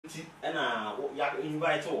ti na ya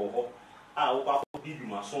invite wo ho wo pa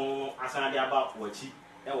biduma so asan dia ba wachi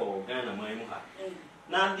wo Ghana man mu ha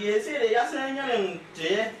na de ese de ya san nya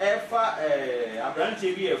nje efa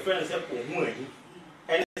abranche bi e friend se ko hu ahi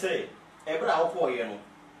en se e bra wo ko ye no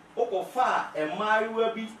wo ko fa e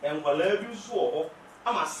mariwa bi enkwala bi so ho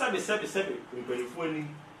ama sebe mpanifu ani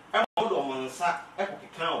e mo do mo nsa e ko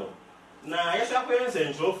kekan wo na ya sha ko yen se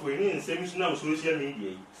nchofo ni nsem su na social media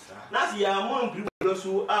yi na si ya mo mpiri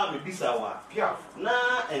so a me bisa wa na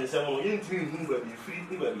ensem no yintiri hu ba bi free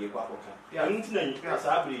ni ba bi kwa koka ya nti na nyi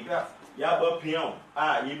sa abri ya ba pian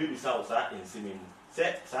ye be bisa wo sa ensem ni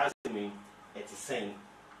se sa ensem eti sen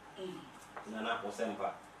na ko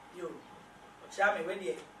sempa yo cha me we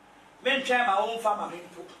die men twa ma won fa ma me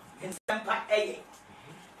mpo ensempa eye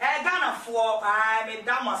Ghana for me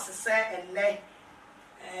damos se enne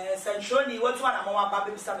Sanchoni watu na mama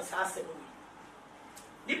baba bisa me sa asem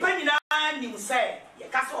ni nipa nyina nim se ye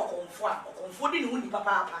kasa Okomfour di ne hu ni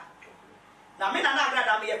papa na me na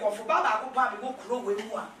Agradaa me ye konfo baba akopa me go kuro we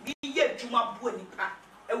mu a me ye adwuma bo nipa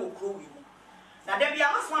e wo kuro we mu na da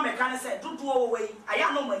bia masoma me kan se dodo we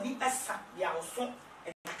aya no mani esa bia wo so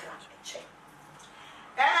enakra che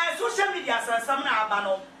social media sansam na aba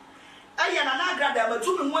no aya na Agradaa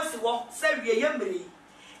matumi hu asi wo se wie ye mmere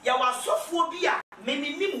ya wasofo bi a me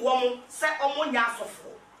nim wo mo se omo nya asofo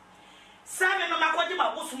se me no makoje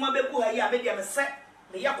mabosuma bebu ha yi a me de me se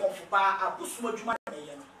me ye konfo ba abosuma adwuma na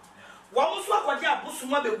ye no wo mo so akoje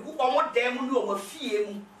abosuma begu omo dan mu ni omo fie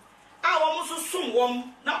mu a wo mo so som wo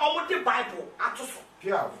na omo de bible atoso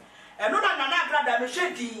eno na Agradaa me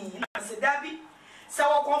hwedi na se dabi se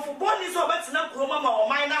wo konfo boni so betina kuroma ma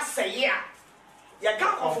oman na seye a ye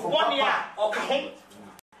ka konfo boni a oka ho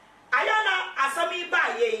ayana asami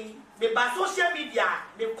ba ye me ba social media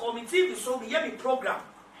me committee bi so me ye me program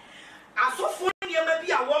asofo ni e ma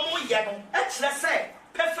bi a wo mo ye no e kire se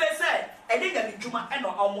pefe se e de ga midwuma e no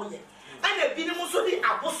omo ye ana bi ni mo so di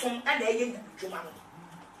abosom ana e ye nya midwuma no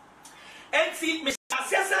enti me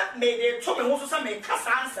asese me de to me ho so se me kasa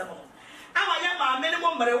ansem no ama ye ma me ne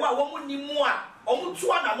mo mrewa wo mo ni mu a omo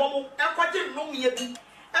tuwa na mo e kwaje no me bi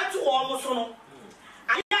e to wo mo so no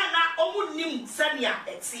ayana omo nim sania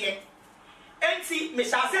etie enti me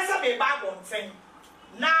asese me ba bonten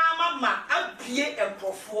na mama abie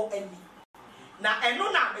enkrofo ani na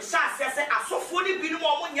eno na me asese asofo ni bi no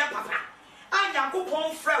mo nya papa anya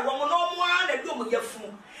kopon frɛ wo mo no mo a na do mo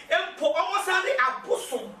yafu empo omo sa de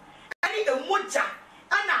abosom ani emogya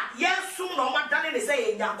ana yesum no madane ne sɛ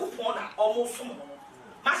ye yakopon na omo som no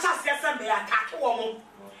ma asese me atake wo mo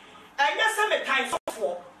enya sɛ me kan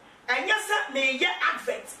sofo enya sɛ me ye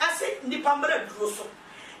advert ase nipa mra duro so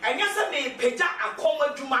enya sɛ me pagya akɔm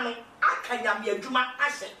adwuma no akanya me adwuma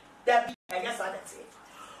ahye da bi enya sɛ dete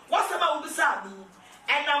wasama wo bisa mi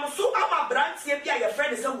enam so ama brantie bi a ye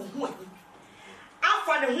friend sɛ wo hu ani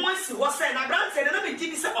afa ne ho asi ho sɛ na brantie ne na me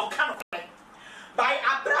gidi sɛ ɔka no by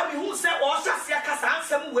abra me hu sɛ o hyase aka sa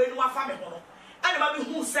ansɛm we no afa me ho no ana ma me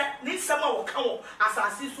hu sɛ ne nsɛm a wo ka wo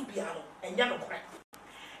asase so bia no enya no korɛ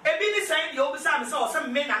ebi ni sɛ de o bisa me sɛ o sɛ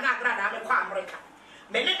me na Agradaa me kɔ America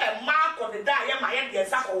me ne e ma ko de da ye ma ye de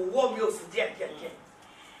sa ko wo mi o si de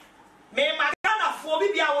me ma Ghana fo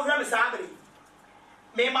bi bia wo hwɛ me sa abere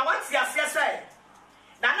me ma wati ase sɛ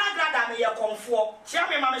na Agradaa me ye konfo chia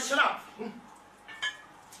me ma me shina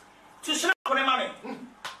tu shina ko ne ma me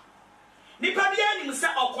nipa bia ni me sɛ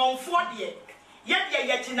Okomfour de ye de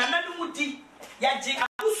ye gina na no mudi ye gi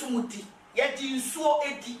abusumudi ye di nsuo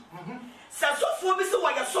edi sɛ sofo bi sɛ wo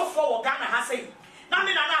ye sofo wo Ghana ha sɛ na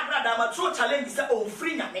me na Agradaa ma tro challenge sɛ o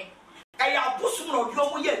free nyame e ya abusum na odi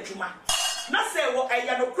omo ye adwuma na sɛ wo e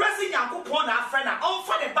ya no crazy Nyankopɔn na afrɛ na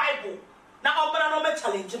ɔmfa the Bible na ɔbra no me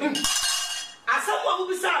challenge me asɛm wo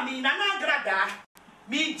bi sɛ me na Agradaa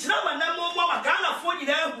me gyina ma na mo ma Ghana fo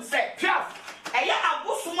nyina hu sɛ piaf e ya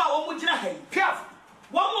abusum a wo mo gyina ha piaf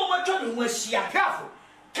wo mo twɔ ne ho ahyia piaf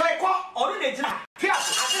kleko ɔno ne gyina piaf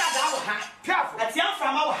Agradaa wo ha piaf atia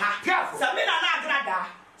frama wo ha piaf sɛ me na Agradaa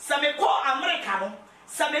sɛ me kɔ America no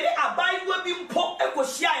sɛ me ne abaiwa bi mpo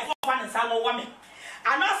ekohyia e fa ne nsa wo me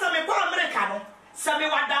ana sɛ me kɔ America no sɛ me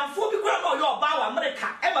wadamfo bi kura no ɔyɛ ɔba wɔ America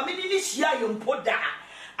e ma me ni hyia ye mpo da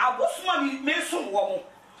abosoma me so wo mo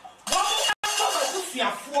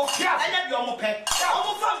busuafo enya bi omo pɛ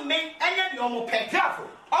omo fa me enya bi omo pɛ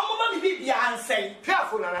omo ma bibi bia ansɛn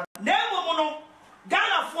na emo no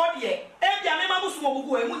Ghana fo de e bia me ma busumo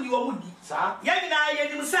bugu e mu ni omo di ye nyina ye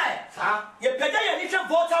nim sɛ ye pɛgya ye ni hwɛ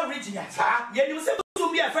voter region ye nim sɛ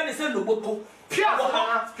busum bi a fɛ ne sɛ Oboku ye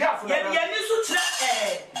ni so kyerɛ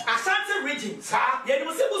Ashanti region ye nim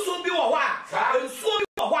sɛ busum bi wɔ hɔ a nsuo bi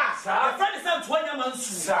wɔ hɔ a fɛ ne sɛ Ntoanya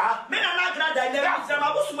mansu me na Agradaa na bi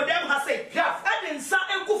ma busum dem ha sɛ ade nsa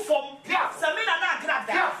egu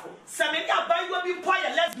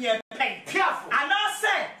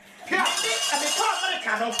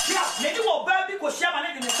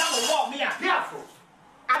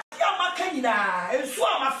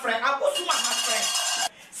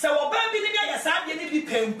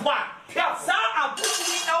pempoa sa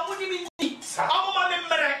abuni na omu ni mi omu ma me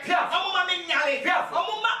mere omu ma me nyale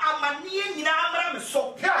omu ma amanie nyina amra me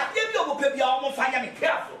so ade bi obopa bia omu fanya me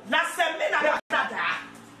na se me na dada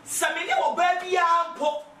se me ni oba bia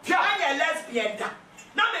mpo anya lesbian da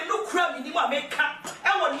na me no kura mi ni ma me ka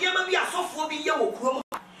e wo niema bi asofo bi ye wo kuro mu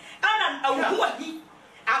ana awu ahi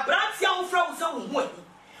abranti awufra wo se wo ahi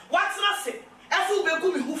watna se efu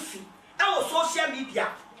begu mi hu fi e wo social media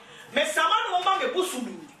me sama no ma me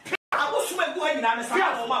busumi abusuma egu ha nyina me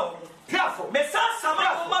sama no ma wo piafo me sa sama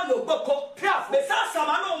no ma no gboko piafo me sa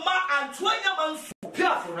sama no ma anto Agyemang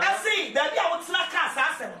piafo na ase da bia wo tena ka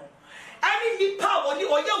asase no ani nipa wo ni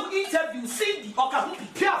oye interview Cindy okahu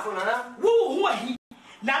piafo na wo hu ahi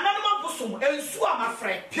na nanoma busum ensu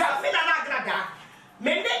amafre piafo me na Agradaa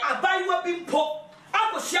me ne abayiwa bi mpo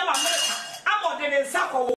akohia wa America amode ne nsa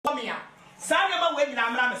ko wo me a saa ne ma wo nyina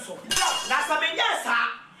amra me so na sa me nyesa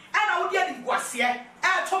ana wo dia di guase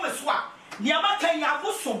e to me so a niama kan ya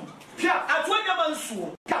busum ato Agyemang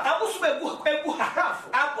suo abusum egu ha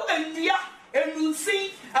abu endia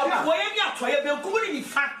enunsi aboye ni atoye benkum ni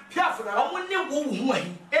nifa omo ne wo hu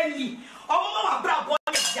ahi eni omo ma wa bra bo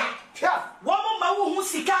ya wo mo ma wo hu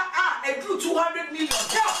sika a edru 200 million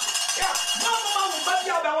mama wo ba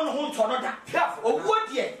bia ba wo ho nto no da owo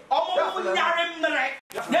die omo mo nyare mre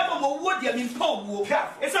na mo owo die mi mpa owo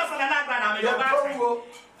esa sa na Agradaa me do ba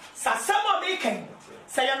sa samo me kan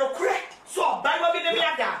sa ya no kure so ba wa bi ne mi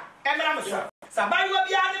ada emra me so sa ba wa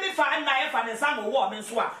bi ade me fa na e fa ne sa mo wo me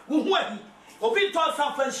so a wo hu ahi obi to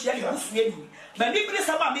san fa hia ni busue ni ma ni bi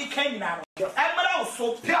sa ma me kan nyina no emra wo so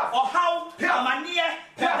o haw amanie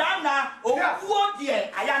pedana owo die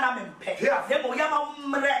aya na me mpe de mo ya ma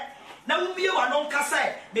mre na umie wa non kasa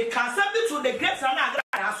me kasa bi to the great na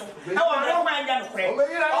Agradaa so e wo re ma nya no kure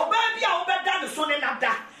oba bi a obeda ne so ne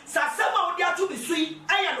nada sa sema wo dia to bi sui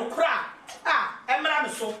aya no kura emra me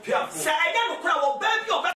so sa aya no kura wo ba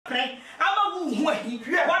bi obepre ama wu hu ahi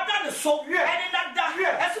wada ne so ene nada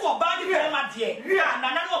ese wo ba ni be ma de na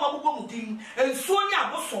na no ma bubo mudim ensuo ni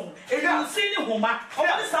abosom enunsi ni homa o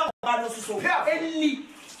mo sa ba no so enni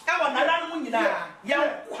e wo na na no nyina ya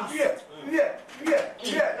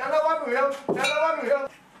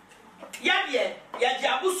ya de ya di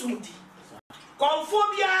abusum di konfo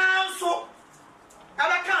bia so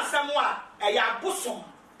ala ka asamo a ya abusum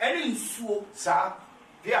ene nsuo sa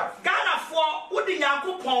bia Ghana fo wodi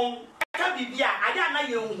Nyankopon aka bibia ade ana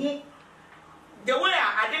ye hu the way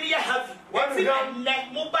ade ne ye heavy what ne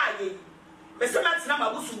mo ba ye me se ma tena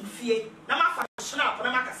mabusum fie na ma fa snap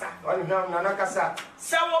na makasa wani na na kasa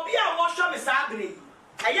se wo bia wo hwo me sa abre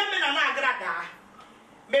eye me na Agradaa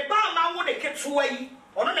me ba ma wo de ketuwa yi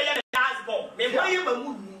ono na ye husband me ba ye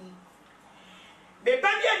mamu me ba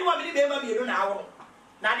bia ni wa me be ma bienu na awo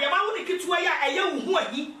na de ma wo de ketuwa yi a eye hu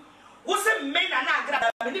ahi wo se me na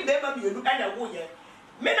Agradaa me ni be ma bienu na wo ye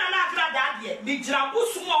me na Agradaa de me gira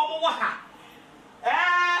busum o mo ha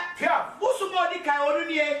pia busum o di kai onu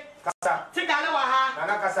nie kasa tigale wa ha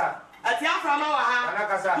na kasa ati aframa wa ha na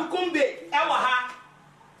kasa tukumbe e wa ha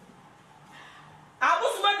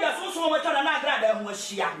abusuma dia so mo cha na Agradaa ho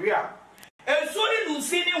ahia enso ni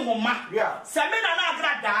nunsi ni homa se me na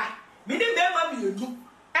Agradaa me ni be ma bienu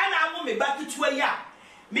ana awo me ba kituwa ya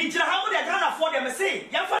me gira ha mo de Ghana for dem say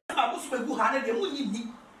ya fa abusuma gu ha na de mu nyini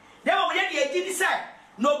de mo ye de agi ni say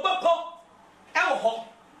no gboko e wo ho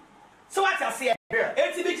so what I say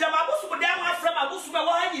eti bi gira abusuma de ho afra abusuma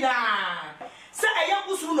wo ha nyina se eya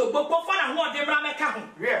busuma no gboko fa na ho de mra meka ho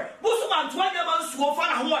busuma nto Agyemang suo fa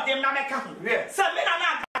na ho de mra meka ho se me na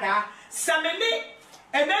Agradaa se me ni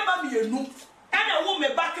emema mienu ena wo me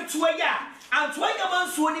baketuwa ya anto Agyemang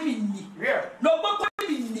suo ni minni no gboko ni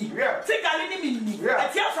minni tigale ni minni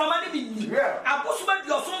ati aframa ni minni abusuma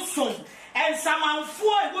di osonson ensamanfo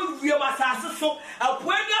e wo wie wasase so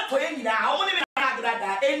apoani atoye nyina wo ne me na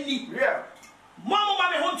Agradaa eni mo ma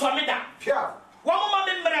me ho nto me da wo ma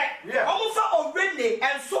me mre wo fa orene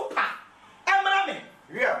ensopa emra me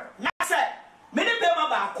na se me ne be ma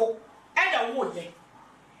ba ko ena wo ye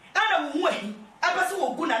ana wo ahi abase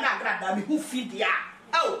wo gu na Agradaa me hu fidia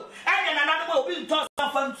enya na na mo obi nto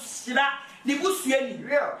sanfa sira ni busue ni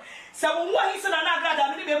se wo wo ahi se na Agradaa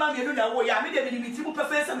me ne be ma mienu na wo ya me de me ni timu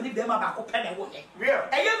pefe se me ne be ma ba ko pe na wo ye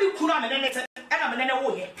eya mi kunu amene ne te ena me ne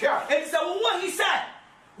wo ye enti se wo wo ahi se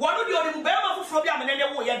wono di odi mu be ma foforo bi amene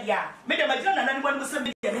ne wo ye dia me de ma gira na na ni mo se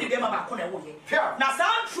me de me ne be ma ba ko na wo ye na sa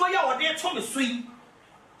antro ya wo de to me so yi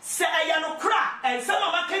se eya no kra ense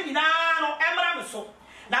ma maka nyina no emra me so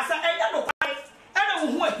na sa eya no kwai ena wo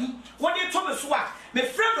hu ahi wo de to me so a me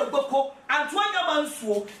friend ogboko anto Agyemang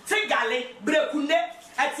suo tigale brekune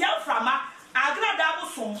ati aframa Agradaa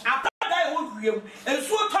busum apada e wo wiem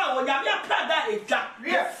ensuo to a wo nyame apada edwa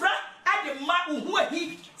fra ade ma uhu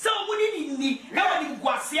ahi se omuni ni na woni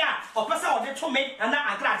guasea opesa ode to me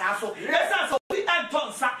na agrada so esa so we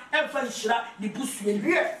antonsa emfa nhira ni busue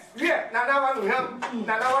ni na wa no ham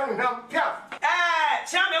pia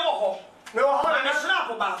chia me wo ho na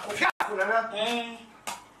snap ba ko pia na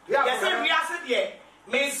yes we ase de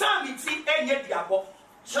me san mi ti enye diabo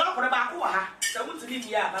snap na ba ko ha se mutumi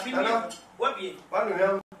bia ba bi wa bi wa no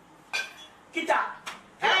ham kita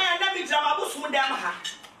na mi drama busum dem ha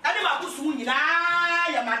ade ma busum nyina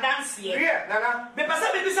ya madanse nana me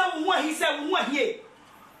pesa me bisa wo ahi se wo ahi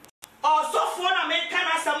osofo na me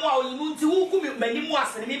kana asam a oyimu nti wo ku mani mu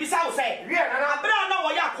ase me bisa wo se nana abra na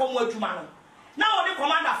wo ya akomo adwuma no na wo de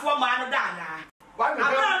commander fo ma no da na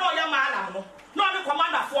abra na wo ya ma ala no na wo de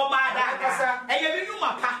commander fo ma da na eye bi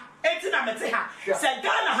numa pa enti na mete ha se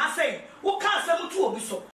Ghana ha say wo ka asam tu obi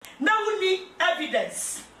so na wo ni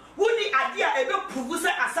evidence wuni adia ebe prove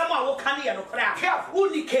say asam a wo kan ye no kra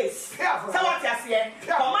wuni case say what you say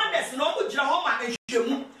commanders no mo gira ho ma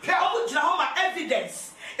ehwemu o mo gira ho ma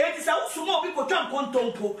evidence it is a sumo obi ko twan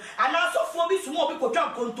kontompo ana so fo bi sumo obi ko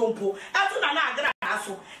twan kontompo ato na na agra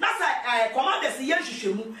aso na say commanders ye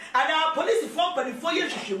hwehwemu ana police fo pani fo ye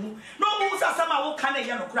hwehwemu no mo say asam a wo kan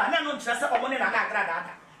ye no kra na no gira say omo ne na agra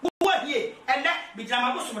dada wo hie ene bi gira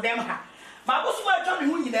ma bosum dem ha ma bosum a twa me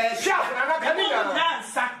hu nyina chef na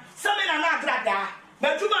kanina Samina na agrada,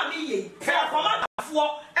 Majuma me, commander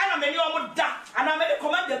for, and I'm any of that, and I'm any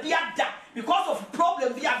commander be at that because of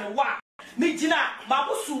problem via the war. Mijina,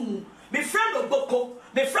 Mabusu, my friend of Boko,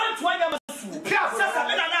 my friend Twanyamasu,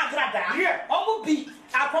 Samina na agrada, Omubi,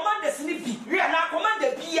 our commander Snippy, and our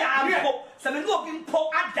commander Bia, Samino being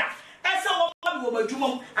po at that. As a woman,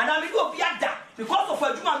 Majumum, and I'm going to be at that because of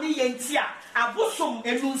a Juma me and Tia, Abusum,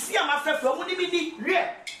 and Lucia, my friend from Unimini.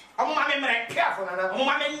 Omo ma me mre careful na omo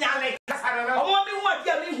ma me nyale omo mi wo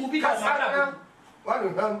dia mi hu bi ka ma wa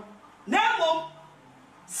no ham na mo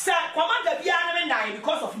sa commander bia na me nai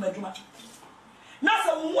because of maduma na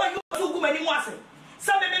sa wo wo yo gu mani mu ase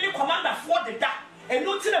sa me me commander for the da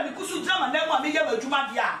enu ti na mi kusu drama na mo a me ya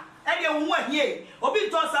maduma bia e de wo ahie obi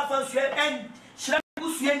to sa fa nsu en hira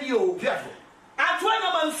kusu ani o careful Atwana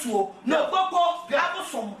mansuo no boko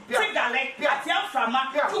abosom tigale atia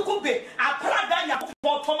frama tukube aprada nya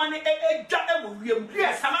potoma ne edwa ewo wiem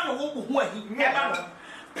sama no wo hu ahi eba no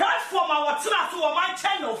platform a wotena so wo man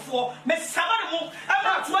channel for me sama ne mo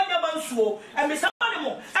ema atwana mansuo e me sama ne mo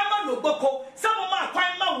ema no boko sama ma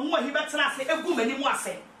kwan ma hu ahi betena se egu mani mu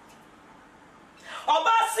ase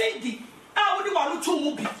oba sindi a wodi wanu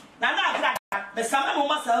tumu bi na agra me sama mo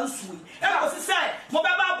masa nsuo e ko se say mo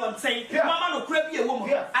beba abonten mama no kura bi ewo mo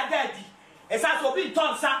adadi esa so bi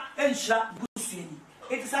tonsa enhira busueni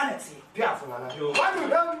it is anity piafo na wanu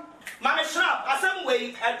ham mama shrap asem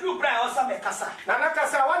we adru bra o sa me kasa na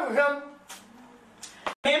kasa wanu ham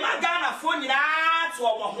me ma Ghana fo nyina to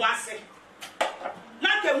omo ho ase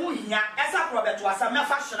na ke hu hia esa probeto asa me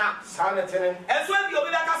fashion sana tenen eso bi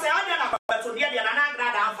obi be kasa anya na probeto de na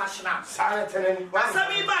agra da fashion sana tenen asa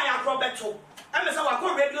mi ba ya probeto I say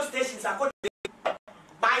we radio stations are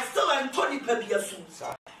by still and Tony Pebiasu.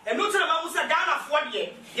 And no time I was a Ghana for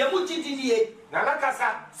ye, ye would GDA. Nana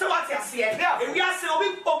Casa, so what I see, and we are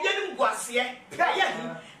saying Obinim Guasie,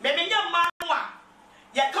 maybe young man,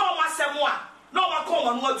 ye call my Samoa, no one call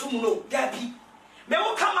on what to know, Debbie. May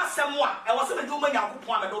will come as Samoa, I was a doing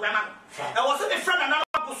Yakuan and Oman. I was a friend and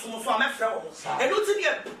another person, so I'm a friend. And no to be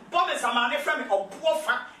a bomb is a man from or poor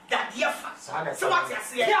fat that dear fat. So what I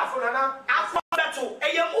see, a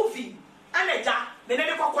movie and a jack, the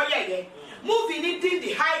name movie needing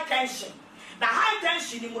the high tension. The high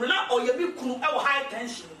tension in Muna or Yabiku or high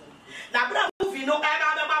tension. Now, movie no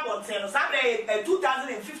Abba Saturday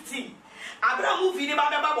 2015. Abra movie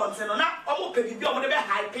about Babonsen, not almost a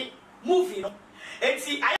high movie. And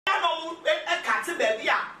see, I know a cat baby,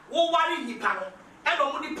 who worry the panel, and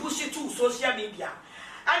only push it to social media.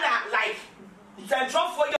 And I like Central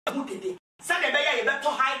for your movie. Sunday, a better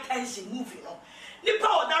high tension movie. The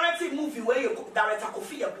power directing movie where you direct a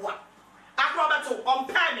coffee boy. Acrobat on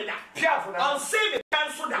Pamela, on save it,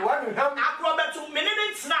 cancel that one. Acrobat to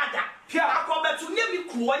minute snada, acrobat to near me,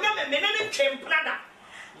 Kuanya, minute came plana.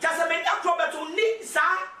 Just a minute acrobat to need, sir,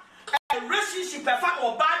 a relationship, a fan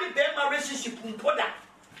or body, bear my relationship, and put that.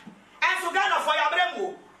 And so, Ghana for your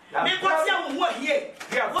bremo. Make what's your here.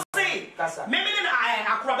 What's say? Maybe I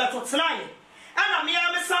acrobat to tonight. And I'm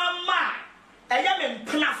here, some man. I am in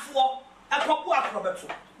Plafo, a couple acrobat.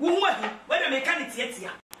 Who were he? When I make it yet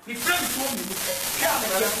here. The friend told me,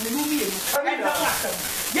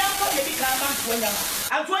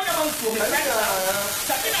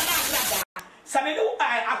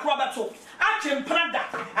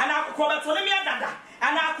 and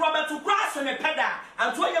se me peda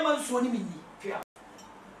anto Agyemang nsuo ni mini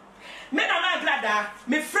me na Agradaa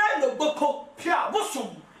me friend Oboko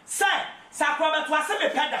bosom say sakwa beto ase me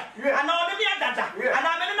peda ana ode me adada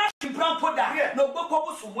ana me na chimpran poda no Oboko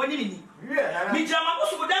bosom woni mini me jama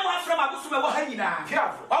bosom dem wa from abosom e wo ha nyina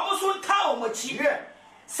obosom nta o machi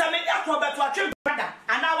se me akwa beto atwe brada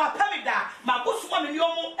ana wa pamida ma bosom me ni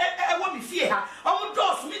omo e wo me fie ha omo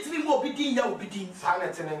dos me timi mo obidin ya obidin sa na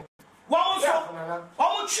tene wo so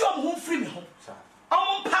omo chi omo hu free me ho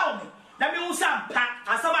omo paw me na me hu sa mpa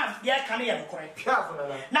asama ye kan ye nokore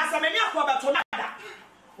na se me ni akwa beto nada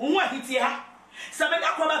unwa hitie ha se me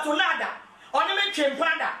akwa beto nada oni me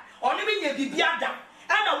twemprada oni me nya bibia da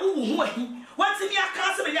ana wo hu ahi watimi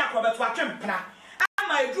aka se me ni akwa beto atwempra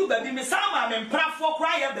ama edru ba bi me sama me mprafo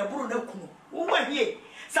kra ye beburu na kunu unwa hie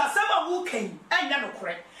sasama wo kan anya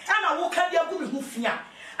nokore ana wo ka dia gu me hu fia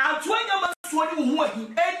anto Agyemang nsuo ni hu ahi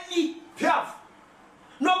eni piaf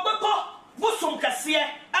no Oboko bosom kase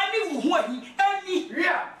ani hu ahi eni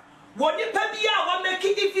woni pa bia wa make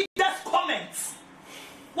evidence comments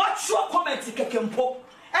what show comment kekempo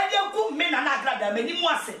ade gu me na Agradaa mani mu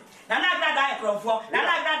ase na Agradaa ya krofo na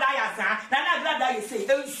Agradaa ya sa na Agradaa ya say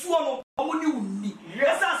ensuo no omo ni wunni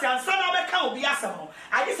esa se ansa na be ka obi asem no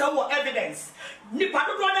ade say wo evidence ni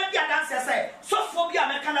padodo na bia dance say so for bia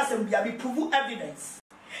me kana sem bia be prove evidence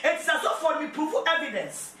it's so for me prove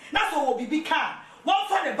evidence na so wo bibi kan one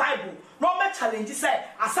for the Bible no me challenge say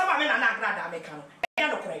asama me na Agradaa me kan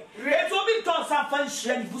no kray it will be done some fun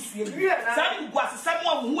share ni busue ni say go asesam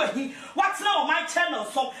wa hu ahi what na on my channel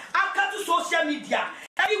so aka to social media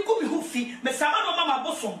e ku mi hu fi me sama no mama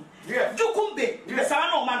bosom jukumbe me sama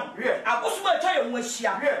no ma no abosom a twa ye hu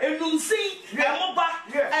ahia enunsin emoba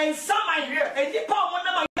ensaman enipa o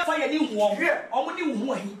na ma ye fa ye ni hu o ni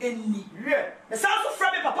hu ahi enni me sa so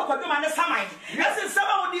fra me papa kwadoma ne saman ese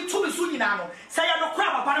sama wo ni tu mi su nyina no say ya no kra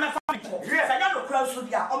papa na me fa ko say ya no kra so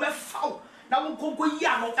dia o me fa na wo konko yi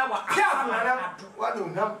ano e wa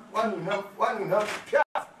wanu pia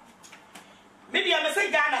me dia me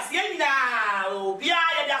say Ghana se nyina obia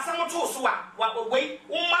ye dia asam to so a wa wei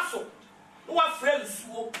umma so wa friends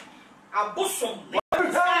wo abosom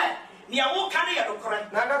ni a wo kan ye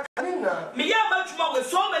dokore na kanina me ya matuma we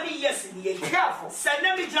so many years ni ye se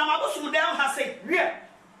na me jama abosom dem ha se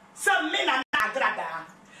se me na Agradaa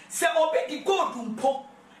se obi di gold mpo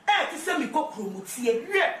ti se mi ko promotie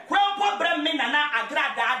krampo bra me na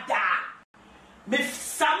Agradaa da me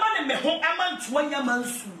sama ne me ho amanto Agyemang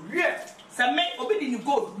nsuo se me obi di ni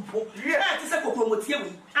gold mpo ti se ko promotie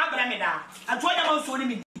we abra me da anto Agyemang nsuo ni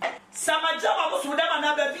mi sama jama bosom da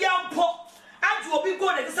na ba bia mpo aju obi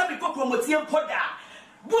gold ti se mi ko promotie mpo da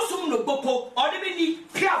bosom no Oboko o de mi ni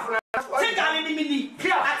piafra se gale ni mi ni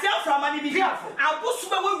ati aframa ni mi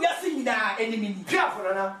abosom we wiase nyina eni mi ni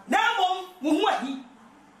piafra na mom mu hu ahi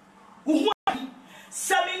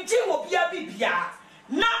Saminji wo bia bibia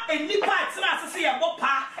na enipa atena asese ye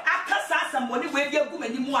bopa akasa asamboni we bia gu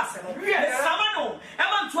mani mu ase no me sama no e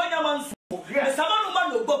ma nto Agyemang nsuo me sama no ma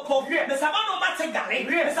no Oboko me sama no ma tegare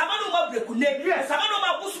me sama no ma brekune me sama no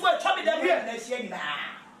ma busu e twa me da na hia nyina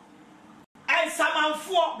en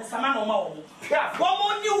samanfo me sama no ma wo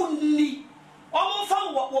ni unni omo fa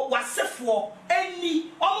wo asefo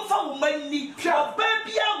eni omo fa wo mani oba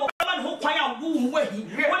bia wo man ho kwan a wo hu ahi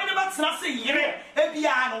woni ne batena se yire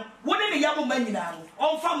ebia no woni ne yamo manyina no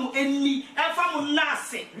onfa mo eni enfa mo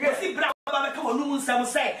nase si bra ba be ka wonu mu nsam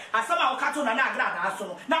se asama wo kato na Agradaa so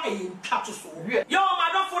no na eye ntwato so yo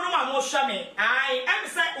madofo no ma mo hwa me ai em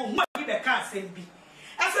se ohu ahi be ka asem bi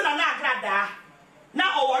ese na Agradaa na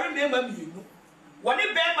owore me ma mienu woni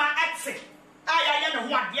be ma etse aya ya ne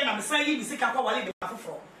ho ade na me san yi bi sika kwa wale be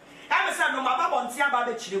afoforo em se no ma ba bontia ba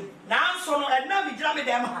be kirem na nso no enna mi gira me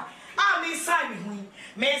dem ha a me sai me hu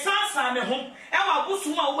me san me ho e wa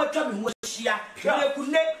busum a wo matwa me ho ahia me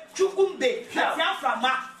kunne chukumbe ati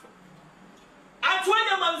aframa anto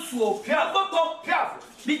Agyemang nsuo Oboko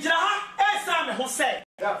mi gira ha e san me ho se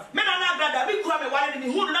me na Agradaa mi kura me wale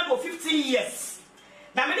ni hu na go 15 years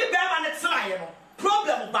na me ni be ma ne tsena ye no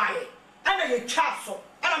problem bae ana ye twa so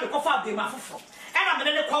ana me kofa be ma foforo ana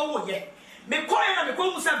me ne kwa wo ye me koye na me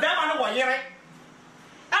ko mu se be ma no wo yere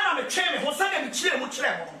ana me twe me ho sa na me kire mu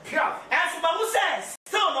enso ba mu se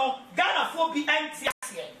still no Ghana for be anti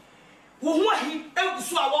ase wo hu ahi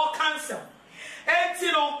egusu a wo cancel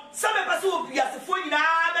enti no se me pese obi asefo nyina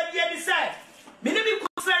ba dia ni se me ni bi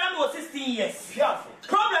kusra na me 16 years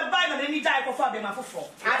problem by na me ni dai kofa be ma foforo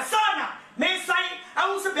asana me sai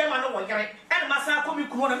awu se be ma no wo yere ene masa ko mi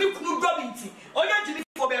kunu na mi kunu do binti onya jimi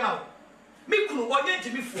fo be ma mi kunu onya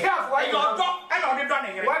jimi fo e do ene ode do na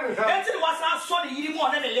yere enti ni wasa so ni yiri mu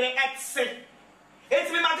one na yere exe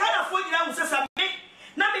enti me magana fo nyina wu se sa me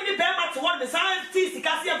na me ni be ma te won sisi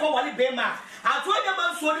kasi e ko wali bema ato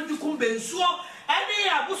Agyemang so ni dukumbe nsuo ene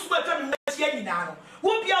ya busuma twa me machia nyina no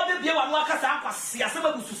wo bia be bia wa no akasa akwase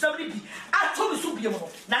asema bususam ni bi ato mi so bia mo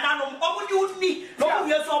na nanom omudi unni no wo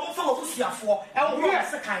wie so omfa wo busuafo e wo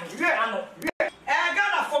se kan ano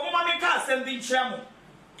Ghana for mama me ka asem bi nkyerɛ mo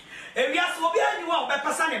ewia so obi ani wa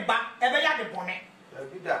obepasa ne ba ebe ya de bone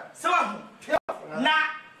se wa hu na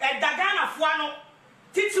Ghana fo ano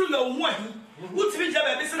titiri yo hu ahi utimi je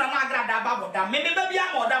ba bi se na Agradaa ba boda me ba bia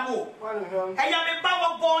ma oda mo eya me ba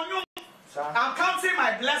wo bonyo I'm counting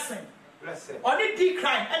my blessing only D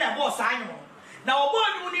crime and a boss I know now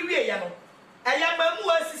obo ni wie ye no eya ba mu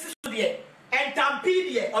asisi so de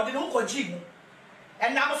entampidie odi no koji mu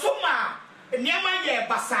enam so ma niema ye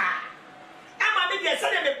basa ama me de se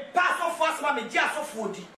de me pass of force ma me ji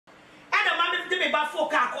asofo di and ma me de me ba fo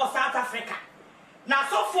ka ko South Africa na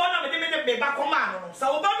asofo na me de me ba ko ma no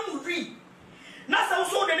so oba no wi na so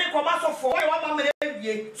so de ne ko ma asofo we wa ma me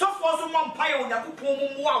wie sofo so mo mpa ye Onyankopon mu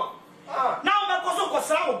muwa now me ko so ko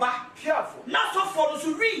sra wo ba na sofo no so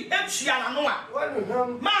wi etua na no a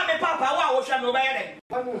ma me papa wa wo hwa me oba ye den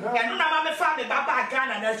eno na ma me fa me baba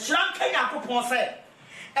Ghana na hira Onyankopon se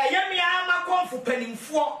eyemi ama konfu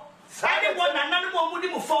penimfo ade bo na nanu mo mudi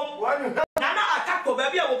mu fom na na akakọ ba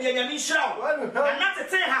bia obi anyami hira wo na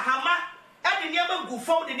tete hahama ade niam gu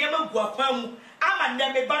fom de niam gu akwan mu ama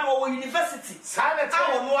na me ba no wo university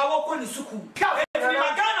awo no awo ko ni suku e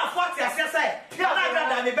ma Ghana 40 asese na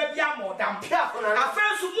Agradaa me ba bia modam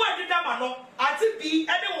afensu mu adida ma no Ante Bee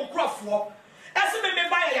ene wo krofo ese me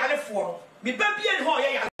ba ya yarefo no me ba bia ni ho ya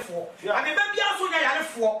yarefo me ba bia so ya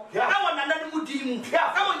yarefo awo na nanu mu di mu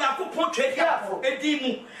awo Onyankopon twefo edi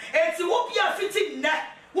mu enti wo bia fiti nne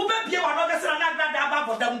wo ba bia wa no kese na Agradaa ba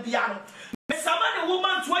bodam bia no sama ne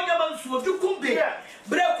woman to Agyemang so dukumbe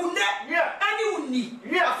brekune ani unni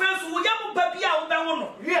afenso wo yamu ba bia wo be wo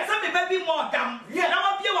no se me ba bi mo dam na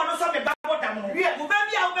wo bia wo no so me ba bodam no wo ba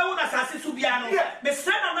bia wo be wo na sase so bia no me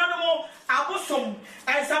sre na nanu mo abosom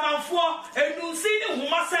ensamanfo enunsi ni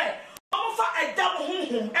homa se ofa edam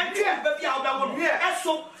honhom enti ba bia wo be wo no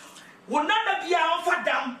eso wo nana bia wo fa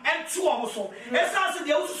dam enti wo so esase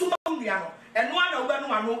de wo susu ma nua no eno ana wo be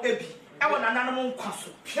no ano ebi ewo nana no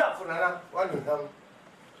nkwaso piafo nana wanu ham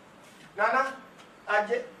nana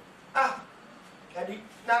aje kadi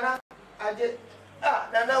nana aje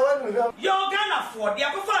nana wanu ham yo Ghana for de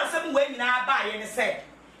akofa nsem we nyina ba ye ne se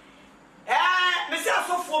me se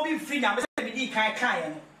asofo bi mfi na me se bi di kan ye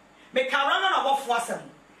no me kan rana na Obofour asem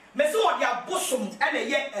me se wo de abosom e na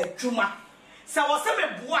ye adwuma se wo se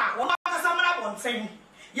me boa wo ma kasa mara bonten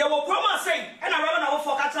ye wo kroma sei e na rana na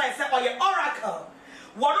Obofour ka try se oye oracle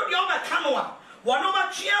wono de oma kanoa wono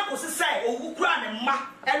ma twia ko se sai owu kura ne ma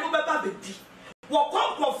enu beba bedi wo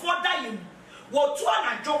konkrofo da yem wo tu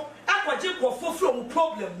anadwo akwaje krofo from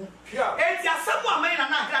problem mu enti asemu aman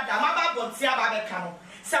na Agradaa ma ba bonti aba be kano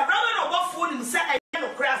se brother no Obofour nim se enya no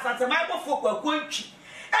kura asante mai Obofour kwa kwantwi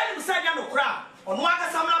enim se enya no kura ono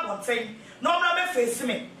akasa mra bonten no mra be face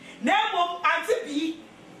me na emom Ante Bee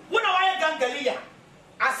wona wa ye gangalia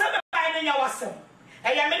aseme ba ne nya wasem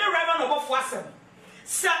eya me ne Reverend Obofour asem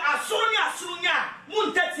sa asurunya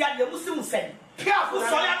muntati ade musimu sen piafo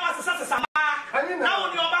so ya no asesa sama na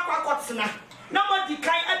woni oba kwa kotsena na modi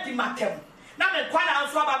kan adi matem na me kwala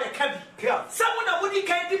anso aba be ka bi sa mu na modi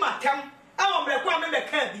kan di matem awo mre kwa me be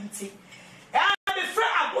ka bi nti me fra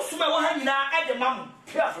agosuma wo ha nyina ade mamu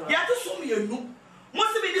ya to sum yenu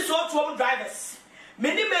musi bi di so to drivers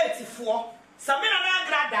me ni metifo sa me na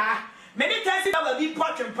Agradaa me ni taxi ba bi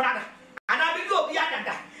portrait prada ana bi obi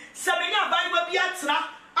adada Sabenya Bible be atna,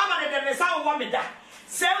 ama de ne sa wo me da.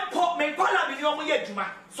 Sempo me kwala bi omo ye adwuma.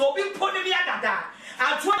 So obi mpo ne bi adada.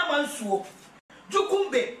 Atu na mansuo.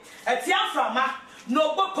 Dukumbe, eti aframa,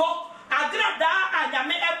 no boko, Agradaa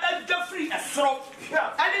anyame e free esoro.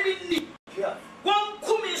 Ani bi ni. Won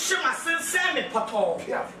kumi hima sense me poto.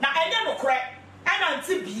 Na enye no kore, ana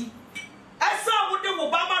Ante Bee. Esa wo de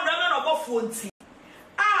wo ba ma rama na Obofour nti.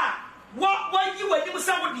 Wo yi wani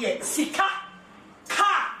musa wo de sika.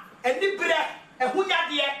 Ka eni bre ehunya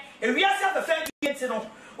de ewiase afefe nti no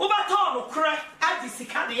wo ba to no kra adi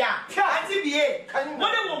sika de ya Ante Bee wo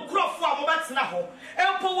de wo nkrofo a mo batena ho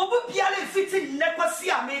empo wo bu biala fiti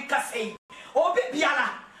nekwasi America sei obi biala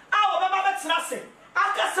a wo ba batena se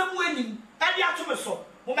akasem wanim ade atome so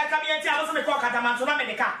mo meka me nti a so me ko kadamanto na me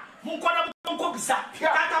de ka mo nkoda mo nko bisa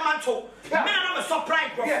kadamanto me na me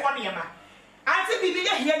surprise krofo ne ma Ante Bee bi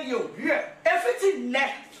ye hia ni o efiti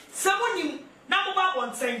ne semonim na mo ba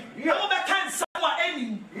bonten na mo be kan sawa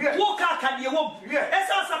enim wo ka ka de wo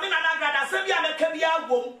esa sa me na Agradaa se bia me ka bia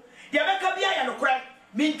wom de me ka bia ye no kore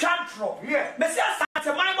min twantro me se asa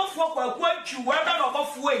a minor folk were going to where the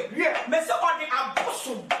Obofour. Mr. on the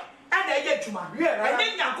Abosom and the Yetuma. And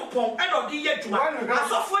then Yakupon and of the Yetuma. I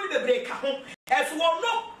saw for the breaker as one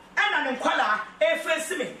no. And an inquala, a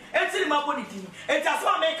friend me, and tell my body, and that's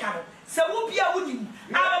what I make. So, who be a woody?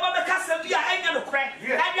 I have a castle, be a hang of crack,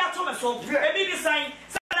 and ya Thomas, and be the sign,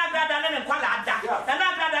 Agradaa and Qualada, and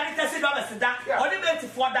Agradaa is a or the better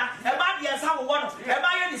for that, and my dears have one of them.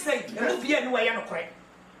 I only say, it will be anyway and a crack.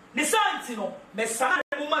 The signs, you know, Messiah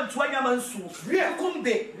woman to Yamansu,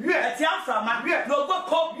 Kumde, Tiaframa, no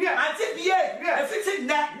go, Ante Bee, if it's in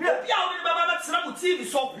there, you'll be out in Baba TV,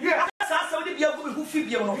 so that's only be a woman who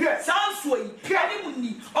feel sounds way,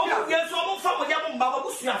 any oh, yes, almost from Yaman Baba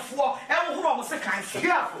Busia for, and who almost a kind.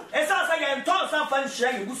 Careful, as I am told some fun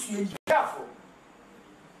share, Busia. Careful.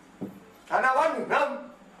 And I want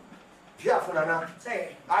to careful, Nana.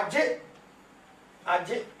 Say, Aje,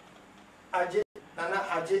 Nana,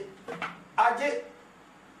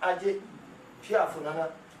 Aje, careful, Nana.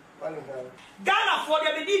 Ghana for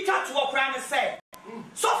the need to walk around and say,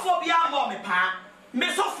 so for be our mommy pa, me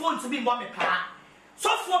so phone to be mommy pa,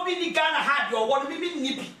 so for me the Ghana had your one me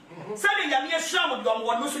nippy. Sending ya me a sham of your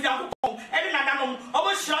one, Monsieur Yankon, and I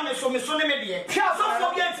almost sham so me so media. So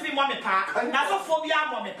for me to be mommy pa, and so for be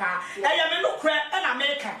our mommy pa, I am a look crap and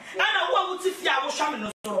America, and I want to see our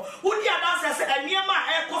shaman. Would you answer and near my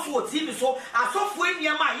air cost for TV so I saw for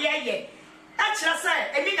near my yeah. Actually,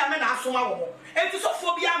 say, and I mean, I saw my woman. And to so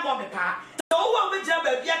for be our mommy pa. So, what would you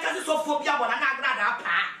be a so for be our Agradaa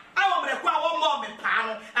pa? I want to require one mommy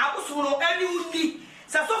pa. I was no any would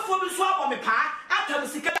so for me swap on me pa. After the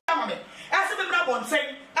second mommy. As a member one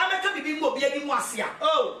saying, I make a big mobile in Wasia.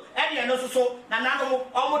 Oh, and you know so, Nanano,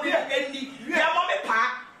 almost any, your mommy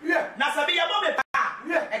pa. Nasabi, your mommy pa.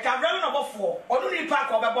 I can run Obofour, or only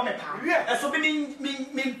park of a bomb pa. And so mean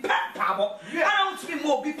pet pabo. I don't be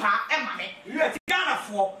more be pa and money. Ghana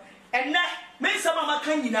for. And that makes some of my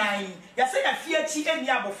candy nine. Yes, I fear cheat and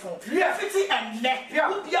Yabofour. Fifty and neck.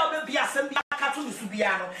 Who be able to be a semi cartoon to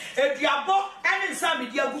Subiano. A diabo and in some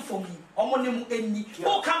media good for me. Omonim any.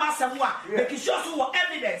 Oh, come as someone. Making sure so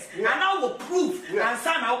evidence. And I will prove. And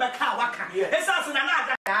son, I'll be Kawaka. It's us in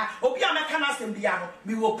another. Obiama Canas and Biano.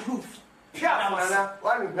 We will prove. Piaf, Nana,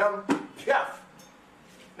 one gram, Piaf.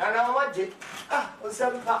 Nana, what did? Ah,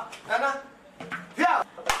 Nana, Piaf.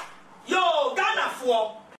 Yo, Ghana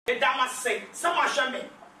for the Damas say, some are shaman.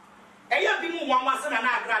 And you be one was an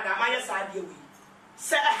Agradaa, my side you.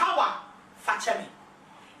 Say a hour, Fatchami.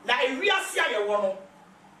 Now a real Sia one.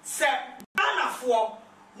 Say Ghana for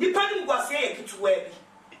Nippon was here to wear.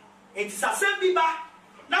 It's a same biba.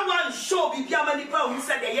 Now one show be many people who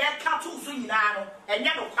said the year cattle soon and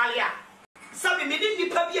Yano Kalia. Sabi me didn't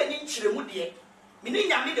nipa bi ani nkyere mu de me ni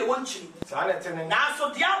nyame de won kyere mu na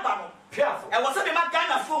so de aba no piafo e wo se me ma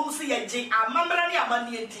Ghana fo mu se ye gye amamra ne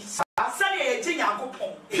amane enti se ne ye gye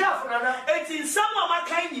Nyankopon piafo nana enti nsam a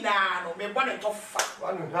makan nyina no me bɔ ne tofa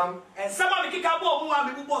wanu ham ensam a me kika bɔ mu a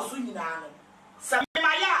me bɔ so nyina no se me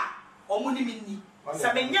ma ya omu ni minni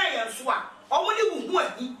se me nya ye nso a omu ni wu hu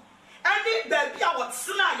ahi ani ba bi a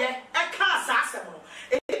wotsena ye e ka asasem no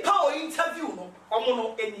e pa o interview no omu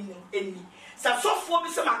no eni so for me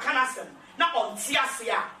some canasem na on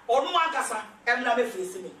tiasia or no ankasa emna be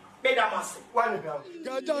face me bedamase one gram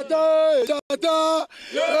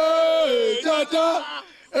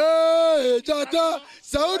jata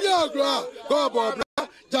Saudi Agra bobo bra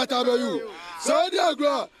jata bayu Saudi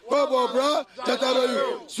Agra bobo bra jata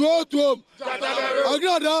bayu so to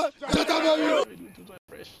Agradaa jata bayu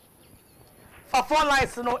for 4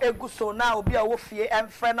 lights no eguso na obi a wo fie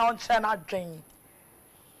emfre na on che na dwen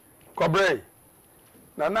Kobre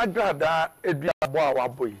na Agradaa eduabo a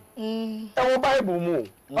waboyi wo Bible mu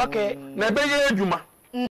okay na be ye adwuma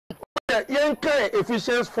yen kan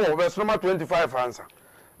Ephesians 4 verse number 25 answer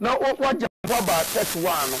na wagya ba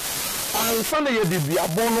 31 no ansa na ye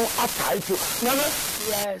dibiabo no ataito na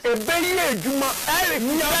yes e be ye adwuma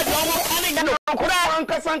nya do mo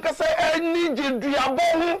ankasa eni dibiabo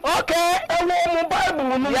ho okay wo mo Bible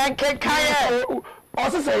mu yen kan o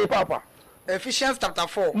se say papa Ephesians chapter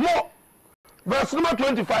 4 more verse number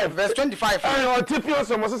 25 verse 25 and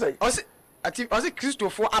Tipios must say ati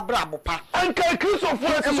Christopher abrabopa anka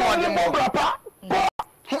Christopher so mo brapa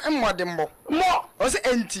ho modembo mo o se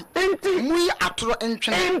enti muyi atoro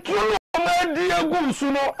entwene ma di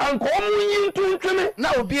agumsu no anka o muyi ntuntwene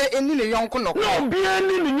na obi eni ne yonko no na obi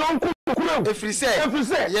eni ne yonko kuro efrise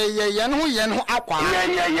ye no akwa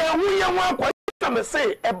ye ho akwa me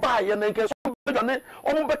say e ba ye na nke so dane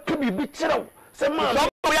o mo be kibi bi kirew se ma so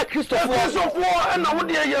ya Christopher and na wo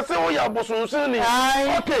de ye se wo ya bosunsun ni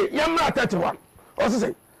okay ye mra 31 o se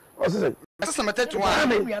say Sasa matetu wa.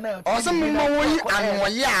 Osa mumma wo yi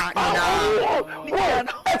anoye a na.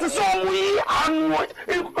 Etiso mu yi ano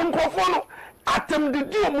nkofo no atem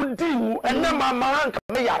didi omudin ene mama anka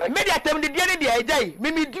me yare. Me di atem didi ne dia ejai.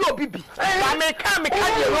 Me di obibi. Ba me ka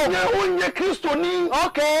je ro. Onye Kristoni.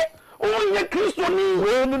 Okay. Onye Kristoni.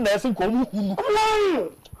 We no na sin ko mu hunu.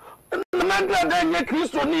 Amankrado nye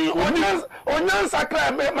Kristoni onye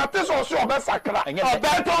sakra me mateso so obe sakra.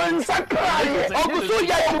 Obeto nsakra ye. Oguso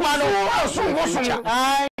ya yuma no. Aso woso.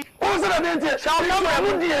 Ai. Ozera dente. Shawo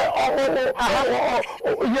mu die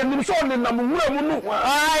ye nim so ne nam wura mu no.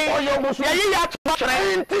 Ai. Oyo muso. Ye ya tchire.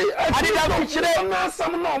 Enti adida tchire na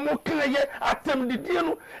asam no mo kire atem didie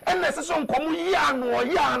no. Enne se so nkomu ya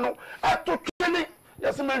no atotwene.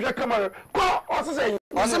 Yasimenhwe kamara ko osese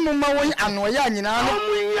ose mumma wo anoye anyina no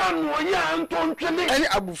mu ya anoye antontwene eni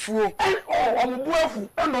abufuo omubuafu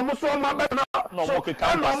eno mo so ma be na no mo keka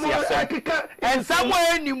akika ensamo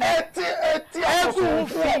enim eti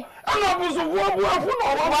egufu ana buzufuo buafu no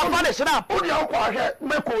wa fa de shira odi akwa hwe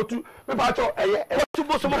mekotu me ba cho eye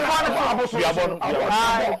tubo so mo fa de aboso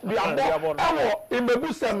biabo ewo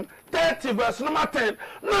imbebusem 30 verse number 10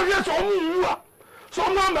 na yeso omuwa so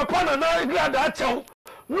no me kwana na Agradaa chew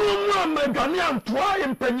no mo amadwane antoa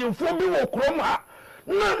empanyimfo bi wo krom ha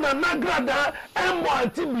na Agradaa embo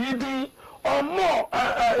Ante Bee di omo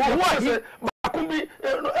Hoahi bakumbi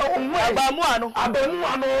abamu ano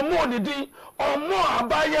omo ni di omo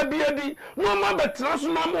abaya bi edi no ma betra so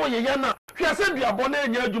no mo yeye na hwese duabo na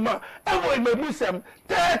enya adwuma ewo imebusem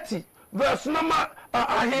 30 verse number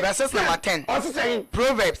verses number 10 also saying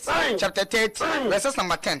Proverbs chapter 30 verses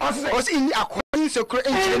number 10 also in akon sekro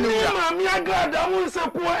enchire ne wura ma mi Agradaa won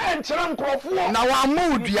sekuo enchire nkrofo na wa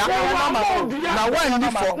modua na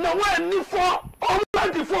wa nifo on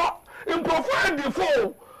improfo edifo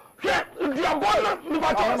hwe diabona mi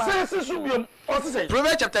ba to sense subiom also say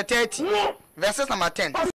Proverbs chapter 30 verses number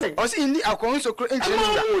 10 also in akon sekro enchire ne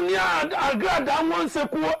wura ni Agradaa won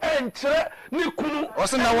sekuo enchire ni kunu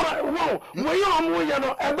also na wa wo ye omo ye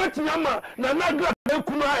no ebetinyama na Agradaa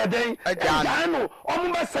kunu ayeden adan no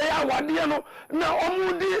omo be say awade no na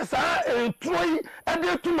omo di sa etroi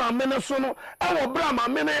ede tuma mene so no e wo bra ma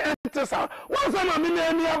mene entesa won sa ma mene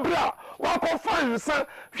ani abra wa ko fansa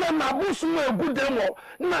hwe na busu ma egudem wo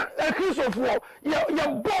na Kristofo ye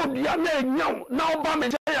bold ya na enyaw na oba me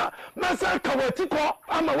ya masa kawatiko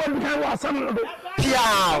ama wa dukan wa asam no pia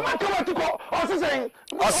kawatiko o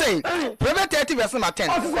say Proverbs 30 verse 10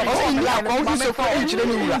 o in akon sekro enchire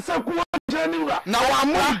ne wura na wa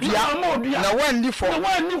modua na wa nifo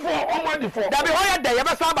omodifo da be hoya da ye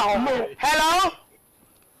be so aba ho hello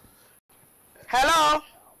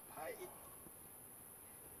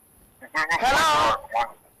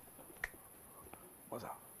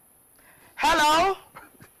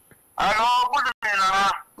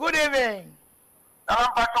good evening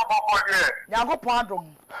Pastor Obofour here. Nyago Pondom.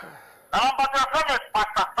 Pastor Thomas,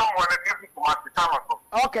 Pastor someone is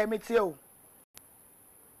to Okay, meet you.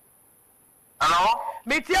 Hello?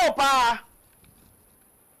 Meet you, pa.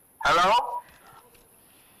 Hello?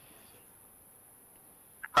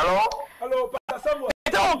 hello Pastor Samuel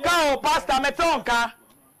Metonka, Pastor Metonka.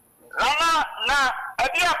 Na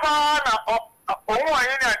edia pa na owo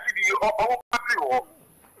aye ni atidi owo patri wo.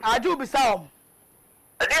 Aju bisaom.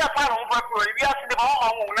 Edia pa no patri ibi aside ba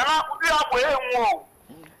owo na udi abo enwo.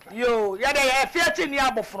 Yo, ya de ye fiachi ni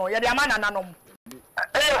abofro, ya de amana nanom.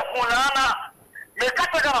 Na me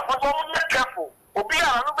kata ga fa mo na careful. Obi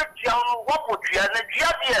a no be tia no wo potua na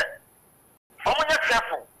dia de. Omo nya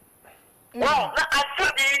careful. Wow, na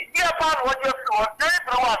atidi dia pa no wo je so na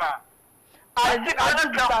ibro wana. I think I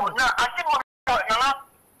don't know. Na ati mo na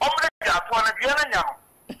omo na ato na dia na nya no.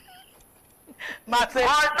 Mate.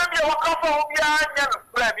 Maybe you walk up on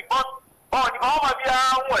the because the home of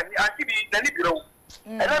your one, Ante Bee, the Libro.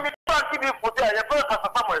 And let me try to be for the first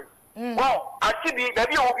family. Well, Ante Bee, the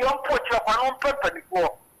view of your portrait of an own purpose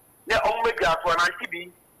before. The only gas one Ante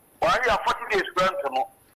Bee, while you are 40 days grand to know.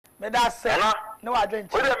 Me that say, no, I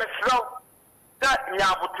drink. With a slow that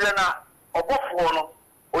Yabutrena, Obofour,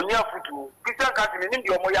 or near Futu, Christian Catholic in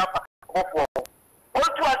India, Moyapa, Obofour.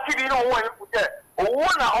 What to Ante Bee, no one put there, or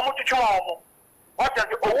one almost to show. What does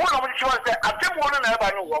the one of the say? I think one and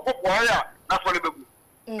ever know what warrior, that's what it will be.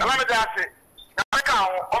 And let me say, I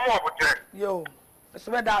can't almost put yo, it's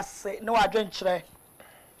where that say, no, I drink.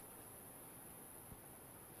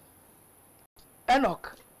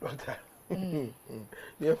 Enoch.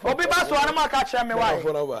 Obi baso anama ka kire me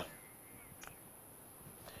why.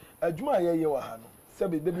 Adwuma ye wa ha no. Se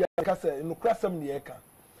be bia ka se no krasam ne ye ka.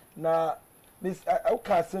 Na mis o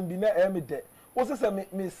ka asem bi na e me de. Wo se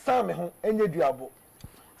me sam me ho enye duabo.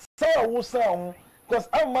 Se wo sam ho because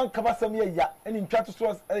Amankrado some ya and in try to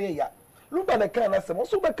source ya. Look at the kind of some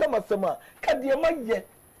also become a summer. Kadiama ye,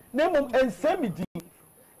 name and semidi.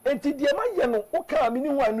 And Tidiama yano, Oka,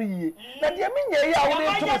 meaning 1 year. Now, the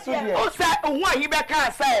Aminia, who said, why he back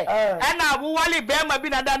say, and now Wally Bama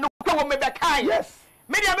been and no crow me back. Yes.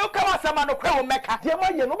 Maybe I will come out some no crow mecca.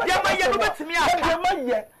 Diamaya, no matter me.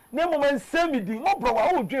 Diamaya, name and semidi, no bro,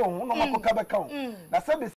 I will do no more cabacon. Now,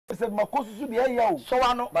 some said Macosu to be a yo. So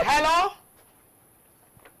I know. Hello?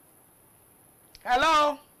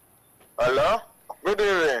 Hello? Hello? Good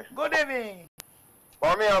evening. Good evening.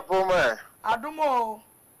 Mommy, Apoma. Adumo.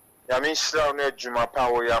 Yami shall ne Juma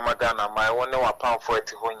Power Yamadana, my one no pound for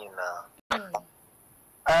it honina.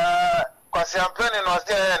 Because I'm planning on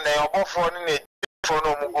there and they are both for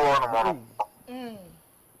no more. And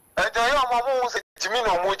I am almost Jimmy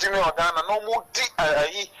or Jimmy or Ghana, no more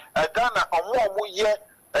Ghana or more year,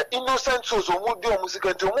 innocent souls or would do music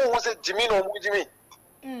to more Jimmy or Jimmy.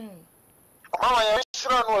 Mama, I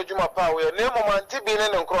sure know Juma Power, name of Ante Bee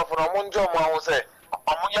and Crawford, among John Mouse.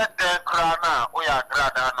 Amuya de Krana, we are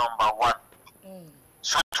Grada number 1.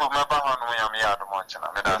 So to remember on we are me out of much.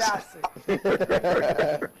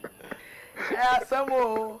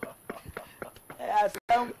 Yes,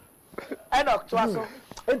 some. I know to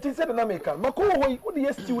and he said, America, Mako, who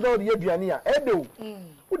the ST without the Adriania, Edo,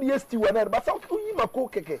 who the ST were but some Mako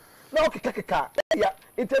Keke, now Kaka,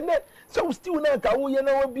 internet, so still now, you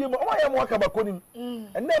know, be I am Wakabakonim,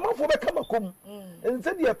 and never for the Kamakum, and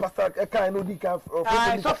said, dear Pastor, a kind of decaf or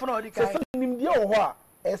something,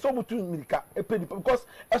 and so much Milka, a penny, because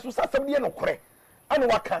as we saw somebody no crack, and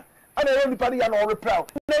Waka, and I only party and all reply,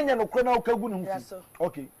 then you know, Colonel Kagun.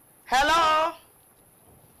 Okay. Hello?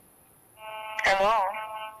 Hello?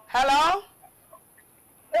 Hello?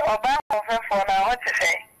 What to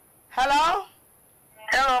say? Hello?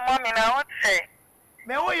 Hello, mommy, now what to say?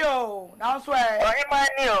 Me yo, now swear. Oh,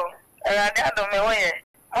 Emmanuel. I don't know where.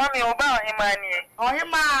 Mommy, about Emmanuel. Oh,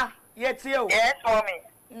 him, yet you. Yes, mommy.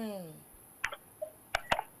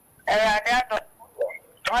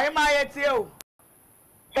 Oh, him, yet you.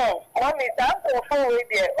 So, mommy, Sankofa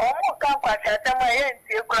with you. Oh, come at my hand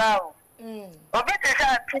to your ground. Obi ti sa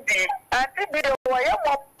Ante Bee o ye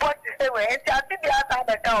mo pot se we Ante Bee ata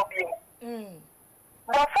be ka obi.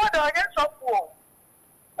 But for the onye sofu.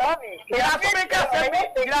 Mommy, ya so me ka se me,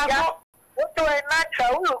 ya so. O to e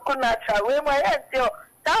natural, we ku natural. We mo ente o.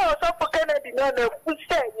 Ta o so for Kennedy no na ku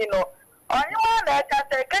se, you know. Onye ma na ka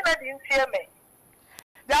se Kennedy nsie me.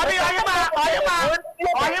 Dabi oye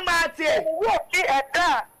ma tie. Wo ti eda.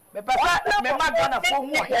 Me papa me ma gana fo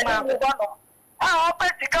hu oye ma. Ah, open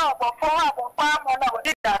to go for farm or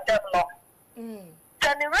did that them no.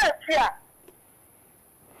 Generate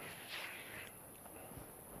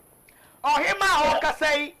Oh, him, I can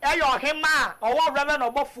say, oh, him, or what Reverend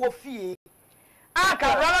Obofour fee. I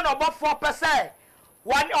can Reverend Obofour per se.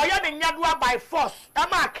 One or you're in Yadua by force.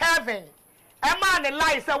 Emma Kevin. Emma and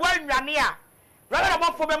Eliza, when you're near. Reverend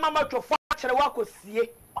Obofour, Mamma to watch the work with see.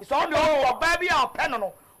 It's only a baby or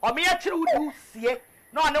penal, or me actually who do see.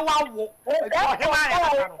 No, no one will. Ante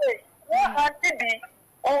Bee.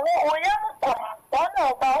 Oh, yeah. Oh, no,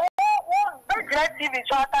 but big TV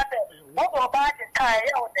shot at it. What about the car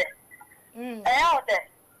out there? Out there.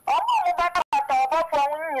 Oh, but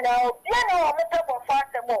you know, you know, I'm a couple of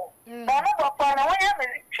fast more. I'm not going to have a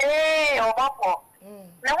chain or bubble.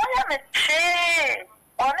 Now, I am a chain.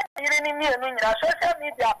 On it, you mean, social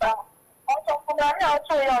media. Also, for me,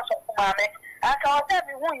 also, for me. I can't tell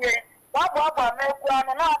you who you are. Baba make one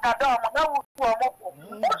no Agada na wo tu omo. O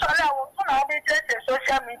so le wo tun na be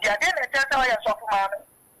social media. Dey na tell say so for mama.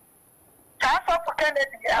 Ka so for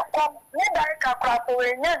Kennedy akom ni dai ka kwa ko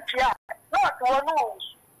enye ntia. No to no.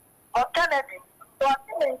 O Kennedy. To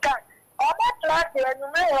ti nka. O ma tra ti enu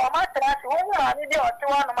me o ma tra ti wo na ni de o ti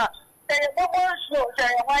wa no ma. Say bobo show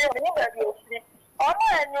say wa yo ni be bi o si. O ma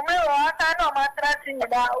enu me o ata no ma tra ti ni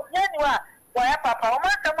da. O ye ni wa ya papa o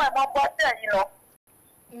ma ka ma mo bo te yi no.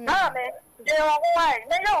 Mami, je why?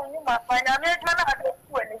 Me yo ni ma fanya me ma na do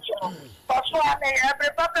ku eni so. So so ame every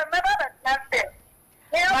papa me ba na say.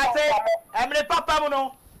 Emre papa mu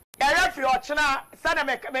no. Ya refi o china sana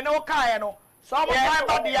me no kai no. So mo kai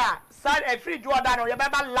ba dia, sad e free Jordan no, ya be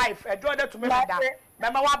ba life, e Jordan to me da. Me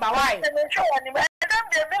ma wa ba why? Me show ni me dem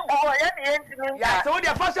de me go ya ni enti ni. Ya so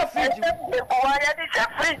dia first fridge. O wa ya di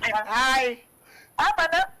fridge. Ai.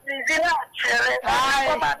 Abana ni zila chere.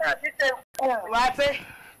 Ai. Ma na di te ku. Wate.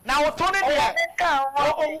 Now, what Tony,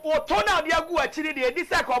 what Tony, the Agu, actually, the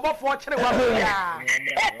Edisa, Obofour, actually,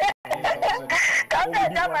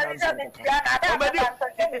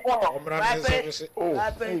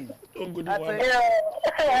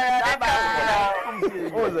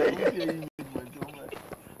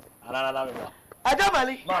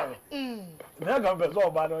 Agyemang. Me ga be so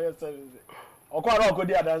ba no yesterday. Okwa ro ko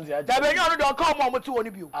di adansi aja. Jabe nyo no de oka mo ti woni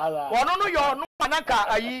bio. Wono no yo no manaka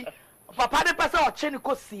ayi papa de pese o che ni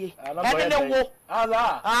kosie. Ene ne wo.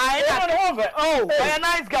 Ala. Ai na oh, a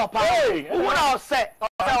nice girl pa. Who na say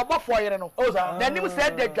Obofour yere no. Na nim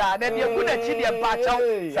say dedwa na de ku na chi de ba chaw.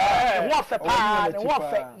 Say wo fe pa, ne wo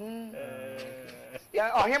fe.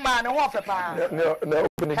 Oh him man, wo fe pa. No.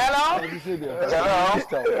 Hello?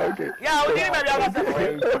 Okay. Yeah, we didn't maybe I was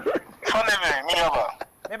Phone me over.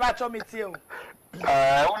 Me ba cho me tie o. When you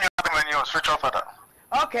have your switch off that.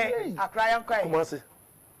 Okay, akra yan kwai. Come on see.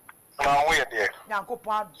 Now we there.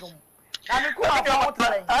 Nyankopon adom. Na me ku afọ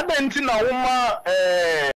motare. Adenti na wo ma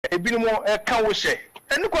ebinim ka wo hye.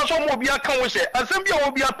 Eni kwa so mo bia ka wo hye. Asem bia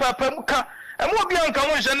wo bia papa mu ka. Emo bia nka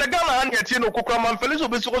wo hye na Ghana an yete no kokora man felizo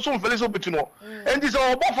be so felizo betu no. Enti so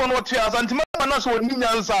Obofour no te asantima na so ni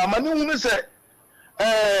nyansa ma ni hunu se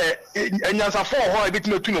enyansa fo ho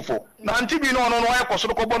ebetime tu no fo. Na Ante Bee no no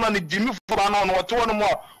ayekosoro ko bona ni jimi fo ba no no to no mo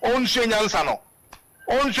on hye nyansa no.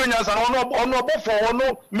 On Nyansa on Obofour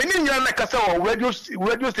on many nyina na kasa o radio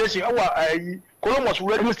station awa Colomos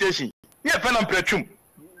radio station ye fa na mpretwum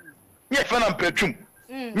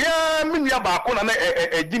mia minia ba ko na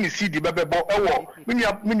gini CD bebebo ewo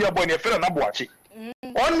minia boy ne fa na boache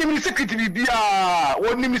on ni secret bibia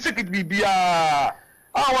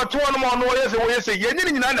what one more no yes ye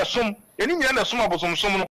nyina na som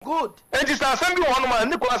abosom no good and this assembly one man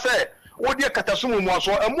Nicola say wodi katasumu mu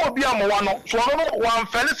aso emu obi amowa no so no wan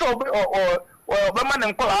felise o be man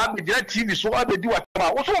nkola agbejira TV so abedi watama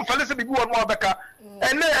wo so felise bibi wonu abeka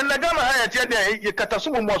enne Ghana ha yete de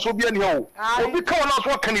katasumu mu aso bi ani ho obi ka wona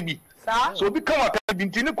so kan bi so obi ka wata bi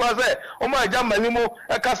ntini kwa se o ma Agyemang mo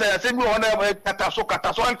e ka se ase bi wona kataso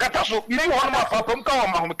bibi wonu ma papam ka wa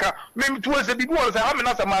mahomka me tuwe se bibi wonu se ha me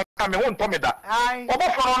na se ma ka me won to me da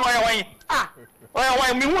Obofour no ya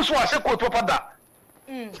wan mi hu so ase ko to pada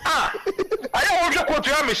ayo wo hwe kotu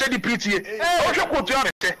ya me hye di pritie wo hwe kotu ya me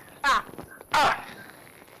hye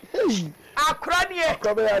akra nie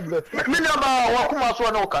me na ba wa kuma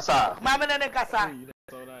so na okasa ma me ne kasa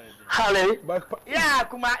hale yeah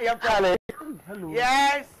kuma ya hale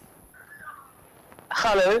yes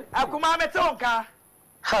hale akuma me tonka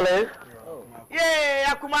hale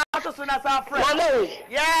yeah akuma so na sa friend wale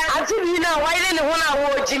yes Ante Bee na wa ile ne ho na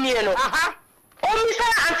wo jimie no aha o mi sa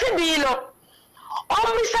Ante Bee no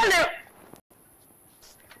o mi sa le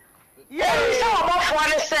yeah so Obofour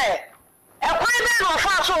ne say e kwan be no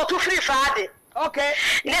fa so to free faade okay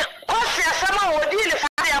ne kosi asama wo di le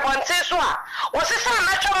faade abonte so a wo se sa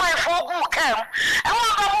na twoma efo gu kam e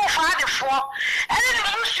wo ba mo faade fo ene ne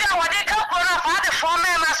musu a wo de ka ko na faade fo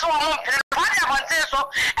me ma so wo mpere faade abonte so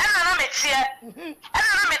ene na metie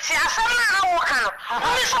asama na wo ka no o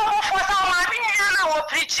mi so Obofour sa ma bi nya na wo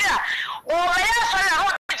preach a wo ya so na wo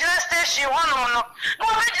gira station no wo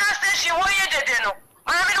station wo ye dede no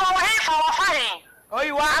ma mi wo he fa wo fa he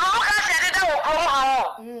oyi wa ama wo ka se dede wo kro ha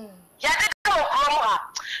ya dede wo kro ha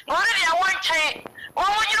no ne dia wo ntwe wo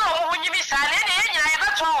mo nyina wo nyimi sa ne ne nyina ye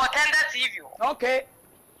beto wo tender TV okay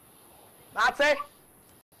that's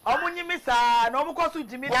omunyimi sa na omukosu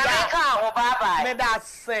jimi ya me ka wo bye me da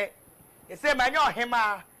se e se manya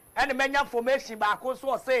ohema ene manya information ba ko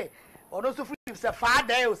so say ono so free se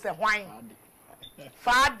father o se hwan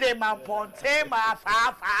father man ponte ma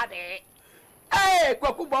father eh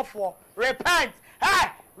kwaku Obofour repent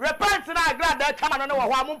repent na Agradaa kama no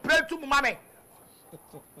wo am pray to mu mame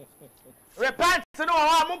repent no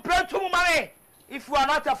wo am pray to mu mame if you are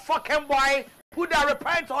not a fucking boy put a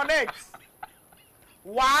repent on it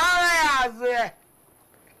why as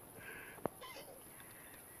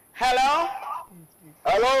hello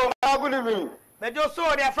good evening me just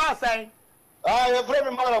saw the France saying your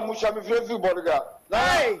friend Mara Musha me free Borga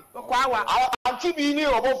hey kwa Ante Bee ni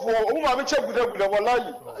Obofour o ma me chegudaguda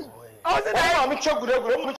wallahi oh say o ma me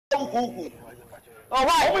chegudaguda o me chegugugu oh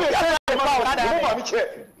why o me ma me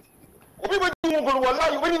che obi be du ngolo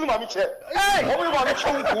wallahi we ni ma me che o me ma me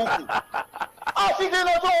chegugugu fi de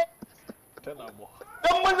na to tenabo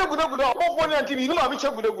dan man chegudaguda Obofour ni Ante Bee ni ma me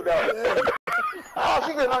chegudaguda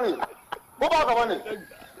fi de na ni bo ba ka bane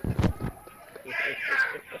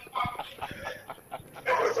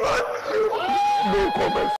No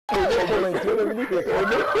comment.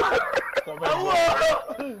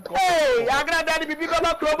 hey Agradaa di bibi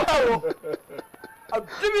baba club hawo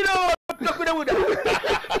adumino tokuda wuda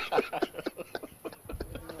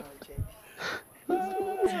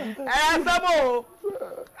samo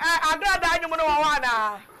Agradaa anyum no wo ana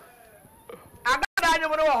Agradaa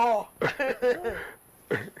anyum no wo ho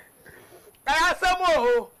samo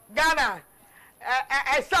Ghana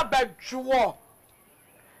sabadwo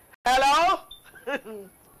Hello?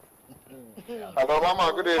 Hello,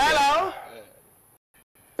 Mama. Good evening. Hello?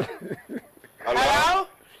 Hello?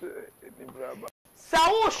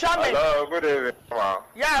 Saul Shami. Hello, good evening, Mama.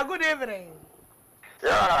 Yeah, good evening.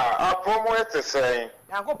 Yeah, I promise to say.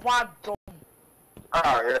 I go point.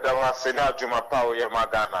 Yeah, that was Sina Juma Pao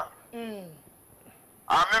Yamagana.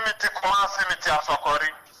 I'm Mimiti Kumasi Mitia Sokori.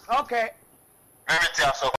 Okay.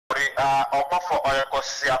 Mimitia Sokori, Okofour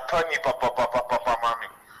Agradaa, Tony Papa Mami.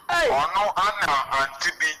 Hey. Or no Anna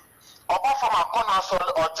Ante Bee. Obofour Makona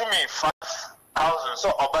sold or Jimmy 5,000. So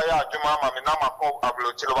Obaya Juma Mami Namako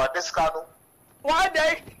Ablochilova Discano. Why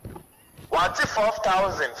day? What's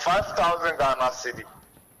 5,000 Ghana City?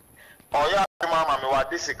 Oh, yeah, Mama, what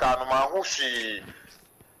this is Kanuma, who she.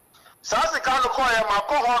 Sassy can't call him a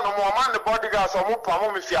cohon, no more man, the bodyguards or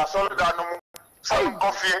Mupam if you are solid animal. Some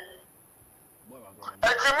coffee.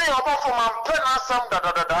 And to me, Obofour man, pen some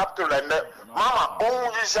that up to lend it. Mama,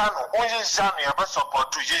 only Jano, I must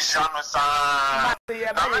support to Jano. I mean,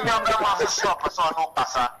 your grandma shop, so no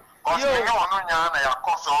passa. Or you know,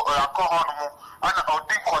 I call on and I'll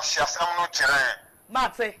think cautious, I'm not terrain.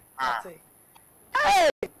 Mate. Hey,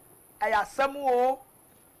 I have some more.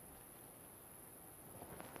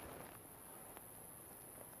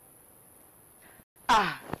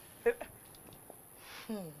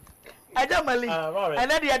 Agyemang.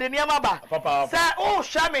 And then the other near Maba. Say, oh,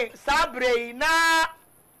 Shami, Sabre, na.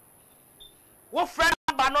 What friend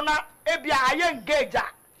Banana, Ebia, I engage.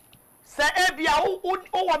 Say, Ebia, who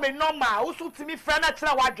woman normal, who suits me friend at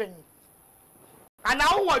Watching. And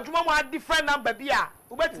now, what you want different number beer,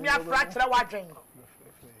 who bet me a fracture watching.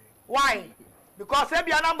 Why? Because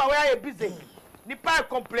Ebia number where you're busy. Nipa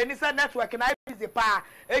complain, it's a network and I busy pa.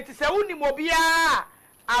 It is a unimobia.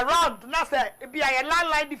 Around na say be a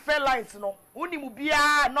landline different lines no unimu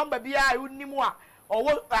bia number bia unimu a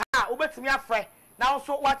or obetimi afre now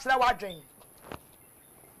so watch that wadwen.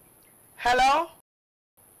 Hello?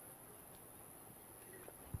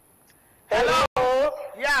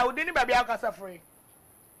 Yeah, we didn't baby akasa free.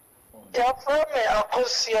 Yeah, for me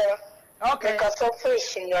akosia. Okay. Akasa free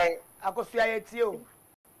sunyan. Akosia yetio.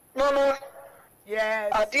 No.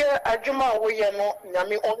 Yes. Adia adwuma wo ye no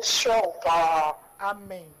nyame on show pa.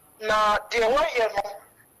 Amen. Na de wo ye no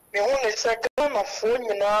me hu ne se Ghana fo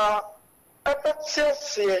nyina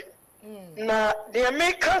abetie na de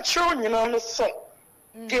America cho nyina no so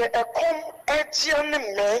de ekom etia ne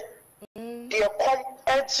me de ekom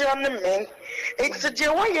etia ne me ekse de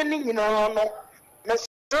wo ye ni nyina no me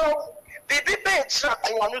so bibi be tra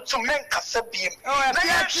ko no to men kasa biem na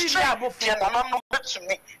ya TV abofo na no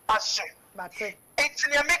betumi aso mate ekse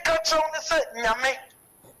de America cho ne se nyame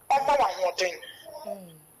omo wa hoden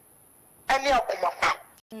any akumapa.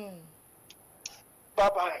 Bye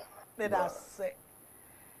bye.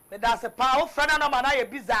 That's a power friend no man na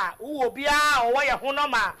bizarre. Who will be or why ho no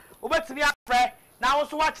ma. Obetimi afre na wo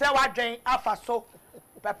so wa kire wadwen afa so.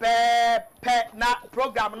 Pepe na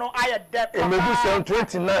program no aye depth. Emebu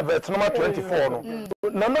 29 verse number 24 no.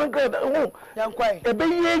 Na Amankrado. Yankwai. Ebe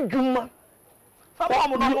ye dwuma.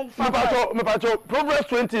 Mepacho Proverbs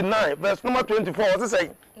 29 verse number 24 what is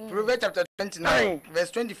saying? Proverbs chapter 29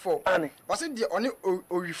 verse 24. Was it the only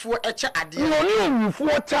orifo eche ade? No orifo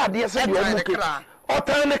eche ade say the omuke.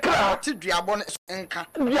 Otan ne kra. Ti duabon enka.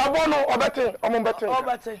 Duabon no obete ombete.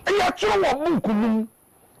 Obete. Ya tro wo buku num.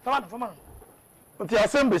 Fama. Nti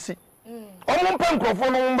asembesi. Omo mpa nkrofo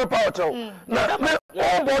no mbe pa ocho. Na me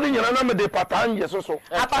o body nyina na me de patanye so.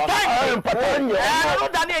 Patanye. No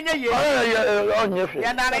da na enye ye. Onye hwe.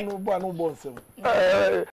 Ya na no bo nsem.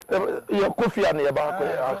 Ya kofi an ye ba ko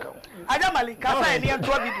aka. Agyemang kasa eni en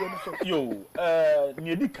to video no so. Yo,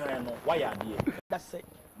 ni edi kan no wa ya ade. That's it.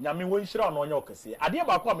 Nyame wo nhira no onye okese. Ade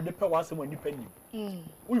ba ko a me de pe wansem ani pani.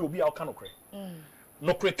 Wo yo bi a oka no kre.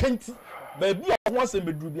 No kre kanti. Ba bi a ho asem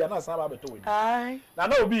beduru bia na san ba beto we. Ai.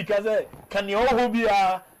 Na obi ka say kan ye ho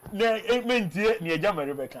bia na mentie ni Agyemang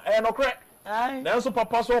Rebecca. No kre. Ai. Na so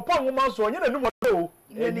papa so pa nwoma so onye na num o.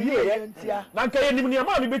 Ni ye ntia. Na nka ye nim ni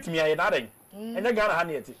ma me betimi aye na den. Enye Ghana ha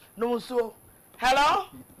na yeti. No so. Hello?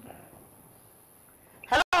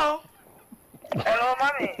 Hello,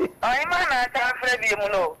 mommy. I'm not afraid you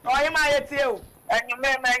know. Oh, am I at you? And you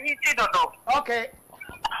may eat it. Okay.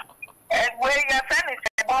 And where your son is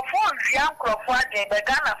about 4 young crofaging, the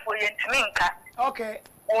Ghana for your twinka. Okay.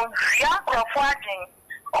 On young crofaging.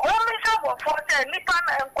 Only some of 40 Nippon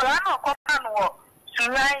and Colano Copano.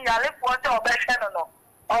 Sunan Yalip water or Bessano.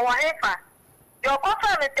 Or whatever. Your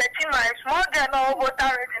company is 13 miles more than over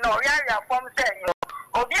Tarrant or Yaya from saying.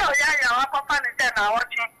 Obi Oyaya papa ni ten na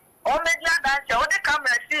watching. O media dance o de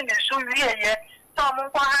camera see ni so wie ye. So mo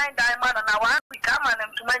kwa high diamond na wa bi camera na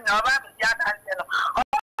ntuma nya oba media dance no.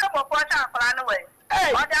 O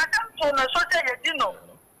so no so say you know.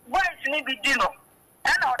 Why is ni be dino?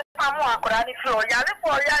 And all the pamu akora ni floor. Ya le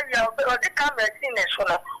for ya o the camera sin e so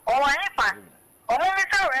no. O wa ifa. O mo mi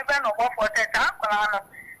say reverend Obofour te ta akora no.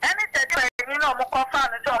 Any te di no mo ko fa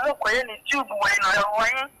no so mo ko ye ni tube we no o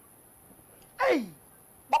yin. Hey.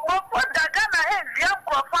 Obofour da Ghana e via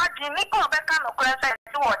ko fa di ni ko be ka no cʋrsɛs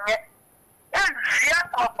ti wonye. E via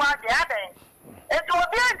ko fa di ade. E to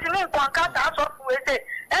bi antini ko ka ta so fu e se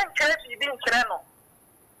en kire bi bi nkire no.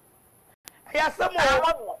 Ya samo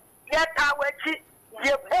ya ta wechi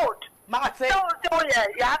ye boat. Mate. So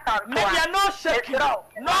ya ta. Me ya no shake no.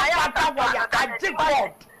 No matter what ya Agyemang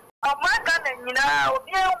God. Amaka na nyina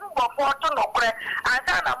obi Obofour to no kure.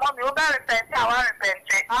 Asa na mo mi o ba repent awa repent.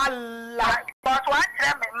 Allah. But what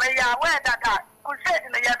me ya we that cʋrsɛs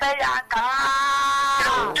na ya say ya ka.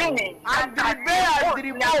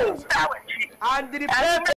 Andribe.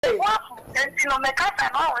 Enti no me ka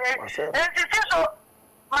no e. Enti so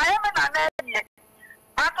Miami na na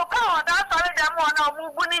atoka oda sori dem ona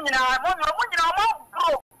omugu ni nyina mo nyina mo bro.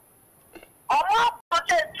 Omo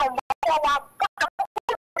pote tumbo wa bota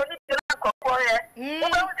ni tira kokko ye. Mo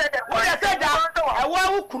be se de ko ye se da e wa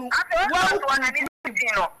ukuru. Wa ukuru na ni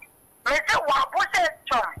no. Me se wa pote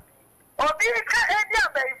tum. Obi ka e dia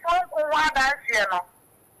be fon ku wa da sie no.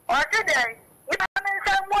 O ti de ni na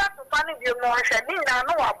se mo to pani bi mo se ni na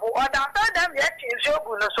no wa bo oda so dem ye ti so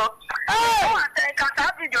gu no so. Oh, I think I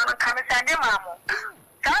video no come say dem amo.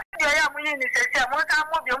 Ka video ya mo yin ni se se mo ka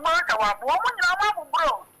mo bi mo ta wa bo mo nyina ma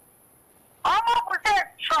bro. Omo ku se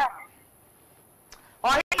chom.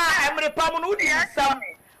 Oh, emre pamu no udi sam.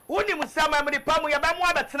 Uni musam emre pamu ya ba mo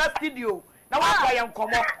abetena studio. Na wa kwa ye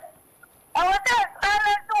nkomo. O te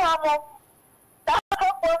sale tu amo. Ta ko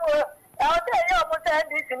mo. O te yo mo te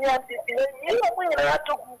ndi si ni antisi. Yi mo nyina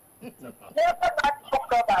atoku. Ne pa ta ko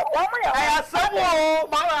ba. O mo ya. Aya sawo,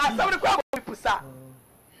 ma asawo ko pusa.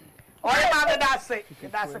 Oye ma me da say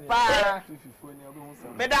pa.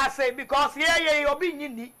 Me da say because ye obi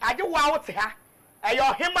nyini age wa wote ha.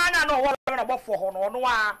 Eyo hema na no wo na Obofour ho no no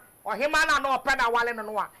a. Ohema na no pe na wale no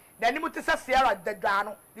no a. Da ni muti se Sierra dadwa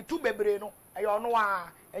no, the two bebre no. Eyo no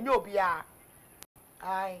a, enye obi a.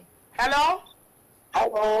 Ai. Hello?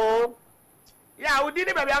 Hello. Yeah, we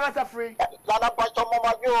didn't baby anga free. Nana pastor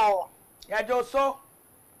mama yo. Ya Joso.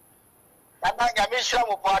 Nana nyamisha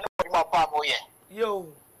mo pa no ma pa mo ye. Yo.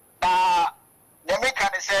 Nyame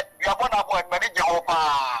kan say you are born boy mani je ho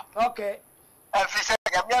pa. Okay. Fi say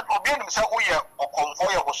nyame Obinim say wo ye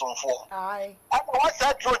Okomfour ye bosomfo. Ai. Ako what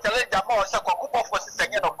say true challenge am o say Obofour say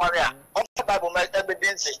nye no pare a. On the Bible me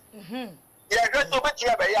evidence. Ye hwe so be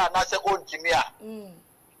tia be ya na say o ntimi a.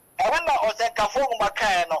 Na o say kafo mo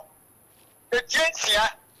makan no. Ejensia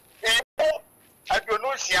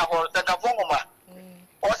adonusia ho say kafo mo ma.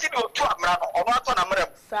 O si do tu amra no o ma to na mrem.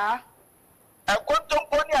 Sa.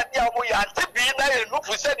 Kontomponi ade amu ya Ante Bee na ye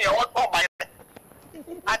nufu se ne o to mai.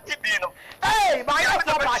 Ante Bee no. Hey, my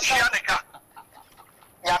so ba chianika.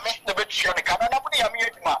 Nyame to be chianika na bu ya mi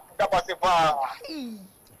eduma da ba se fa.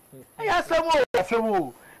 Ya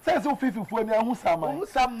sawo. Say so fififu ani ahu samai. Hu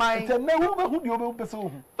samai. Nte na hu be hu di o be pese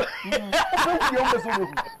hu.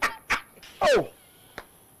 Oh.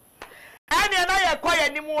 Ani na ye koye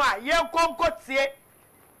ni mu a ye konkotie.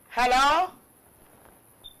 Hello?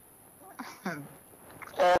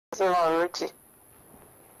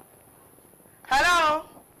 Hello?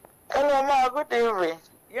 Hello, ma, good evening.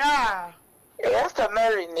 Yeah. Yes,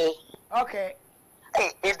 Mary. Okay.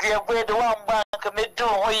 Hey, it's your way the one bank me do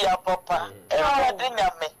ya papa. I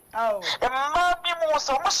didn't me. Oh. And mammy was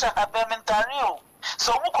so much a bementarium.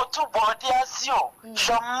 So we could two body as you.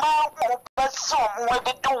 Some man will some way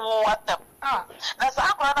they do what them. That's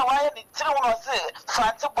how I know why any two was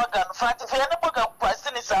Fancy Bugger, Fancy Bugger,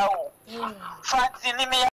 person is out. Fancy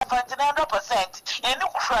me, Fancy 100%. And no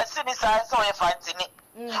question is I saw a fancy.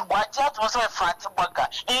 What just was a Fancy Bugger.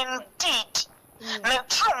 Indeed. The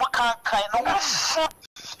true can kind of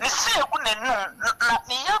the sea wouldn't know, not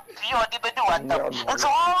me up, you are the bedu. And so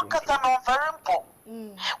all Casano very poor.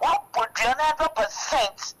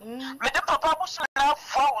 100%. But the papa was not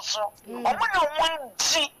false. Only one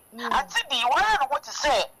G. I think the one what to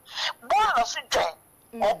say. Born of Sudan,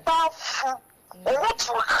 or powerful, or what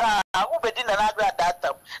to car, who be in another that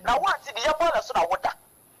time. Now, what's the other one of water?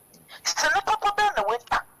 Still, Papa been the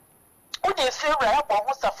winter. Would you feel right up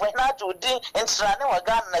almost a friend to do and surrounding a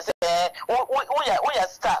gun as we are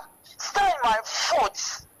star. Stay in my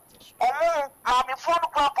foot. Mammy phone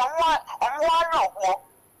crop on one. I'm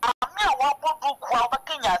near one book while the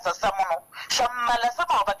king as a summoner. Some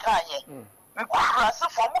Malasama of a Kanye. And cross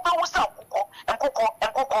for Muba and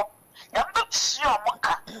Coco. Number sure,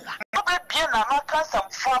 Moka. No be bien, I'm not some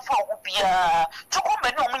far for Ubia. To come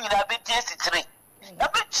and no mean that be 3 na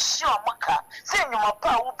be chi omaka se nyuma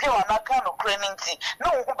pa wo bia wa naka no kra ninti na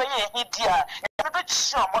wo ho be ye hidi a na be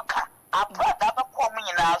chi omaka abrada ba ko mu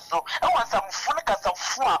nyina so e won samfo ne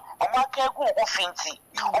kasafo a omaka egu wo finti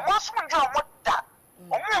omo so nje omo da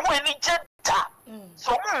omo ho ni jeda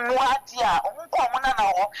so omo ho adi a omo ko omo na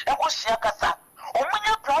ho e ko hia kasa omo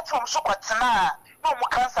nya platform so kwatena na omo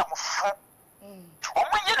kansa mfo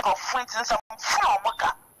omo ye ko finti samfo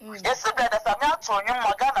omaka yes, brother, I'm not to you,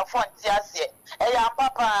 Magana for Tiasia. A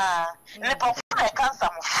papa, Nipple I can't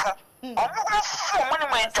some money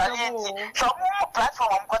when so more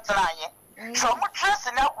platform got tonight. So much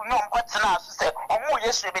dressing up, no, got tonight, say, oh,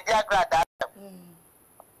 yes, we be the Agradaa.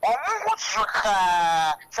 Oh, what's your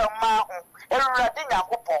car? So, ma, everything I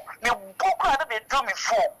hope, you book out of the drum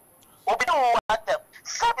before. Obinim at them.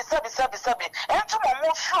 Sabi. And to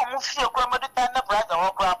move your grandmother and the brother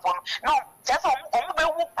or grandpa. No, just on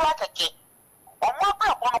the wood black again. On my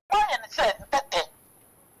grandpa, on a boy and said that day.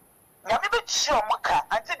 Now, maybe show Maka,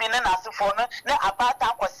 Ante Bee Hoahi, ne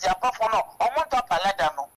about was your performer, or what up a ladder.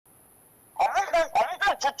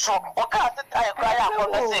 On to chop, or cast the tire cry out,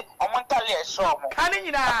 or say, or Montalia show. Can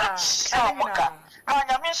you now? Show Maka. I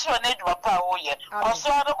am sure need to a power yet, or so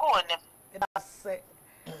I don't go. That's it.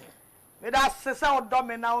 Me da sese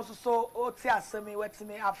odome na so oti asemi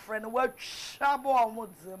wetimi a friend we chabo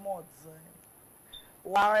omudze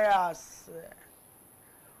warriors.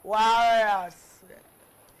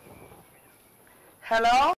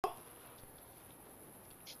 Hello.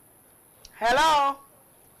 Hello,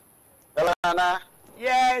 Anna.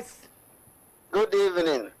 Yes. Good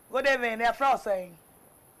evening. Good evening. You're from saying.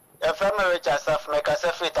 You're from Richard Saf, make us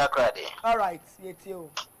a free takradi. All right,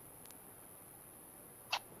 you.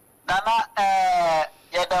 Nana,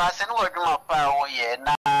 yeah, there's an word more ye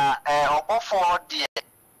na Obofour dear.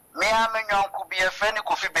 Me am a young could be a friend who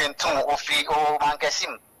could be benton or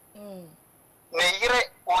mangasim. Neyre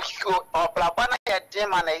or Blabana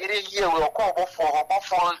Agyemang and a year will call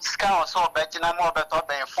Obofour scouts or Betina more better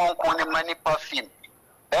than phone calling money perfume.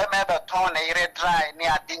 They may be torn a red dry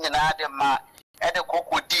near Dingan Adema at the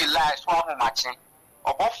cocoa deal lies one matching.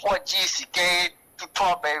 Obofour GCK. To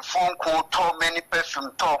talk a phone call, talk many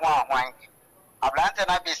perfume, talk one wine. A blanket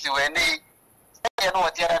I be when they know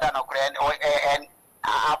what the other than a grand or and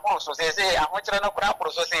also say, I want to know crap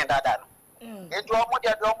or so saying that. It drove me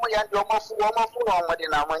and Obofour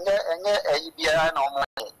and a no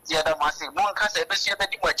money. The other must say, one can say, Bessie,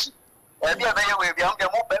 very much. And the other way, we are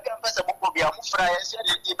more better possible to be a fry and said,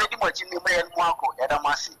 you very much in the way and Marco, and I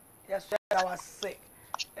must say. Yes, I was sick.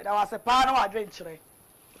 And I was a part of adventure.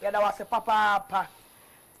 Yeah, that was a papa.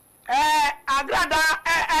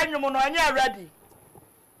 Agradaa, you know, ready.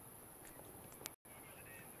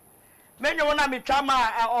 Men you wanna be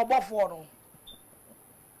chama or Obofour.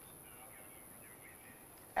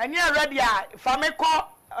 And you're ready, if I may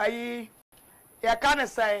call you can't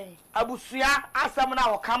say, Abusia, Asamana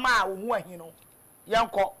or Kama, you know, young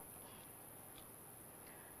cop.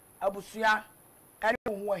 Abusia,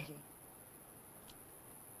 anyone him.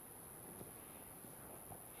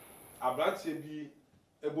 Abrantie bi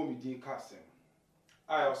ebo mi din kasem.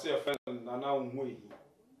 I will say a friend Nana Hoahi.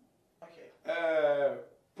 Okay.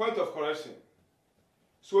 Point of correction.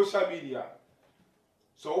 Social media.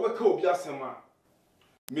 So we ka obi asem a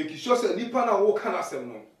make sure say nipa na wo kan asem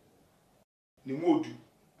no. Ni modu.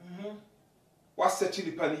 Wa search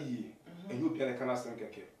nipa ni yi. Enyo obi na kan asem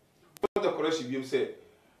keke. Point of correction bi em say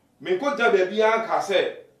me ko ja ba bi an ka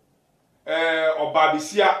say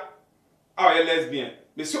obabisia a lesbian.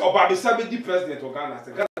 Monsieur Obabisia be the president of Ghana.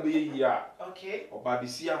 Ghana be here. Okay.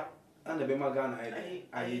 Obabisia and the Bema Ghana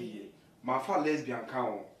aye. My father lesbian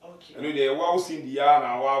count. Okay. And they were in the year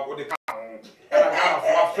now. What the count? Ghana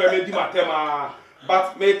for friend di matema.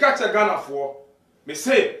 But me catch a Ghana for me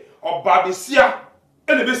say Obabisia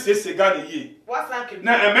and the best say Ghana ye. What's that?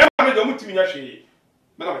 Na e me do mutimi nya hwe.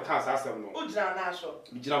 Me na me kan sa asem no. Ujina na so.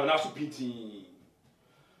 Ujina na so piti.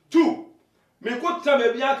 2. Me go tell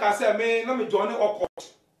me bia ka say me na me join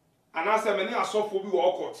okot anasa me ne asofo bi wo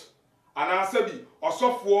okot anasa bi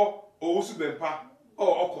osofo owusu bempa o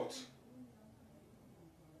okot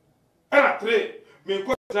ana 3 me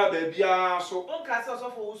go tell be bia so on ka say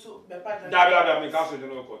osofo owusu bempa da me ka so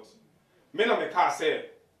join okot me na me ka say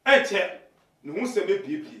enche ne hu se me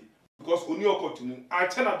piepie because oni okot mu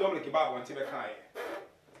anche na Dominic ba won te be kan ye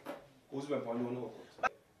owusu bempa oni okot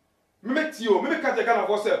me tio me ka je Ghana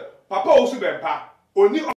for say Papa also bempa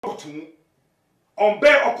oni okotumu onbe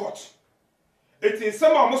okot etin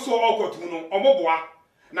sama mo so okotumu no omoboa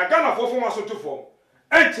na Ghana fofo ma so tufo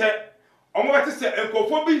enche omo beti se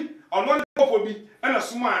enkofo bi ono nkofo bi na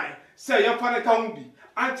sumai se ye fa ne ka hu bi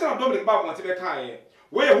anche na Dominic ba won te be kan ye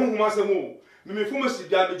Where whom must move? Me pharmacy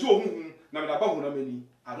dia me jo hu na me da ba hu na mani.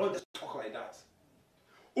 I don't just talk like that.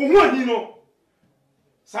 Ohun yi no.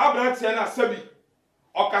 Sa brant na sabi.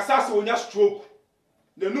 Okasa se onya stroke.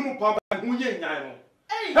 Na numu pamba hu ye nyan no.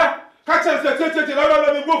 Ha, catch us tete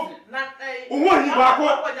la me go. Na ohun yi ba ko.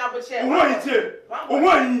 Ohun yi tie.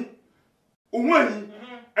 Ohun yi.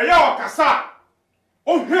 Eya okasa.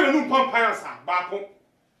 O hwere numu pamba ansa ba ko.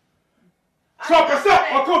 So person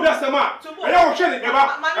o ko bi asema. Eya o hwe ne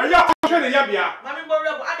eba. Eya o hwe ne ya bia. Mami bo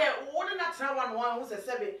rebo ade wo de na tra one who se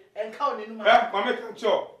sebe enka o ne numa. Mami kan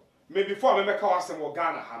cho. Me before me make awasem wo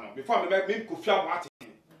Ghana ha no. Before me kofia mo ate.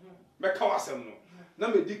 Me ka wasem no. Na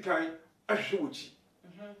me di kan ahwe ochi.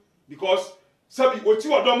 Because sabi ochi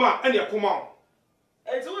odom a ene koma o.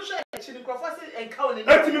 Eti wo hwe echi ni krofo se enka o ne.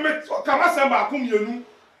 Eti me ka wasem ba akom yenu.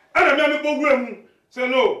 Ana me bo wura mu. Say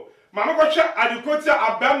no. Mama ko hwe adikotia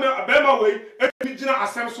abema we eti gina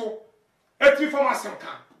asem so. Eti fam asem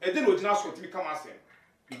kan. E de no gina so eti kam asem.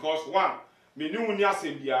 Because one, me nyu ni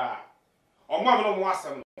asem bia. Omo am no mo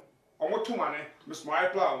asem no. Omo to mane, me smile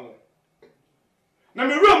plan wo. Na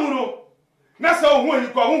me wura mu no. Na sa ohun yi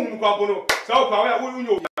kwa ohun kwa bono. Sa o kwa we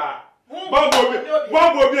unyo ya.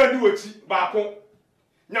 Bambo bi andi wochi ba ko.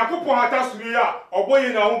 Nyakopon hata suru ya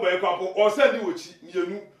oboye na ho ba kwa po. O sa di wochi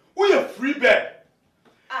mienu. Uye free bed.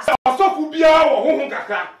 Sa osofu bia wo honhon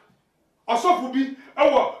kakra. Osofu bi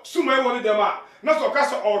ewo suma ewo ne dem a. Na so ka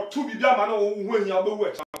so o tu bibia ma na wo hu ahia ba wu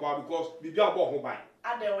a kwa because bibia bo ho ban.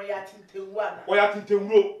 Ade wo ya tintewu ana. O ya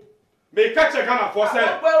tintewu. Me catch a Ghana for say.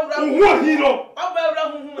 Who hero?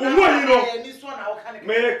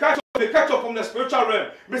 Me catch up from the spiritual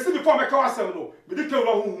realm. Me see before me kawa sem no. Me di ke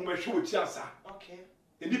wura hu me hwe ochi asa. Okay.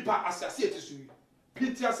 Enipa asase etisu.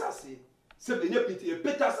 Piti asase. Se be nya piti e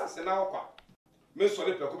peta asase na okwa. Me so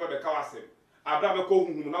le pleko be kawa sem. Abra me ko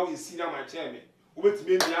hu na we senior man chair me. Wo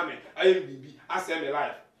betime nia me ayem bibi ase me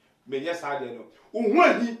life. Me nya sa de no. Ohu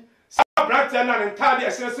ahi sa brant na ntade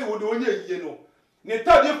ese se wo de onye yiye no. Ne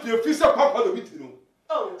tade fie se papa do biti no.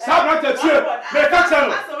 Oh, sa brant tie me ka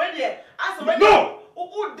channel. No.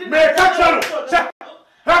 Me ka channel.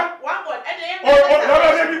 Ha? One word.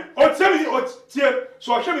 O tell me tie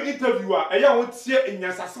so hwe me interview a eya wo tie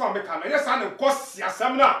enyansasema me ka no. Enya sa ne nkosi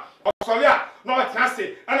asem na osole a no wa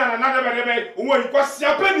trase ana na be wo yi kosi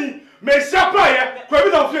apani me sia praye ko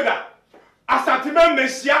bi don fieda asante me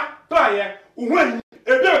sia praye wo yi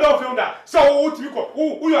ebi be don fieda so wo timi ko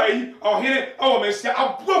wo yo ayi ohene awo me sia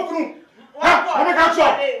abofunu ha o me ka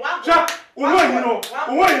cho cha wo yi no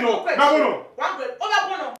na bono one word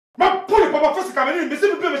oba ma puli papa physical me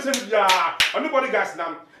se be me se bia anybody gas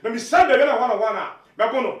nam na me send be na one a me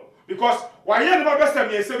bono because why ye no be se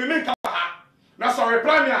me se me nka ha na so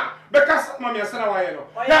reply me a be ka ma me se na why no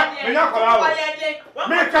ya me nya kwala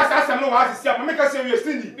me ka sa se no wa se sia me ka se we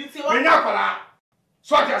sindi me nya kwala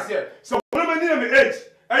so ati ase so wo me ni me age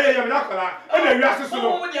eye ye me nya kwala e na wi ase so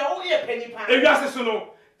no e wi ase so no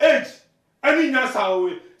age ani nyansa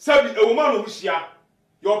we sabi e wo ma no hia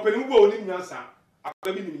yo pani wo oni nyansa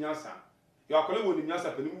akwa bi ni nyansa yo akwa wo ni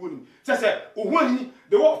nyansa pani wo ni se ohu ani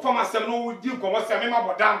de wo fama sem no wo di nkomo se me ma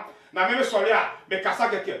bodam na me sori a me kasa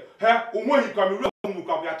keke he ohu ani kwa me ru mu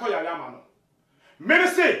kwa ya to ya ama no me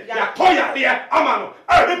se ya to ya ama no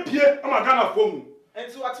a be pie ama Ghana fo mu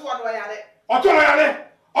enti wate wo no ya le oto no ya le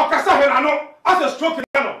o kasa he na no as a stroke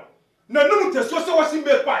no na num te so se wo sim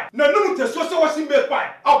be pai na num te so se wo sim be pai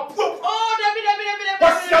apo oh David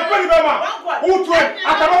wasi apani be ma wo to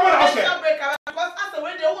akaba ma na se because as the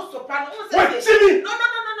way they wo soprano wo se no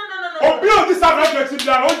obi o this average team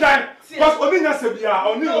bia no die because oni nya se bia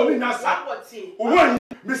oni nya sa wo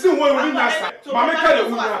me see wo oni nya sa ma me ka de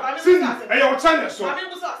wo nya sin e yo channel so e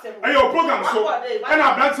yo program so e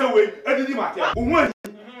na branch we edidi mate wo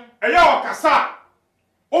e ya okasa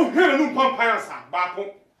o hwere nu pampan asa ba ko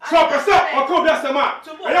so pese o ko bi asema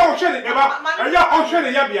e ya o hwe ne eba e ya o hwe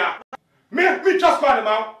ne ya bia me just call them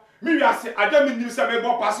out me we ase Agyemang nim se me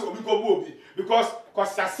bo pass obi ko bo obi because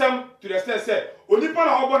sasem to the extent say onipa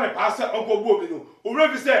na obo ne pass onko bo obi no owura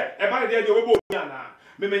bi say e ba ne de we bo obi ana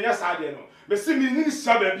me menya sa de no me see me ni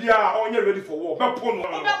sa ba bia onye ready for war be po no bo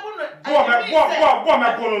no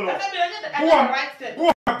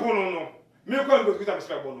me ko go kita me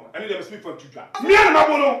speak bo no and dem speak for tuja me na ma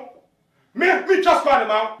bo no me just call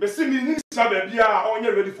them out me see me ni sa ba bia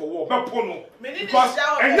onye ready for war be po no because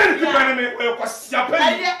and then people na me ko sia pa ni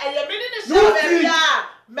me ni sa ba bia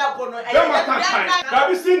me bo no that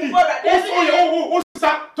be Cindy o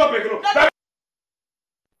sa topic no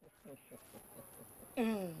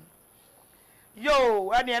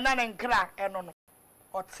yo ani na nkra eno no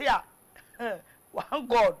otia one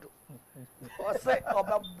god o say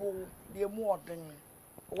obabu de mu odin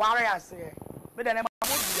ware ase me de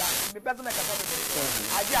person na kasa be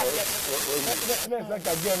aje aje na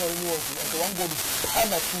ka je no ni wo ko wan go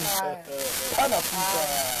ana fu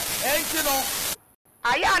no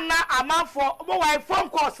aya na amanfo mo wai phone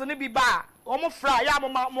calls ni bi ba o mo fra ya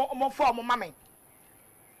mo phone mo mame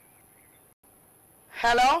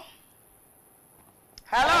hello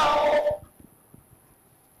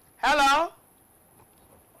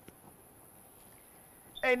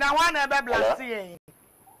hey na one e be blast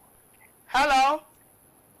hello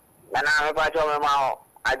na me ba jo me ma o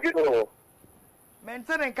ajudo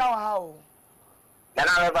maintain ka wa ha o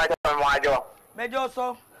na me ba jo me ma ajo mejo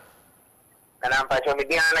so na pa jo me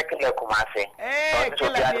dia na kile kumase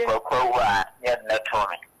kile dia ko wa ya na to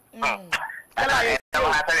me ala e to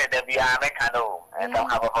ha tare da biya me kano e to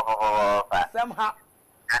ha ba somehow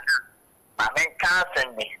ma men ka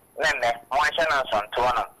sen mi nene mo sha na son to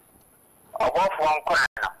no Obofour nkwa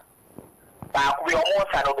no ba ku bi omo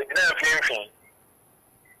sa no be dina mfimfin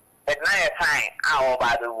e na ye fine a o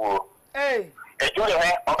ba do wo e jure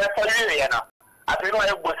he o be so yire no ati no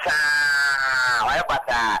e gbosa wa e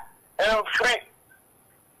bata free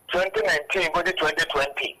 2019 go to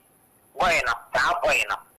 2020 boy no ta boy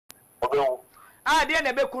no o be wo dia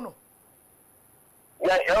na be ku no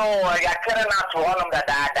ya kere na to honum da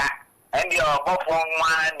and your Obofour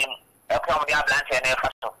nwa nim e from the Atlanta na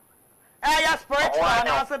faso ya spiritual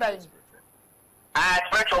na so dai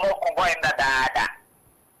spiritual ko boy na da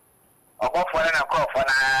Obofour na ko for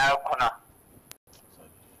na kuno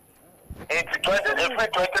it's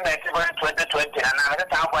 2019 2020 and na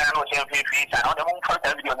ta boy na no chen fi ta no de mo fa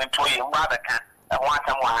ta video na to yi wa ba kan e ho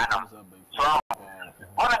atam wa ha no so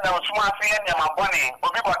ona na usuma fi ya ma bone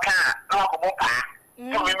obi bo kan na ko bo pa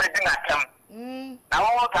to we me dinga tam na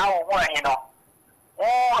wo ta wo hi no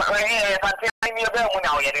Sankofa ni be mu na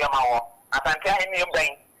o yere ma wo Sankofa ni be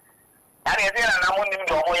ari eze na mu nim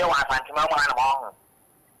do mo ye wa Sankofa ma na mo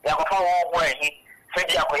ya ko fa wo hi se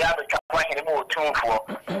dia ko ya be twa hi mo tunfo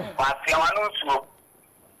wa se wa no suo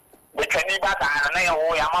be kani ba ta na ya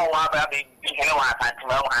wo ya ma wo ba be hi wa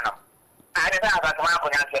Sankofa ma na ari da Sankofa ko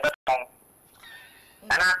nya se be ton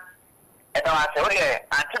ana eto wa se o ye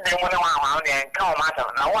Ante Bee mu na wa ne kan o ma ta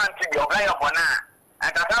na wa Ante Bee o ga ya bona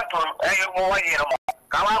aka tanto mo wa yere mo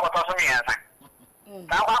kawa ko to so mi yansa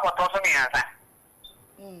kawa ko to so mi yansa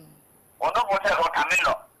odo bo se ko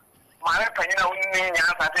kamilo ma re panyina unni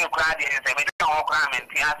yansa te kura de se me ka o kura men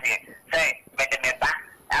ti ase se me de meta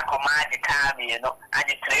akoma de ka bi no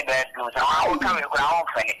aji 3 bedroom sa wa o ka me kura o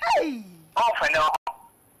fele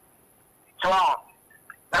so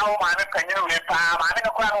na o ma re panyina we pa ma me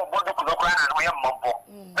kura no bodo ko kura na no ye mmombo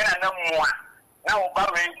me na namuwa na o ba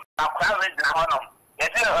we akura we na hono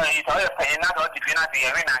yesi ito ye pe na do tifina de ye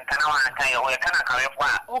na nkana wa kan ye o ye kana ka we fo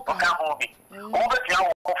a o ka ho bi o be tia wo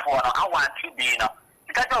ko fo no awa Ante Bee no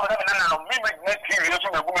ka jo na na no mi me na ti yo so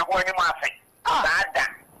me go ni ma fe da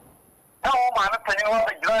na o ma me pe ni wo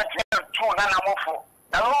be jira ti tu na na mo fo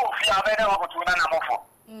na o fi a be na wo tu na na mo fo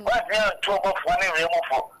wa ti tu ko fo ni we mo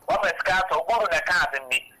fo wa be ska to go na ka de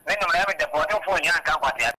mi ni no na me de bo de fo nya kan kwa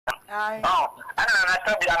ti ata ana na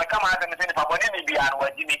ta bi a kama da ni pa bo ni bi an wa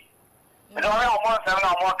jimi no o mo sa na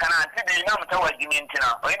mo kana Ante Bee na mta wajimi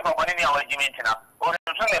ntina o ni baba ni wajimi ntina o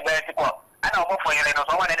so ne be ti ko ana o fo yere no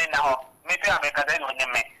so wane ni na ho mi ti ame ka de no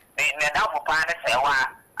nyeme ne da fo pa ne se wa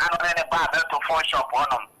ano ne ba be to phone shop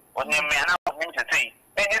onom o nyeme ana o mi se sei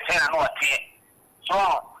e ni se na no tie so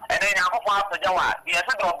ene nya ko fa so jawa ye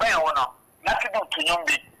se do be wo no na ki do tunyom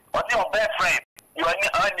bi o ti o be friend you are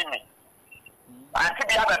enemy Ante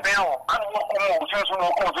Bee aba be wo anu ko mo so no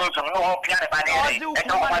pia ne ba ne e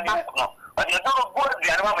to ma di no but you don't go to the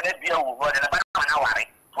other one with the deal with the banana worry.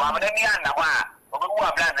 So I'm going to be on the one, but we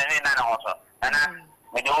are planning in an also. And I'm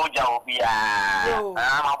with the old job,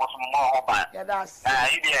 I'm almost more open. Yeah, that's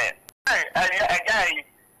idiot. Hey, a guy,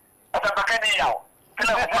 what's a bucket now?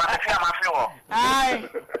 Tell me what I feel my floor. Aye,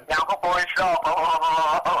 young boy, so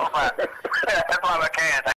that's what I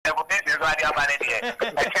can't. I have this right about it.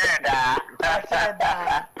 I can't.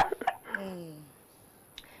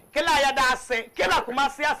 Kila ya dase kila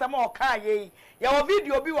kumasi asema oka ye ya wo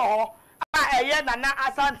video bi wo ho a eye nana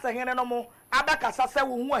asante hene no mo abakasa se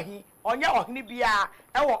wo hu ahi onye ohene bia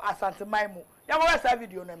e wo asante man mu ya wo sa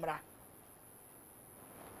video no mra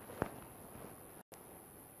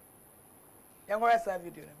ya wo sa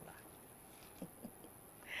video no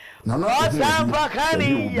mra na Sankofa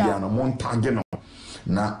kani ya na montage no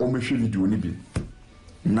na o mehwe video ni bi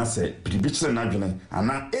na se pribichere na dwene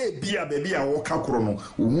ana bia baby a wo ka koro no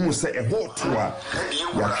ohun se eho to a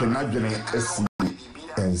ya hwe na dwene asi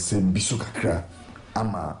ensem bisu kakra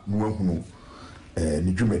ama no ahunu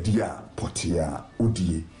ni dwumadi a potia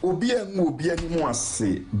odie obi anu obi ani mu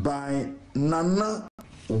ase by nana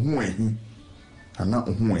ohu ehi ana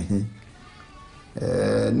ohu ehi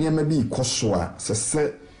niema bi koso a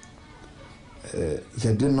sese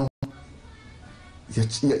yede no ye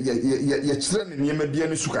kire ne niema bi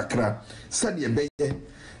ani su kakra sade beye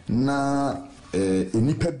na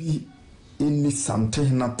enipa bi eni sante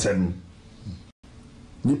na tem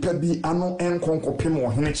nipa bi ano enkonkopem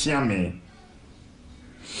ohene chiame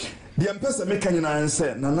dia mpesa meka nyina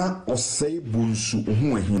nse nana osei bunsu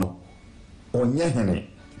ohu ehi no onye hene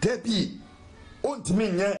debi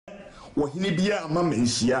ontimi nye ohene bia ama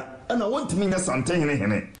menhia ana ontimi nye sante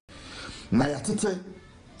hene na yatete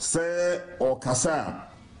se okasa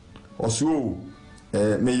oso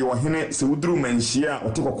me yo hene se udru menhia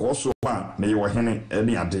otekoko so ba me yo hene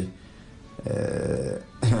eni ade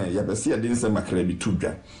ya besi ade nse makra bi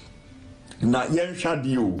tudwa na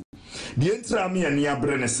yenhwade o die ntra me ani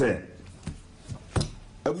abre ne se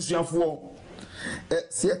abusuafo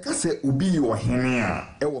se yakase obi yo hene a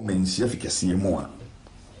ewo menhia fikase mu a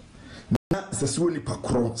na sese woni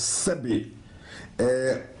pakro sebe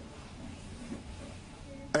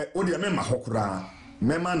odi amema hokura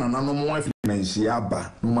mema nanano mo afi menhia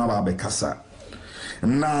aba no ma ba be kasa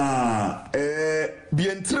na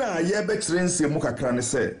bientra ye be kirense mu kakra ne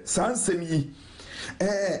se sansem yi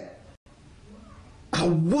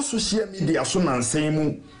awo social media so nansen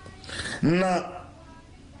mu na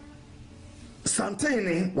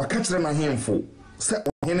santene wakakire na hemfo se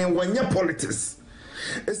ohene wanya politics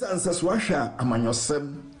esa ansas wahwa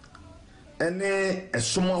amanyosem ene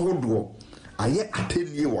esomo hodo aye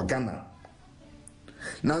atenie wo Ghana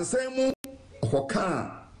nansen mu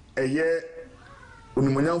hoka eye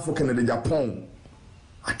onimonyamfo Canada Japan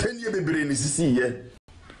atenie bebre ni sisi ye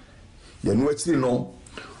no akiri no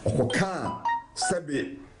okoka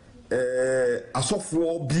sebe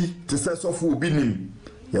asofo bi te se asofo Obinim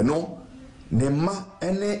ye no ne ma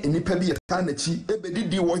ene enipa bi eta na chi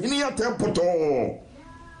ebedidi wo hini ya tempoto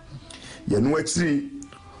ye no akiri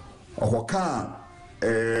okoka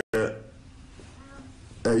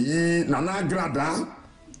yi Nana Agradaa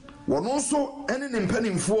wono so ene ne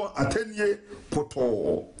mpanimfo atanie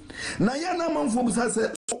poto na ya na manfo bisa se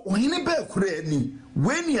ohini be kura ni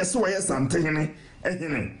weni ese wo ye sante hene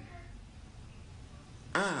ehene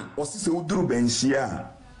osise uduru benhia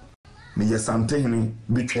ne ye sante hene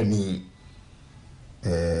bitwani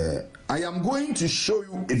I am going to show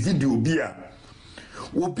you a video bia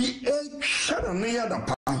will be a shara ne ya da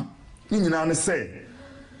pa nyina ne se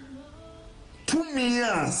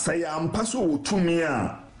tumia sayampa so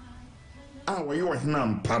tumia waye ohina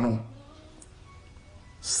mpa no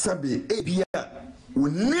sabe ebia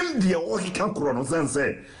onim de ohika kro no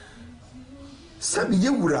sense sabe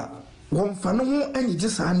yewura wonfa no ho anyije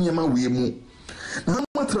saa niema we mu na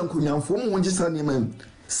matra nkunyamfo mo wonje saa niema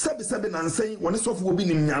sabe na nsen woni sofo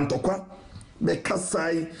Obinim nyantokwa be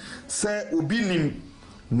kasai se Obinim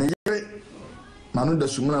na yere manu da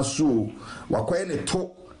sumuna so wakwaye ne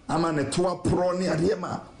to ama ne to apro ne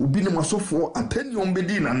adema Obinim asofo atani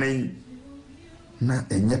ombedi na nan na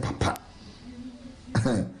enye papa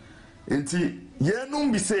enti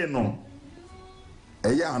yenum bi se no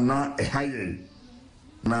eya na ehaye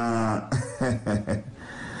na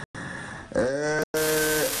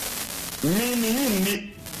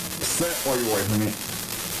ni se oyo ehune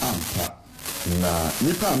ampa na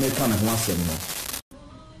nipa ameka na ho asem no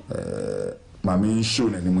mami show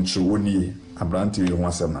na ni mucho woni abranti ho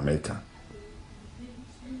asem na ameka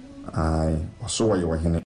ai oso oyo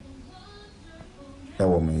ehune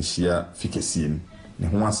ewo menhia fikesiem ne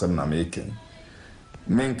ho asem na ameka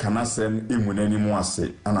men kanasem emunani mu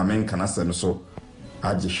ase ana men kanasem so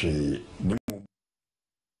agihwe ni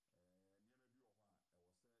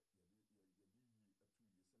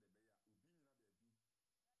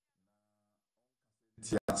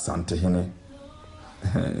sante hene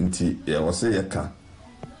nti wose yeka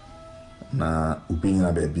na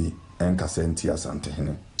ubinyina baby enka senti asante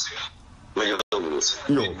hene yo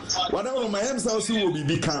wada wo my emsa osi wo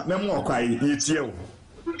bibi ka na mu okwai yetie wo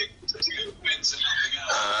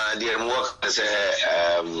dear work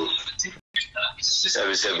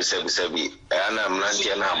sebi ana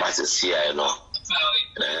mlantia na abasesia no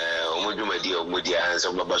omudumadi omudi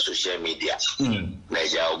ansa baba social media na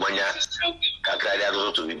ja obonya kakra dia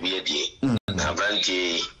to bibie die na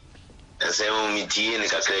branti ensemo mitie ne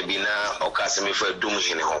kakra bi na okaseme fa dum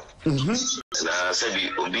hene ho na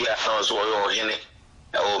sebi obi a na so yo hene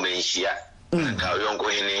o menhia ka yonko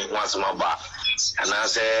hene wansoma ba ana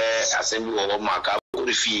se asembi wo maka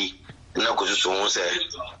orifi na ko so won se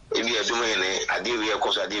ebi edum hene ade we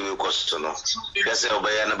koso no kase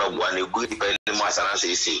obaya na bagwa na gu pa ni mo asana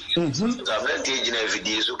se isi so branti ejina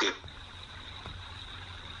video so ke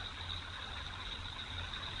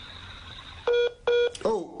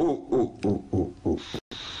Oh.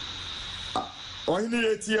 Why need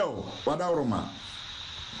it here? What are Roma?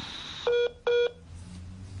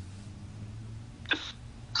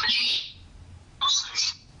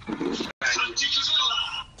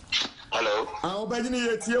 Hello. I'll buy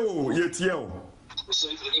yet you.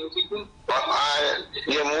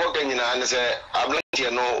 I'm working in an answer. I'm not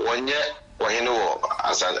here no 1 year or you know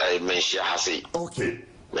as I mentioned Hasi. Okay.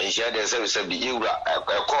 Mention the service of the Ura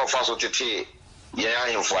a call for tea. Yeah,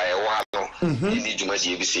 I'm for a while. You need to make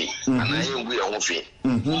GBC. And I am we are moving.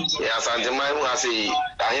 Yes, and the man was a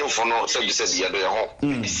I am for no services the other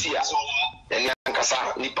home. See us. And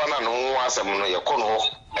Yankasa, Nipana no was a mono your corner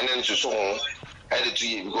and then to so added to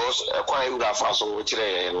you because a quiet would have also which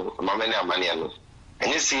Mamma Maniano.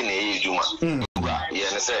 And you see me, Juma.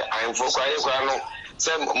 Yes, I am for quiet grano.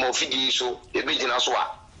 Some more figgy so a bit in a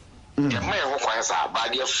swap. The man who finds out by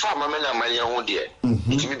the farmer money on dear.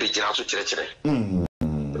 It will be general to church.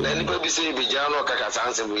 Anybody say Bijano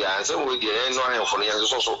Cacasan, we answer with the end no for the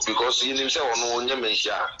also because he himself on no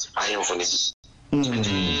Yamisha. I am for it.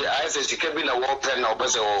 I say she can be a war pen or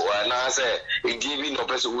person or an answer, a giving no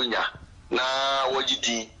person winner. Now, what you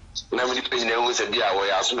did, now many people know a dear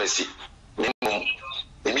way as Messi. Minimum,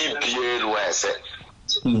 the Pierre was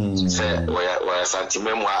said, where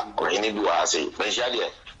Santimemwa or any do I say, Benjadia.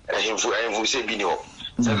 Him for say Bino.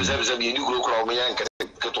 Seven you go crawl me and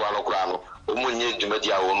Catuano Crano, Omunye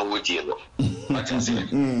Jumedia on Witino. But I say,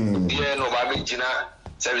 dear no Babina,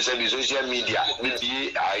 service social media,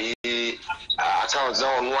 maybe I accounts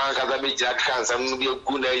on one Catabit Jack can some be a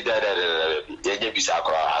good day that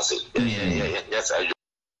Bisacra has it. Yes, I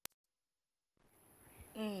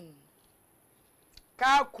do.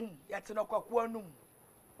 Kakum, yet no coquanum.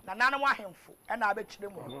 Nana wa hemfo na abetwire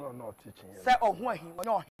mu no teaching se oho ahin onye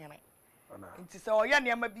ohene nti se oye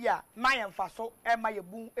ne ma bi a mayemfa so e ma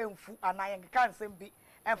yebu emfu anayen kan sem bi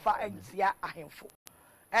emfa antia ahemfo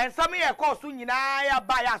ensam ye course nyina ya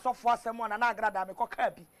ba ya asofo asem na Agradaa me koka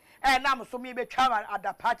bi na mo so me betwa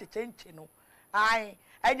adapa chechenche no ai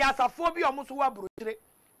enya asafo bi omo so wa burotire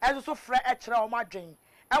enso so frɛ e kire o ma dwen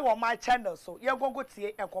e wo my channel so ye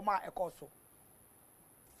gogotie enkoma e course so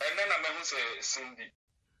na me hu se Cindy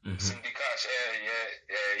Syndicash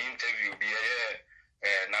interview be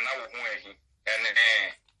Nana Wuhi and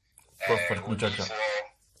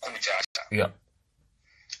Kumchacha. Yeah.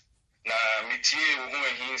 Now, Mitie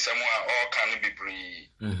Wuhi somewhere all can be free.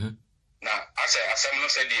 Now, as I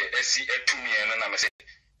said, SC 2 million and I say,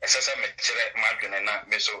 as I said, Margin and not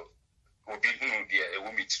Meso will be a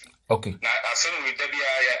woman. Okay. Now, I said with Debbie,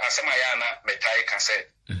 Asamayana, Metai Cassette,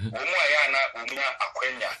 Umuayana, Umia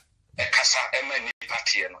Aquenia. Kasa emani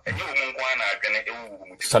party no enye wo nko na adwene ewu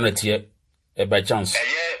mu sanity e by chance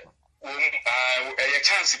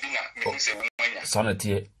chance bi na me se wo manya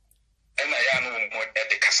sanity ena ya no mo e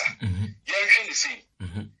de kasa ye hwe ni si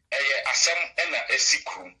asem ena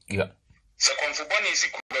esikru se konfuboni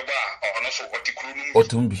esikru be ba ono so otikru nu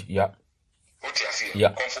otumbi ya otiasie ya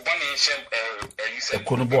konfuboni shem yise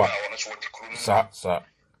ekonobo ono so otikru nu sa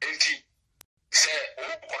enti se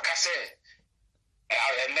o kwakase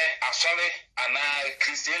sorry, and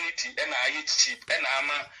Christianity and I cheap and I'm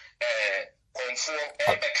Okomfour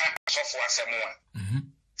Agradaa software Samoa.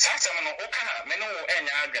 Sasamon Oka, Meno and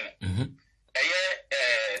Argan.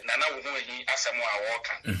 Nana Wuhi Asamoa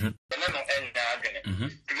Walker. Benano and Argan.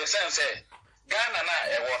 To the sense, Ghana,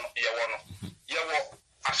 Yawo,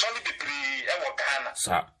 a solid degree, Yawo Ghana.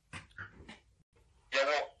 Sir.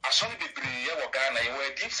 Yawo, a solid degree, Yawo Ghana, you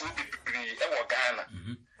were deep food degree, Yawo Ghana.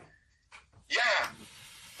 Yeah.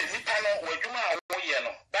 Nipano wajuma awoye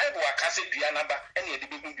no Bible akase dua naba ene de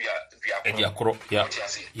bebu dua akro ya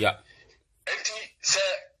enti se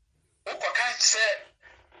ukoka se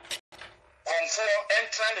Okomfour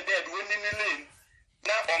entra ne bed woni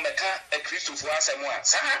na omeka e Christopher asemu a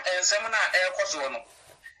sa ensem na ekoso no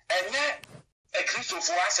enye e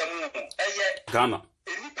Christopher asemu eye Ghana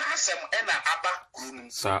nipa asem ena aba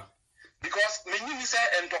krunu sa because menyi se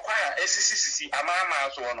entokwa esisi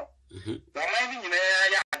ama so no woman ni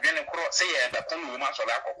ya adwene kro se ye da kono ma so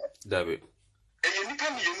la akoko dabe eye nipa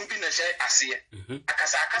mi yenu bi na hye ase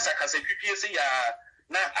akasa twitwie se ya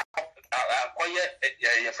na akoye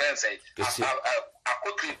ye friend say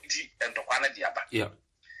akokriti entokwa na di aba yeah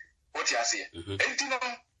oti ase enti no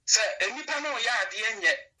se enipa no ya ade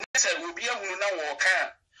enye na se obi ahunu na wo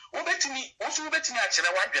kan obetimi akire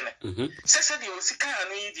wadwene se de osika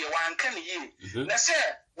anu yi de wanka ne yi na se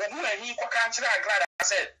wo mu ahi kwaka akire Agradaa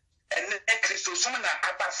se ene Kristo som na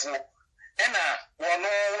abafo ena wono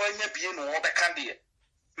wanya bie no obeka de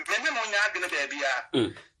meme no nya adwene ba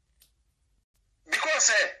bia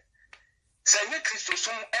because Say we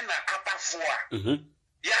Christosum ena abafoa.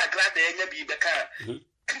 Ya Agradaa enya bi beka.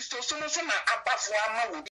 Christosum so na abafoa ma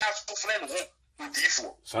wo bi aso friend ho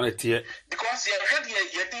odifo. Sanete. Because ye head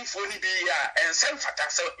ye difo ni bi ya ensem fata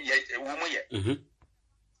se ye wo mo ye.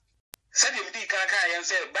 Said you di kan yen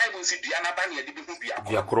say Bible si dua na ba na ye di bi hu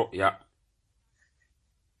dua kro. Ya.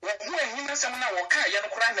 Wo ehina sem na wo ka ye no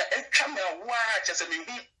kra na etwa ma wo a chese me hu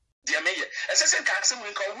dia me ye. Esese ka asem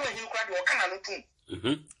nka wo ehina kra de wo ka na no tum.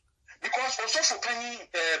 Because also for penny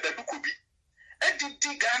baby could be a did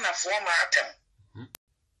Ghana for my atem.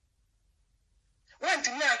 When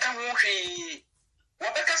to me, I can't walk a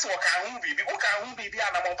what because what can be and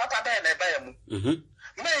I'm papa bear and a bayam.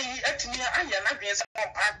 May at me, I am not being some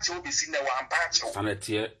part to be seen the one part.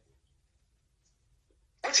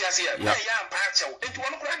 What you say, my young part, it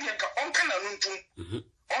won't crack on cannon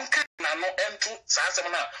on cannon and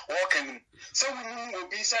Sassamana walking. So we will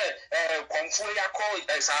be said, Okomfour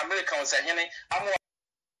Agradaa as Americans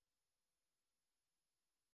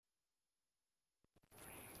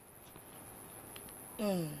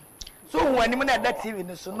and so when you that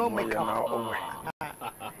TV, so no makeup.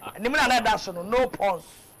 And you that no pause.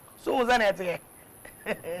 So was that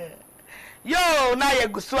yo, now you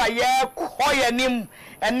go so a year, Koya Nim,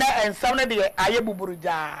 and some of the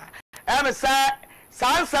Ayaburuja. I'm a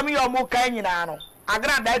some of your more kind, you know.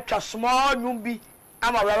 Agradaa that small numbi.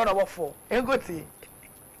 I'm a reverend Obofour. And go to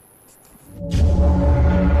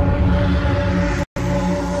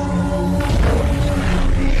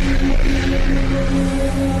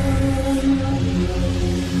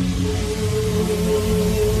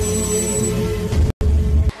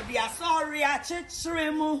sorry, I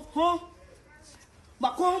chitchrimu, huh?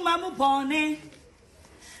 Makumamu Bonnie.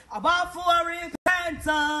 Obofour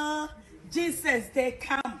repenter. Jesus, they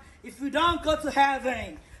come. If you don't go to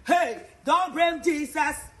heaven, hey, don't blame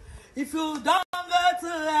Jesus. If you don't go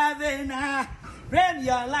to heaven, blame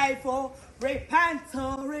your life. Oh, repent,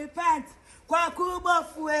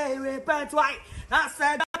 Obofour, repent. Why? I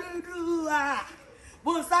said,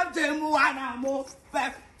 but something wanna move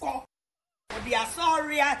back. They are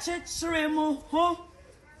sorry, I chitchrimu, huh?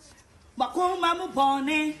 Makumamu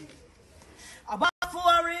Bonnie.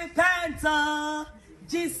 Obofour repenter.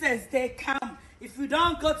 Jesus, they come. If you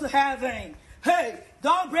don't go to heaven, hey,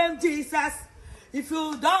 don't blame Jesus. If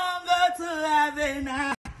you don't go to heaven,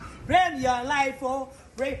 blame your life. Oh,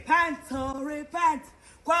 repent, Obofour,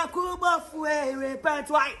 repent.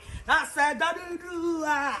 Why? I said,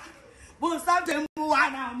 but something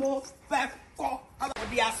wanna move back.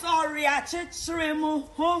 They are sorry, I chitchrimu,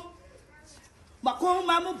 huh?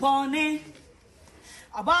 Makumamu Bonnie.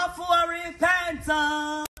 Obofour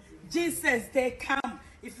repenter. Jesus, they come.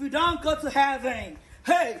 If you don't go to heaven,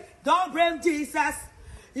 hey, don't blame Jesus.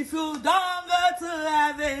 If you don't go to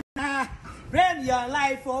heaven, blame your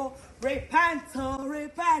life. Oh, repent,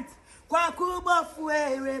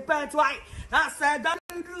 Obofour, repent. Why? I said,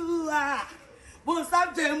 but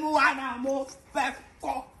something wanna move back.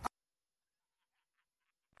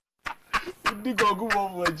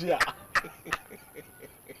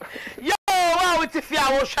 Yo, wow, it's if you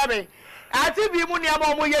are shabby. I think we money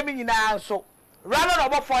about more yaming now. So, rather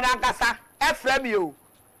Obofour Ankasa, FM you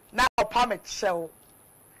now permit show.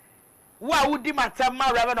 Why would you matter my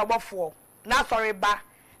Reverend Obofour? Now, sorry, ba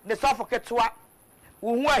the suffocate to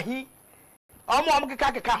what he almost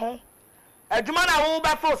Kaka home. A Jumana who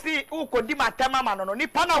by for see who could do my tamamano,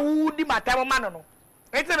 Nipana who did my tamamano.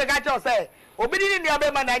 It's a guy say, Obinim the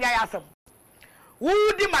other man I asked him.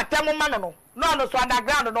 Who did my tamamano? No, no, so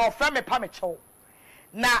underground or family permit show.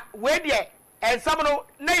 Now, where there and someone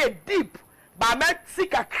nay deep, but I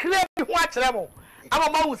seek a clear watch level. I'm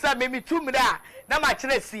a man who said maybe 2 minutes. Now, my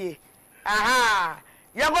children see. Aha,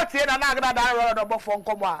 you got here and Agradaa or Obofour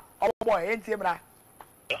come on. Oh boy, ain't him.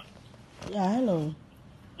 Yeah, hello.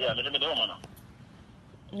 Yeah, let me know, man.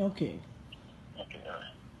 Okay. Okay.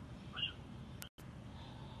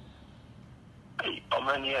 Hey,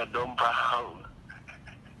 Oman here, don't buy house.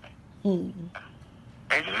 And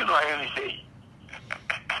you know what I say?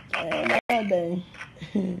 I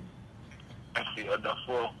see other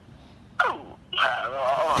four. Oh,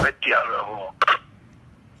 I tell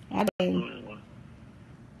you.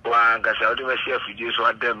 One got out of a chef, you just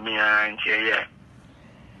want them me and chair.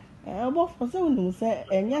 Obofour so say,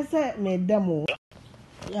 and yes, me demo.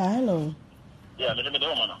 Yeah, hello. Yeah, let me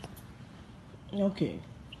know, man. Okay.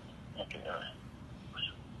 Okay.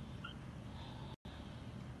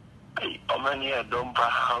 Hey, Oman here, don't buy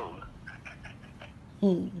house.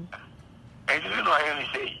 And you know what I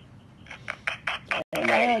say? I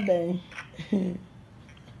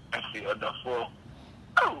see other four.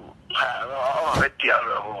 Oh, I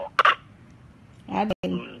tell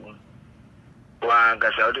you. One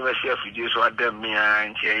gas out of a chef, you just want them me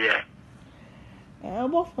and chair.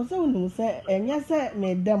 Obofour say we say enya say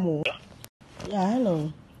me demo. Yeah,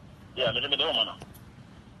 hello. Yeah, me do man.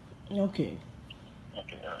 Okay.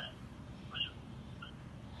 Okay.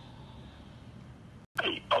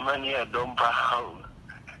 Hey, Oman here don't buy how.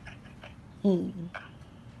 I don't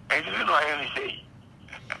know what I say.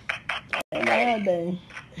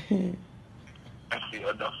 I see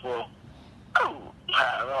other four. Oh,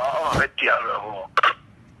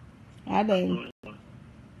 I don't.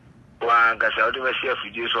 One gas out of a chef,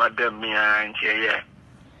 you just want them me and chair.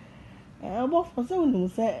 Obofour say we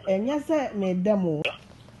say enya say me demo.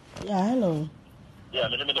 Yeah, hello. Yeah,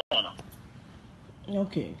 me do man.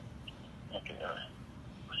 Okay. Okay.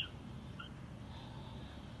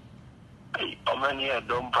 Hey, Oman here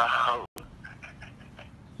don't buy how.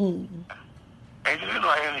 I don't know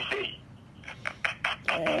what I say.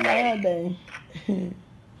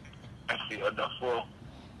 I see other four.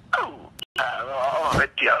 Oh,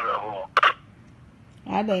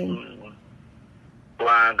 I don't.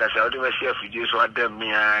 One gas out of a chef, you just want them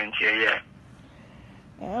me and chair.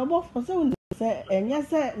 Obofour say we say enya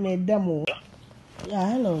say me demo.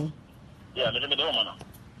 Yeah, hello. Yeah, me do man.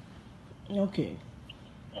 Okay.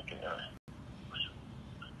 Okay.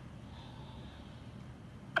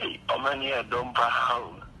 Hey, Oman here don't buy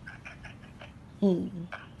how. I don't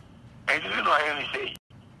know what I say.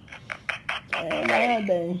 I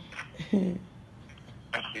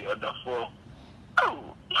see other four.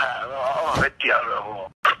 Oh,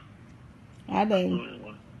 I don't.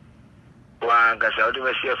 One gas out of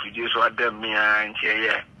a chef, you just want them me and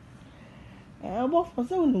chair. Obofour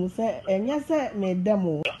say we say enya say me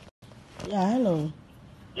demo. Yeah, hello.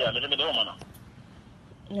 Yeah, me do man.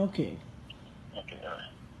 Okay. Okay.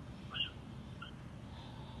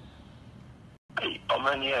 Hey,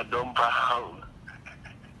 Oman here don't buy how.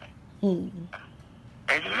 I don't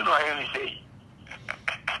know what I say.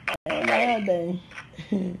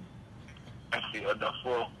 I see other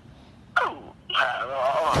four. Oh,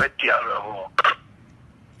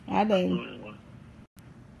 I don't.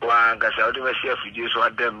 One gas out of a chef, you just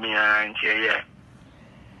want them me and chair.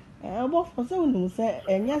 Obofour say we say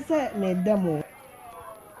enya say me demo.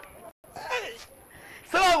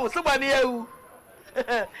 Somebody you.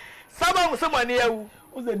 Somebody you.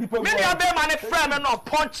 Many of them are friend and not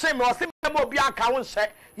punch him or simple be a cow say.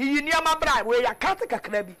 You near my bride where you can't take a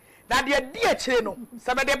crabby. That dear dear channel.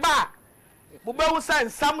 Some of the bar. Bubo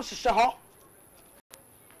send some shisha.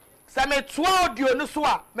 Some 12 you no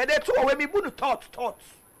swa. May they 2 when me bunu thoughts.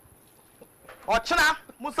 Or chana,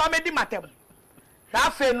 Musamedi matem.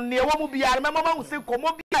 That fan near one will be a member who say, come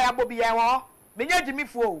up be a bobby. Menya Jimmy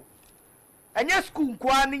Fo. And yes, school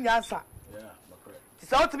quaning answer.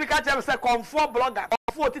 So to be catch up say Okomfour blogger,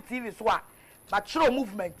 Okomfour TV swat. Mature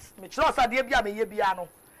movement. Mature sadia me yebiano.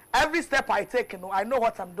 Every step I take, I know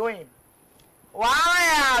what I'm doing.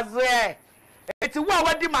 Why as it's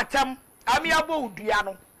what di matem. Amiabo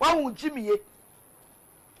Diano. One would Jimmy.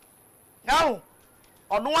 No.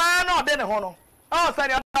 On one or then a honor. Oh,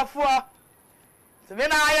 sorry, I'm for. So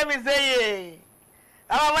when I am say,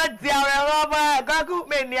 I went there, Gagu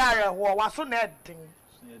made near who was so netting.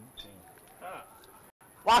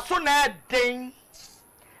 Was so netting.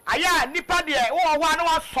 Aya, nipa de, oh, one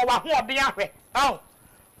was so a who be away. Oh,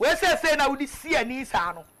 where say now we see a niece.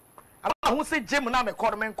 I who say Jim and I'm a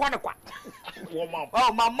corner corner.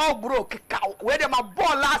 Oh, my mouth broke. Where did my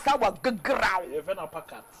ball last hour good ground?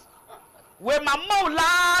 Where my mouth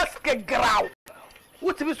last get ground.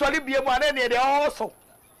 What to be sorry be a man any also.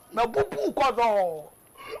 My boo boo cause all.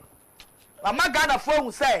 My Ghana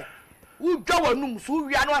phone say, who go a noom, so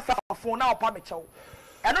we are not a phone now, Pamicho.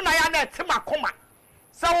 And then I am at Timakoma.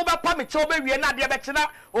 So over Pamicho, we are not the Bettina,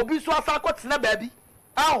 or be so a baby.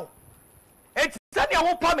 Oh, it's sunny, I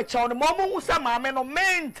won't Pamicho, the moment who some man or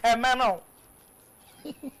main temano.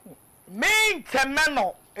 Main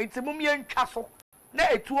temano, it's a Mumian castle.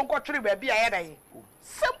 Nay, 2 quarter baby, I had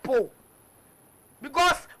simple.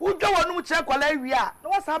 Because we go on no check while we are. No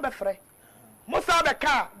one's have a friend. Most of the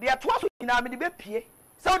car, they are twice in our mini baby.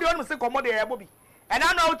 So the one say commodity, Bobby. And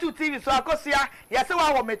I know 2 TV, so I could see, yes,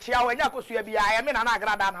 I will make you when you could see a be. I am in an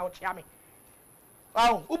Agradaa now, Chammy.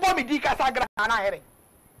 Oh, who bought me Dicas Agradaa?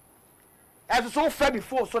 As so fair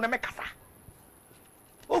before, so they make casa.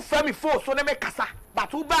 Who fair before, so they make casa.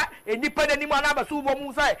 But who buy independent anyone ever so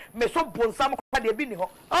woman say, may so bon some of the binny.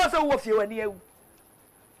 Also, what's you and you?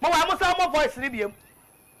 Mama, I must have more voice in him.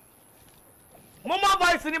 Mama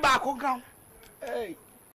voice in the back. Hey,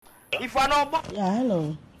 if I know, yeah,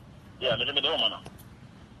 hello. Yeah, let me do man.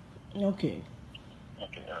 Okay.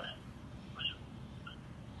 Okay.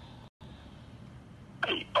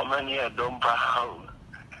 Hey, Oman here don't pow.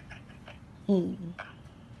 And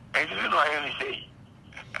you know I say.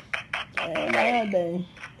 I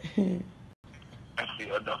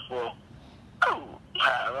see other four. Oh,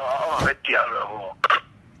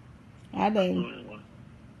 I don't.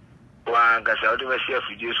 One got out of a chef,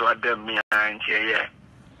 you just want them me and here.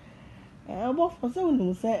 Obofour say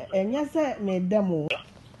we say enya say me demo.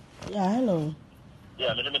 Yeah, hello.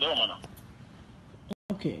 Yeah, me do man.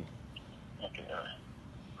 Okay. Okay.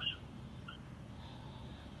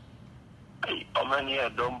 Hey, Oman here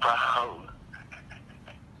don't pow.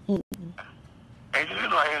 And you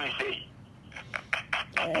know I say.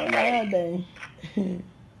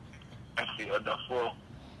 I see other four.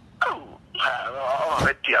 Oh,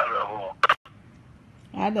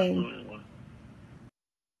 I don't.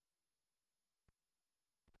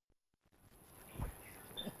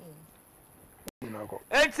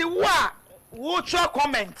 Enti wo twa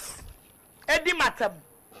comments edi matam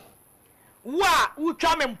wo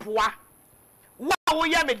twa me mpoa wo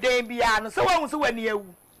ye me den bia no se wo wani ewu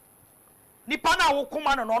nipa na wo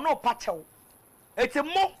koma no no pa chew eti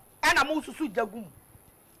mo na mo susu jagum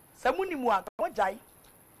se munimu a wo jai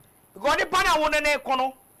because nipa na wo ne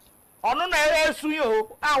kono ono na esu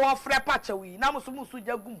yo a wo frɛ pa chew yi na mo susu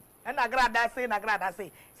jagum na Agradaa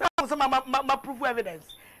say se ma prove evidence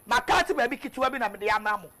makati baby kitwa bi na me de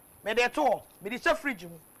amamo me de to me de che fridge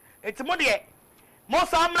mu enti mo de mo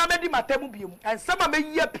sa amra me di matamu biom ensema me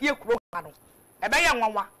yia pie kuro no e be ye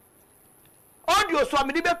nwanwa audio so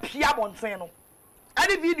me de be pie abonten no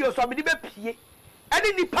any video so me de be pie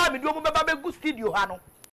any nipa me de mo be ba be gu studio ha no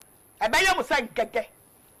e be ye mo sa nkeke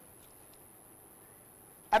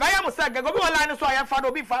e be ye mo sa nkeke obi online so ayan fa do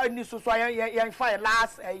obi fa ni so ayan fa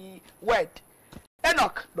last word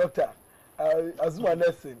Enoch doctor Azuma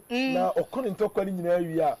Nelson. Now, according to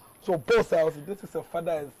Colin, so both sides, this is a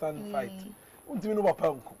father and son fight. What do you know about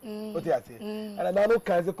Panko? What do you say? And I know the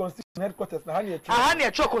constitution headquarters. I had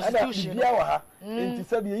a constitution. And to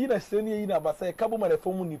say, you know, Sony, but say, Kabuma, a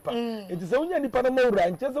form Nipa. It is only any Panama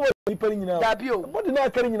ranch, just what you're in our what did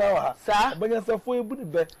not carry in our sir, but you're so for a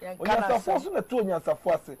good bed. When you're forcing a 2 years of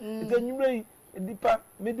force, it's a new way, a deeper,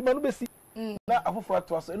 made the man be seen. Now, I for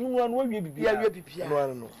to us, and one will be.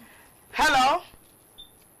 Hello.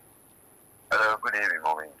 Hello, good evening,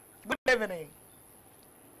 mommy. Good evening.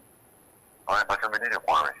 I'm a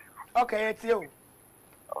quarry. Okay, it's you.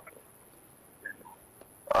 Okay.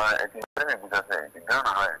 It's very good to say. The Ghana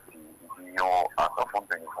High, your other from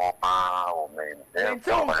 24 or maybe. It's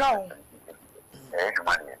on count.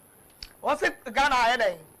 What's it, Ghana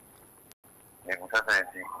High?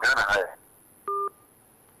 Ghana High.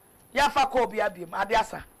 Yafa Kobe Abim,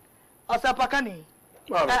 Adiasa. Osapakani.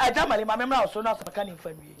 Agyemang my memory also not Pakani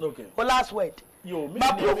family. Okay. The last word.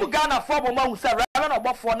 Ma prove Ghana for Oman who say Reverend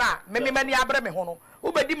Obofour na many abreme hono.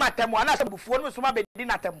 Who be di matem ana se bufuo no so ma be di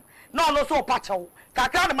natem. No so pacho.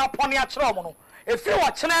 Kakra na ma pone a kire omo no. E fi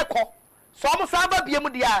wo kire ekọ. So omo sa ba bia mu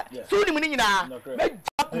dia. So ni mu ni nyina. Me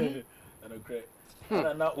jaku. Na kre.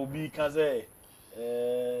 Na obi ka say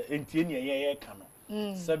entie ne ye ka no.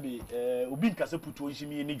 Sabi obi nka se putu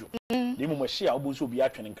onhimi ni dwo. Dey mo hye a obo so obi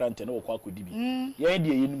atwene krante na wokọ akodi bi. Ye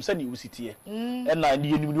dey yenum se ne wusitie. E na ne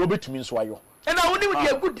yenum ne obetumi nso ayo. And I wouldn't be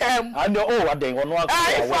a good time. And oh, they were not.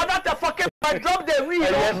 I saw that a fucking drop the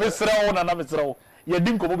wheel. Mr. Owen and Mr. You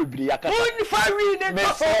didn't come over. You can't find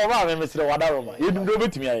Mr. Wadaroma. You didn't go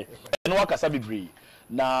with me. And what can I be?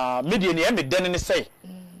 Now, median, me then say,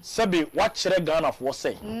 Sabi, what should I gun of was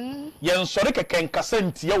say? Yan Sorika can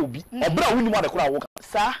cassent Yobi, or Brown, what a crowd.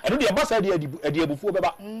 Sir, I know the bus idea before.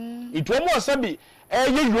 It was more Sabi.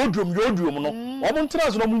 Yodrum no o mo ntra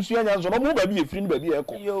so no munsuya nyanzo no mo ba bi efiri no ba bi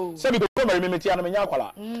eko se bi ko mari memeti ana menya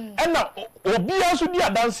kwala na obi aso di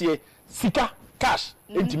adanse sika cash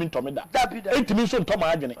entimi ntomeda entimi so ntoma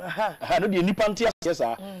adwene ha no de nipa ntia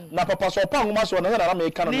sa na papa so pa ngoma so na me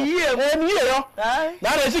ka no ni ye yo na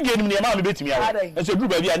na esi genim ne ma me betimi awo enso du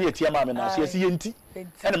ba bi ana etia ma me na so esi yenti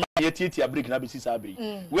ene ma yetia break na be sisa break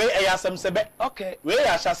we e ya asem sebe okay we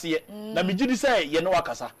ya hyase na me gidi say ye no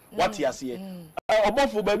wakasa wate ase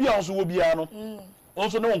Obofour baby anso wo bia no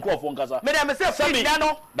onso ne won crofo nkasa me dem say frida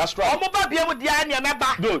no that's right omo ba bia mu dia ne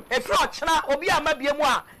meba e fro ochena obi ama bia mu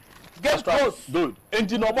a get close good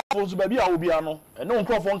enti no Obofour so baby a wo bia no e ne won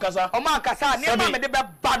crofo nkasa omo ankasa ne ma me de be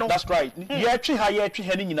ba no that's right ye twi ha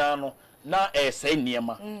ni nyina no na say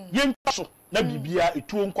niema ye nkaso na bibia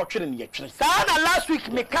etuo nkotwere ne ye twere sa na last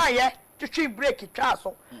week me kan ye twitwi break twa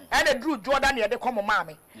so and the Drew Jordan ye de komo ma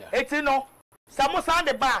me eti no Samo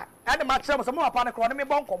Sunday bar, and the match some upon a chronomy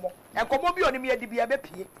bonkomo, and Komobi on me at the Bia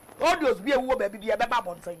Pie. Audios be a woman, be a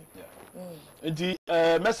babon saying. nti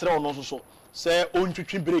mesere ono so say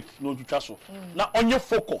ontwitwi break no ntwitwa so na onye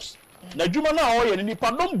focus na djuma na o ye ni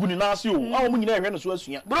nipa dom guni na ase o a o nyina ehwe no so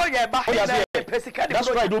asua bro ye ba pesika de that's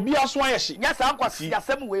right obi aso ayeshi nya sa nkwasi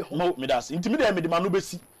asem we ho no me das nti me de me de ma no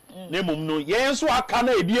besi na emom no ye nso aka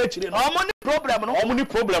na ebi akire no omo ni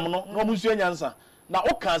problem no no no mo nsu nyansa na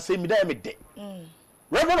o kan se me de me de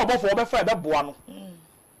Reverend Obofour be fa e be boa no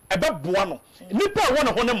e be boa no nipa won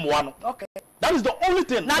ho ne moa no okay that is the only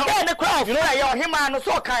thing na get the crowd you know ya ohima no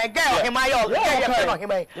so kan get ohima ya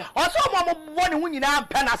ohima also mo won hu nyina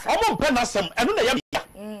mpe na sem mo mpe na sem eno na ya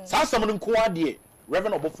sa sem no nko ade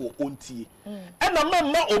Reverend Obofour ontie e na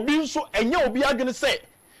ma obi nso enye obi adwene say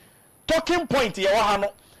talking point ye wa ha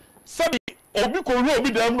no sabi obi ko ru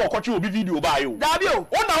obi dam no okoche obi video ba yo dabi o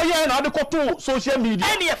na o ye na de koto social media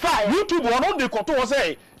any YouTube ono de koto wo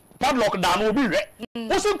say padlock down obi hwe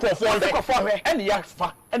wo se nkofo hwe ene ya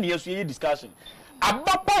fa ene yesu ye discussion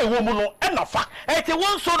abapa ewo mu no ena fa eti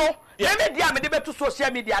won so no me dia me de betu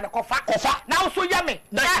social media na kofa na so ya me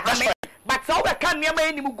but so we kan niam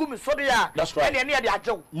eni mu gumi so de ya ene ene ya de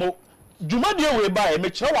ajew mo Juma de we ba e me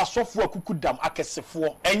kire wa sofo akuku dam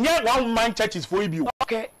akesefo enye one man churches for ibi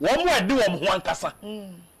okay wo mo ade wo ho ankasa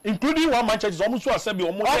including one man churches wo mo so asabi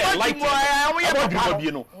wo mo like wo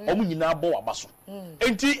bi no wo mo nyina bo waba so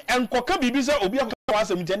enti enkoka bibi se obi akwa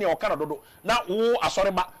asem tani o kana dodo na wo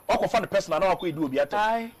asore ba okofa the person na akwa edi obi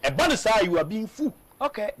atem e ba ne say you are being fool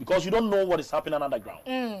okay because you don't know what is happening underground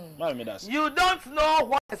you don't know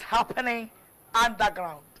what is happening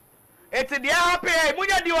underground. It's the happy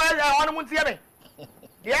munya di on muntie me.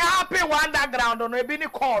 The happy underground no ebi ni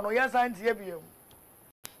call no yes antie bi em.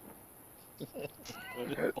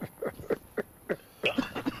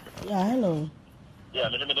 Yeah, hello. Yeah,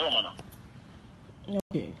 me do man.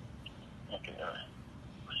 Okay. Okay.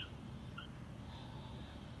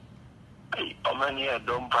 Hey, omani e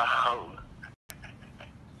don pa how.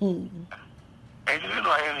 I don't know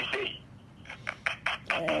what I say.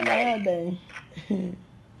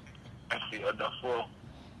 I see other four.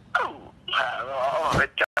 Oh,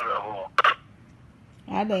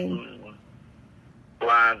 I don't.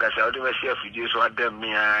 One got out of a chef, you just want them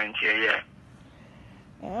me and yeah.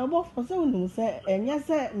 What for so no say, and yes,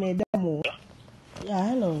 me demo. Yeah,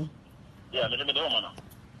 hello. Yeah, me do man.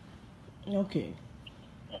 Okay.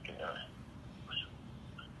 Okay.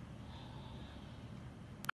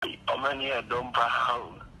 Omani a don't pa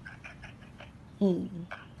how. I don't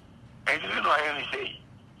know what I say.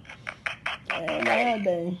 I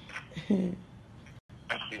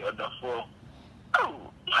see other four.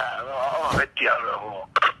 Oh,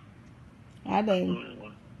 I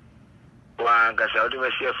don't. One got out of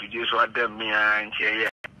a chef, you just want them me and yeah.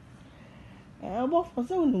 What for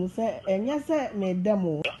so no say, and yes, me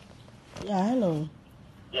demo. Yeah, hello.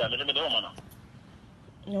 Yeah, me do man.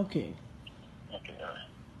 Okay. Okay.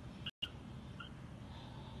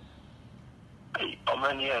 Hey,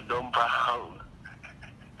 omani a don't pa how.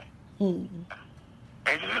 I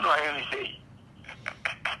don't know what I say.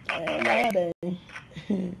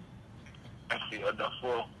 I see other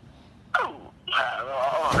four. Oh, I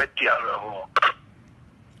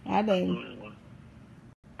don't.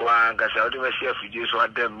 One got out of a chef, you just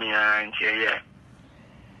want them me and yeah.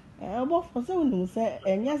 What for so no say,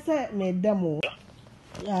 and yes, me demo.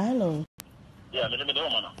 Yeah, hello. Yeah, me do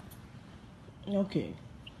man. Okay.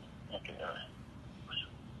 Okay.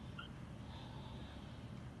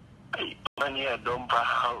 Hey, money a don't pa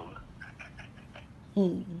how. I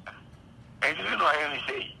don't know what I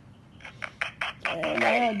say.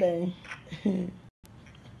 I don't.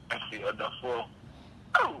 I see other four.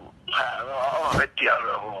 Oh, I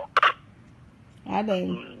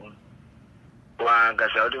don't. One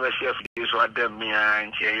got out of a chef, you just want them me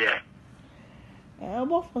and yeah.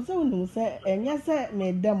 What for so no say, and yes,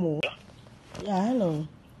 me demo. Yeah, hello.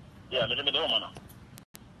 Yeah, me do man.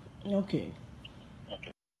 Okay.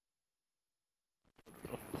 Okay.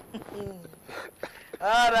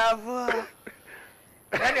 Bravo.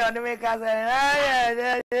 When you want to make us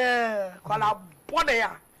yeah. Call a body.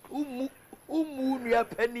 Umu, your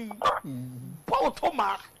penny.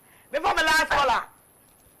 Potoma. Before my last caller.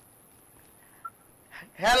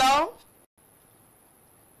 Hello?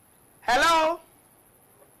 Hello?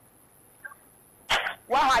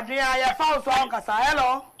 What had you? I found song, Casa.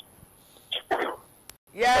 Hello?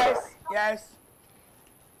 Yes.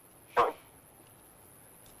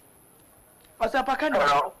 What's up,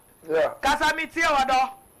 Hello? Yeah. Casa, meet you, Hello?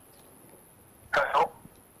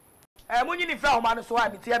 I'm in the film, man, so I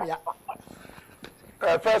meet you.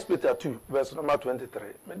 1 Peter 2, verse number 23.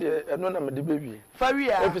 I don't know the baby. For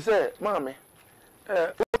real? If you say, Mammy,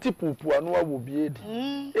 ti pupu anu awo biedi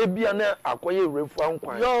ebia na akoye refu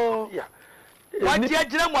ankwan yo ya wati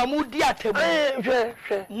agyina mu amudi atemu hwe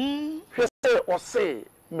se o se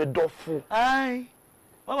me dofu ai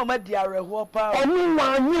mama ma di areho pa onu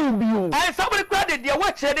wa anyi bi o ai somebody credit dia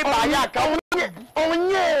wa kire ni ba ya ka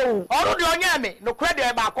onye oru de onye me no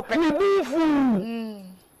credit ba akopɛ ni bufu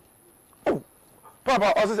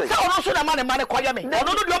papa o se onu so na mane koye me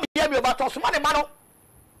onu no de obi ya mi o ba to so mane mano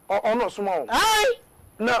ono so ma o ai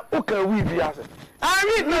na o ka wi bi ase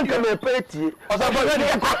ari na ka me peti o sa ba ni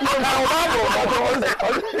ko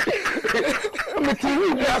me ti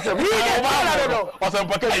wi bi ase mi o sa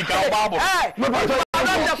pa ka ni ka ba bo me pa to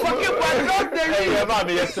the fucking one don't dey ye ba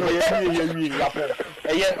me yes ye ya po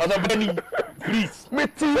ye o sa ba ni please me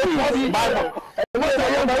ti wi bi mo ta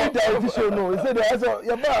ye ba ida o ti show no say the so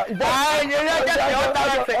ye ba ai ye ya get the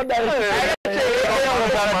other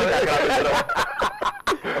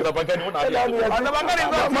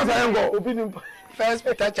Obinim. First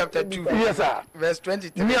Peter chapter 2. Yes, sir. Verse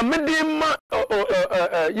 23. Me medima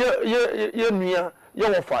ye nua ye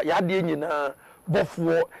wofa ya de nyina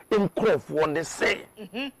bofo enkrofo ne se.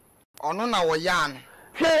 Ono na wo ya no.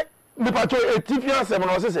 Hwe me pato etifi asem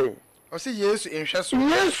no se se. O se Yesu enhwe so.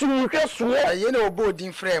 Yesu nhwe so. Ye na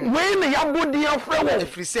obodin frem. We ne ya bodin afre wo.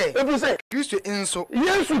 Efri se. Kristo enso.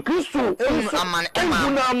 Yesu Kristo enso amane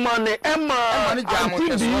ema ne jamu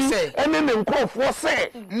so se. Ene ne nkrofo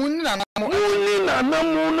se. Munni na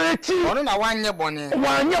namu na echi. Ono na wanye bone.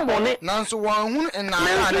 Nanso wanhunu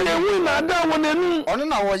enada wonenu. Ono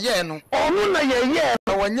na wo ye no. Ono na ye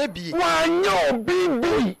na wanye bi. Wanye obi.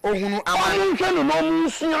 Ohunu amane. Ono hwe no mo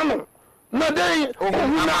nsua no. Na dey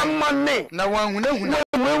ohunu amane. Na wanhunahuna.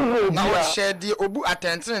 Na wo shedi obu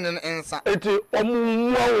atenten ne ensa. Eti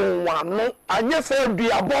omunwa no anye se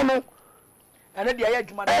duabo no. Ene de aye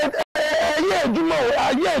adwuma no.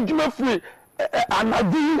 Aye adwuma free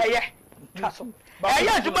anadu. Kaso. Eye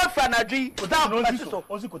adwuma fra anadwi.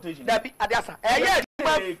 Ozi quotation. Dabi adiasa. Eye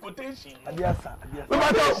adwuma quotation. Adiasa.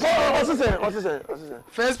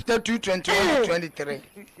 First Peter 2:21-23.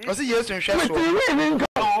 Osi Yesu nhwe so.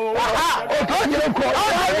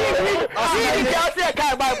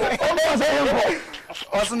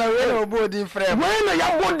 Osuna we no bodi frem. We no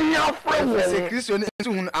ya bodi afrem. Se Kristo ne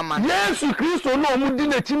ensu hun amane. Yesu Kristo no omudi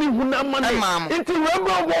na chini hun amane. Enti we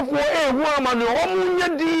bro bofo hu amane omunye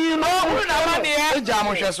di no hun amane. Eja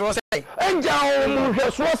mo hweso se. Eja mo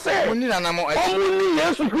hweso se. Oni na namo echi. Omuni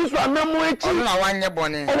Yesu Kristo anamo echi. Ono na wanye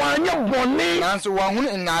bone. Wanye bone. Nanso wahun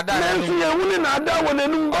nnada. Nanso ye hun na ada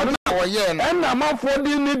wonenu. Ono na wo ye no. Enna mafo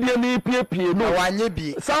di ni die ni piepie no. Wanye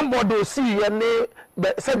bi. Somebody see ye ne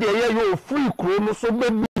said the year you free crew so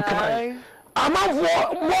baby kai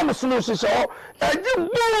amafo mom so no so eji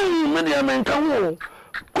boom me dey men kan wo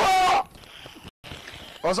ko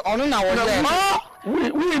ono na wo ye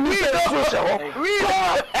we ni so so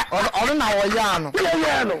ono na wo ya no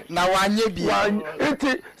na wanye bi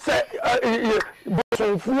enti se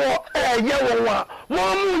bosonfo ye won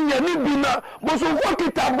mom nya ni bi na bosonfo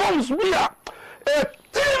kita bombs bi a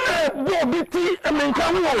tine bo biti men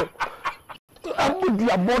kan wo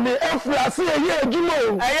abudi abone efrase eye adwuma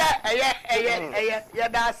o eye ya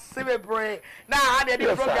da sebebre na ha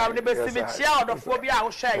de program ne be sebe chia odofo bi a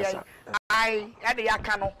wo hwe yen ai ya de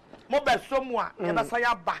yaka no mo be so mu a ye be sa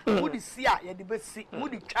ya ba mu di si a ye de be si mu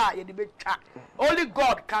di twa ye de be twa only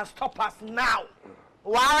God can stop us now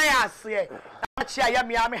why ase chia ya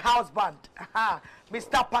Miami house band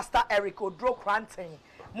Mr. Pastor Eric Odro Cranton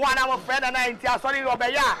mo ana mo friend na intia sorry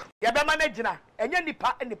obeya ye be manage na enye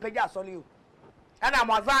nipa enipa sorry o ana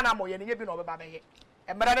mwazana mo ye ne bi no be ba beye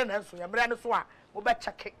emre ne nso emre ne so a wo be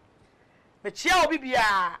check me chia obi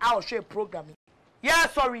bia a wo hwe program yeah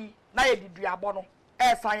sorry na ye diduabo no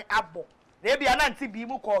sign abo na bia na nti bi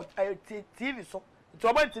mu ko TV so nti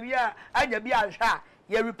o banti bia anya bi a hwe a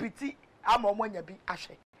ye repeat ama o anya bi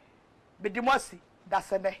ahwe bedimosi da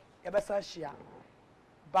sene ye be san hia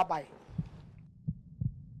bye bye.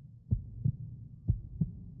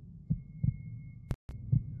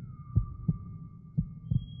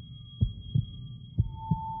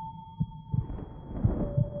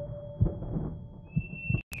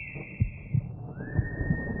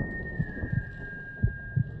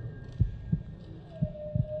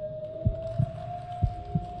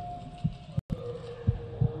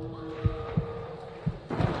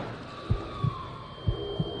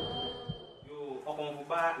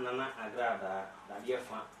 Nana Agradaa that ye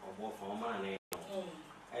fan Obofour man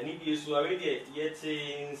and if you so already yet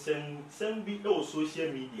some be no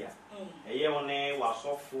social media a year on a was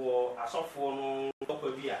off for no top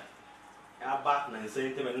of beer a back and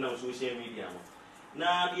sentiment no social media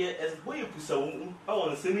now the as boy pusa I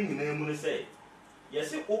want sending in the say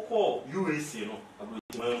Yes, Oko USA no,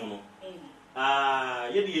 Agyemang no.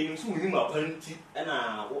 Yet the enemies who him apparently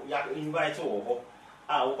and invite over.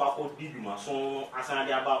 Opa libαtion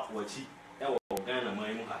asande aba wachi e wo Ghana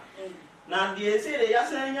man mu ha. Na de say de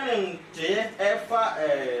yasan nyan je e fa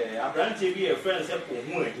abrante bi e friend say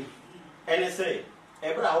pohu ahi. Ene say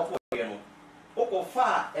e bra wo ye no.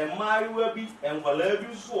 Okofa e mariwa bi enkwala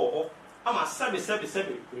bi so ho ama sabe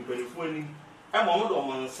mpelifo ani e mo do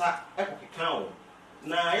mo nsa e kokeka wo.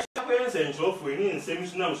 Na ya kwa nse nchofo ni nsem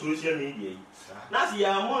su na social media yi. Na si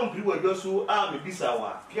ya mo mpiri wadwa so a me bisa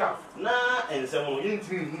wa. Na ensem no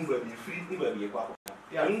yentini hu ba bi free ni ba bi kwa kwa.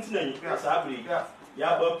 Ya ntina nyi sa abri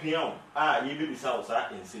ya ba pian a ye be bisa wo sa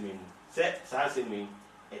ensem mu. Se sa asemi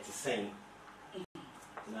eti sen.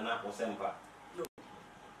 Na na osempa. Yo.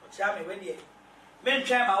 Ocha me we die. Men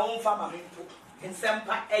twa ma won fa ma mpo.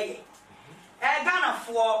 Ensempa eye. Ghana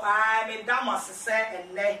fo me damos se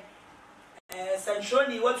enne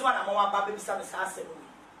Sankofa watu wana mama baba bisa me sa asem.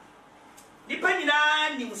 Nipa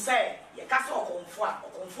nyina nim se ye ka se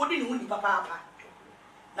Okomfour de ne hu nipa papa.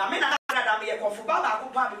 Na me na Agradaa me ye Okomfour baba ko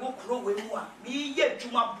pa me go kuro we mu a me ye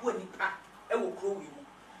dwuma bu nipa e wo kuro we mu.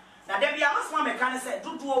 Na de bia masoma me kan se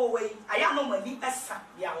dudu we aya no mani esa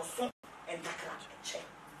bia wo so entakra che.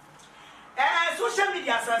 Social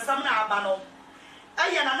media sansam na aba no.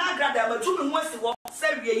 Aya na Agradaa matu me hu asi wo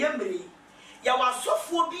se wie ye mmere. Ya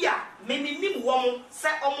wasofo bi a me nim wo mo se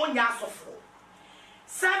omo nya asofo.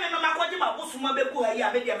 Se me no makoje mabusuma beku ha yi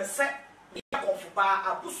a me de me se ya Okomfour ba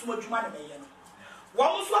abusuma dwuma na me ye no. Wo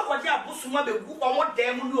mo so akoje abusuma beku omo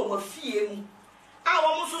dem no omo fie mu. A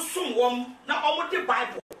wo mo so sum wo na omo de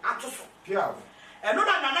Bible atoso. Pia. Eno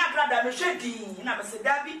na Agradaa me hwedi na me se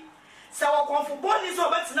dabi. Se Okomfour boni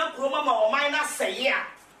so betina kroma ma oman na seye a.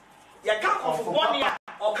 Ye ka Okomfour boni a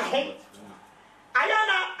oka ho.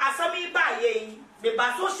 Ayana asami ba ye me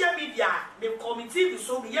ba social media me committee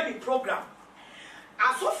so me ye me program.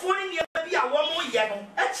 Asofo ni ye bi a wo mo ye no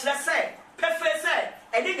e kire se pefe se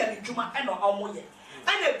e de nya dwuma e no omo ye.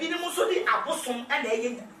 E na bi ni mo so di abosom e na ye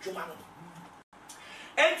nya dwuma no.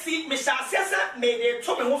 Enti me hyase se me de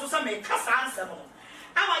to me ho so se me kasa ansem no.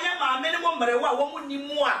 Ama ye ma me ni mo mrewa wo mo ni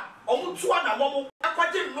mu a omo tuo na mo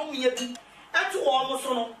akwaje no ye bi. E to wo mo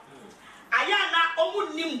so no. Ayana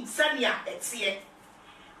omu nim sania etie.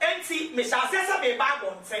 Enti me hyase se me ba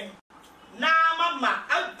bonten. Na mama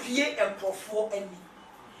abie enkrofo ani.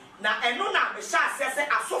 Na eno na me hyase se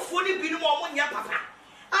asofo ni binu omo nya papa.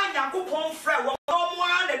 Anyankopon frɛ wo omo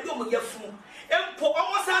a na bi omo yafu. Empo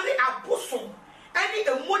omo sa de abosom ani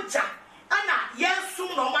emogya ana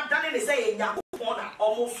yensum na omo dane ne se ye Nyankopon na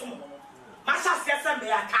omo som no. Ma hyase se me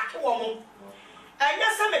atake wo mo.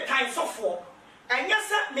 Enya se me kan sofo. Enya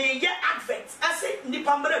se me ye advert ase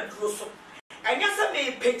nipa mra duro so. Enya se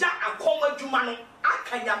me peja akoma adwuma no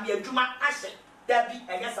akanya me adwuma ahye dabi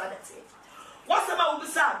enya sa dete. Wasema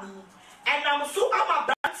ubisa mi enam so ama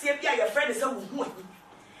brantie bia ye friend se wo hu ani.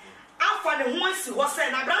 Afa ne ho asi ho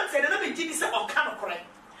se na brantie na me gidi se oka no kore.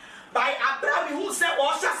 By abra mi hu se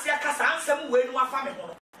o hyase akasa ansem we nu afa me ho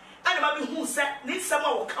no. Ana ma mi hu se ni nsem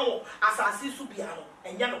a wo ka wo asase su bia no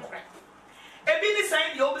enya no kore. Ebi ni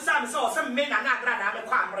say the obisa me say o se me na Agradaa me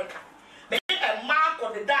kwa America. Me e ma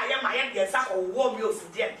ko de da ye ma ye de sa ko wo mi o si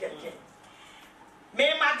de de.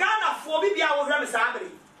 Me magana fo bi bia wo hwe me sa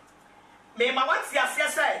abere. Me ma wati ase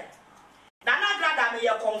say na Agradaa me ye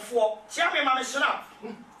Okomfour. Chia me ma me snap.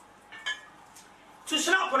 Tu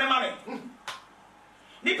snap ne ma me.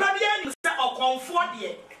 Ni pa bia ni say Okomfour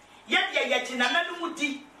de ye de ye ti na nanu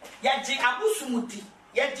mudi, ye ji abusu mudi,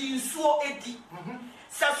 ye ji nsuo edi.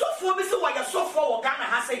 Se sofo bi se wo ye sofo wo Ghana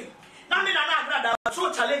ha sei na me na Agradaa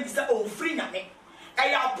so challenge se o free nyame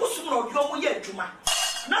e ya busum no dwo mu ye adwuma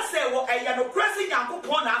na se wo e ya no crazy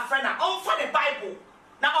Nyankopon na afra na on for the Bible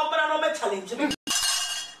na ombra no me challenge me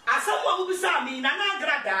asamu abu bi sa mi na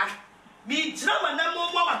Agradaa mi jina ma na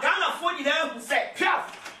mo ma Ghana fo nyina hu se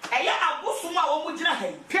piaf e ya abusum a wo mu jina ha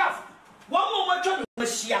piaf wo mo twa no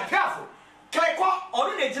hia piaf kleko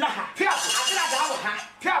oru na jina ha piaf Agradaa wo ha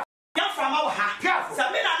piaf ya fama wo ha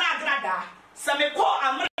same na Agradaa same ko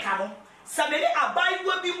America no same ni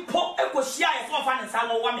abayiwa bi mpo ekohia ye so fa ne nsa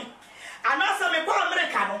no wo me ana same ko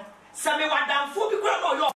America no same wadamfo bi kura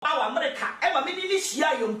no yo ba wa America e ma me ni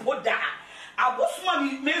hia ye mpo da abosoma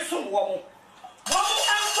me so wo mo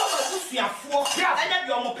anfa ba kusuafo enya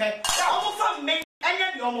bi omo pe omo fa me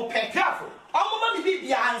enya bi omo pe omo ma bi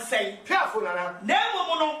bia ansai na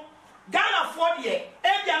mo no Ghana for de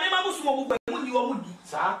e bia me ma busumo mu gba mu ni omo di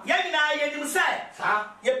ye nyina ye nim se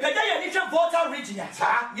ye peda ye ni hwe voter region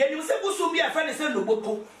ye nim se busum bia fa ne se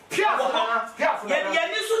Oboku ye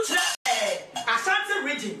ni so kire Ashanti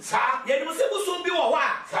region ye nim se busum bi wo ho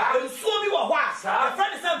a ensuo bi wo ho a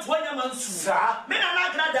Sir, men are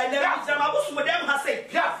not glad that there was some of them has said,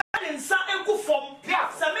 and some equal form,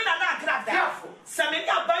 some men are not glad that. Some men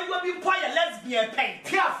are by you be quite a lesbian pain.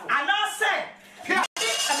 And I said, and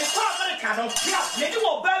the American, maybe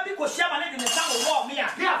will burn because she had in the summer war me.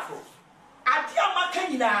 I dear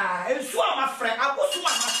Macanina, and so my friend, I was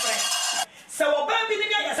one my friend. So,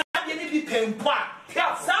 baby, yes, I didn't be paying part. Sir,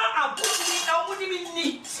 I put me, I wouldn't even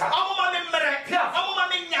need. Oh, my memory, oh,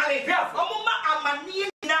 my minyari, oh, my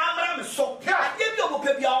amani, Namram, so I give you a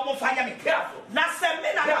baby, almost fire me. Now, some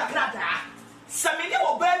men are glad. Some men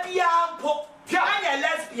will baby, I'm a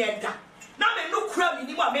lesbian. Now, they look crummy,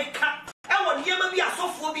 you want make up. I want you to be a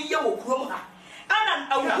soft for me, you will grow her.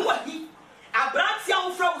 And I'm a branch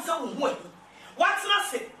young from some way. What's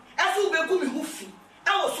nothing? As you be good, hoofy.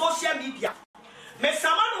 I was social media.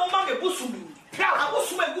 Messamano Mamma Busumi. I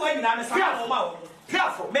was going in Messamano.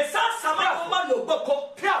 Messa Samano no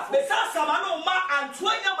Boko. Messa Samano Ma and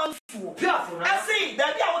Twanya Manfu. I say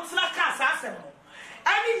that I would snack us as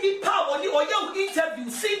any power or young interview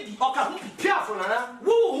Cindy or Kahupi.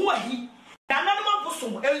 Who are he? Nanama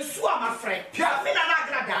Busum, and Sua, my friend. Piafina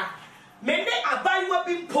Agradaa. Mende Abayu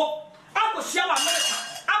been po. I will share America.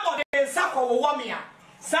 I'm on the Sako Wamia.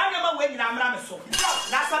 Sanama when I'm Ramaso.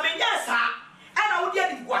 Nasamenya, sir. And I would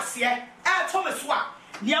get it was here. And Thomas Wa.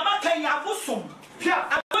 Niamaka Yabusum.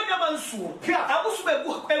 I put them on Su. I was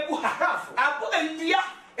I put a Nia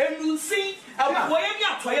and you see a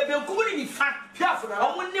Boyania to a good in fact. Piafra,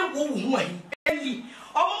 I wouldn't know who.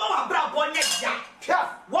 Oh, my brother,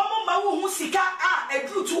 one more Musika, I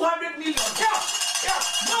drew 200 million.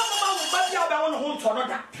 Mama, will home to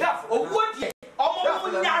another. Oh, would ye? Oh,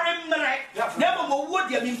 never more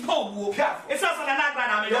would you be poor. It's also an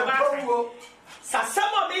Agradaa.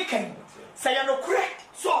 Sasama making. Say, no crack.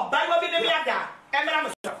 So, by what be the Miada, and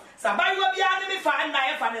so, by what be enemy fine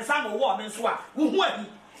knife and some woman, so who would he?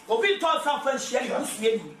 Obi told something she was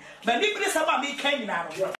ready. But if this about me came now,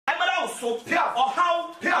 I'm also or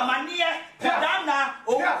how Mania, Pedana,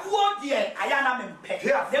 or who dear, I am in pet.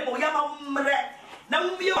 Then Moyama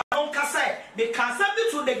now we don't casse, because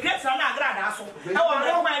to the great Agradaa. So, I want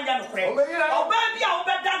to remind you, oh, baby, I'll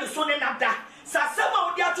bet down the son and that. Sasama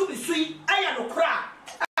would to be sweet, I am no cry.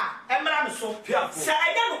 So, say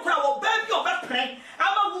I don't cry, baby, or bad play.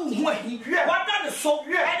 I'm a woo, what done the soap,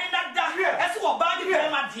 and that, as well, body,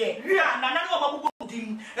 my dear,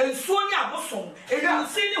 and Sonia Bosom, and you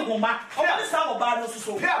see the woman, or the sum of Bardo,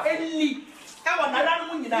 so, any, I want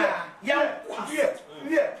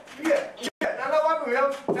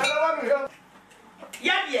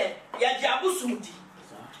Yabusumuti.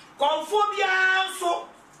 Conphobia, so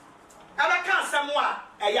I can't somewhat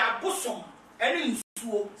a Yabusum, and in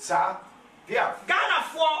Suo, sir. Ghana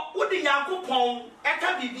for Woody Yakupon,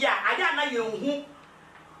 Ekabibia, I don't know who.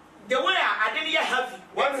 The way I didn't have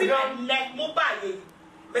it, neck mobile.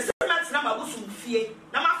 Mr. Man's number was soon fear,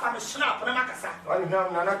 Nama from a snap, Namakasa.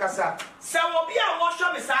 So, be a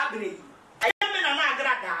washer, Miss Abri. I am in an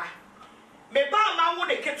Agradaa. Me ba ma wo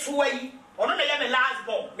de ketsuai ono na ye me last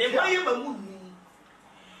born me ba ye ma mu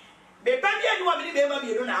me ba dia ni wa me be ma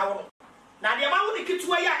bienu na awo na de ma wo de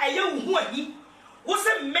ketsuai a eye wu ahi wo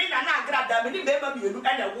se me na Agradaa me ni be ma bienu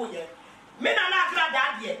na wo ye me na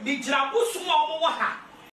Agradaa de me gira busum omo wo ha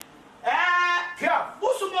pia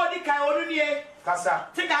busum odi kai onu nie kasa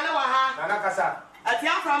tigale wa ha na kasa ati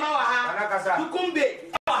afra ma wa ha na kasa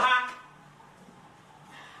tukumbe wa ha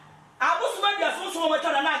Abusuma dia so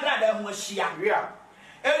wata na Agradaa ho ahia.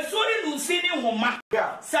 Ensori nu nsi ni homa.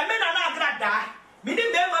 Se me na Agradaa, me ni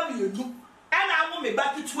be ma mienu. Ana amu me ba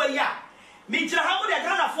kitu ayi a. Me gira ha mo de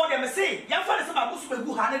Ghana for dem say, ya fa de se Abusuma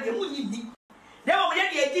gu ha na de mu nyini. De mo ye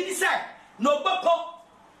de agi ni se, no gboko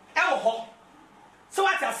e wo ho. So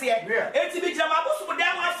what I say, enti me gira Abusuma de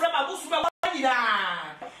ho afra Abusuma wa nyina.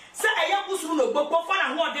 Se eya Busuma no gboko fa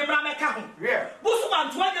na ho de mra meka ho. Busuma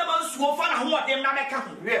ntoanya ma nsuo fa na ho de mra meka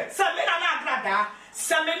ho. Se me na Agradaa,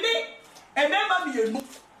 se me ni emema mienu.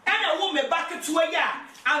 Ena wo me baketu ya,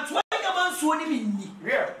 antoanya ma nsuo ni minni.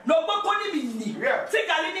 No gboko ni minni.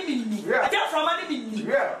 Tigale ni minni. Aja frama ni minni.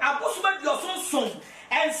 Abusuma di osonson.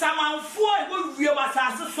 En samanfo e wo wie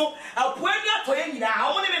masase so, apoani atoye nyina,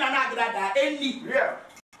 wo ne me na Agradaa eni.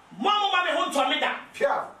 Mo ma me ho ntome da.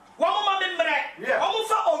 Woman, mammy,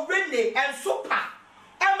 almost all Rennie and Sopa,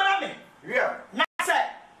 and Mammy. Now, sir,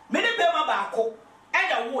 many Bema Bako,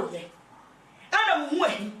 and a wood, and a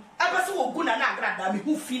way, I was so good and Agradaa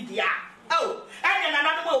who feed the oh, and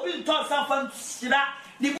another will be taught something,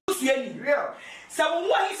 the Bussian. So,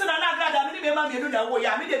 what is an Agradaa, many Bema, you know,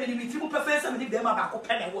 I mean, the two professor, many Bema Bako,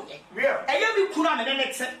 and a way. And you could not an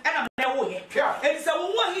exit, and I'm no way. And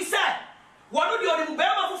so, what he said. one of the only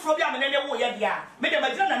Bema from Yaman wo ye dia. Me de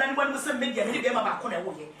magina na anyone was media me Bema ba kona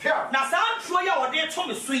wo ye. Na sa antro ya wo de to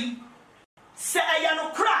me sui. Se eya no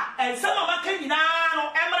kra and some of my nyina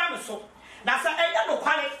no emra me so. Na sa eya no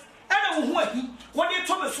kwale ana wo hu ahi wo de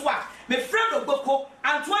to me so a me friend Oboku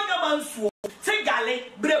Anto Agyemang se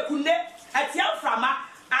gale brekune atia frama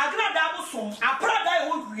Agradaa bosom aprada e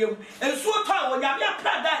wo wiem enso to a wo nyame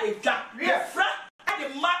aprada edwa refra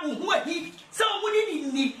ade ma wo hu ahi se wo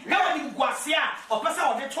ni na wo ni guase a opesa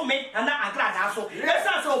wo de to me na Agradaa so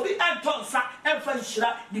esa so obi antonsa emfa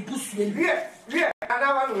nhira ni busue wie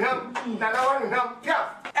ana wa no ham pia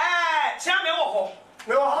chia me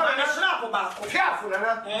wo ho na shira ko ba ko pia fu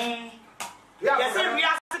nana ya se wi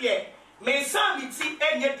ase me san mi ti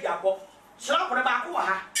enye duabo shira ko ba ko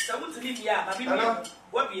ha se wo tini bia ba bi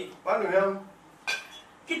wo bi wa no ham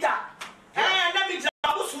kita na mi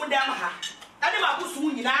jira busum dem ha ade ma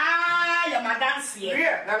busum nyina ya madanse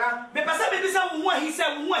wie nana me pesa be bi se wo hu ahi se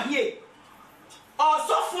wo hu ahi e o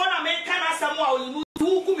so fo na me kana asam a o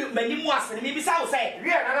tugu mani mu asene me bi sa wo se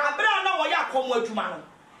wie nana abra na wo ya akomo adwuma no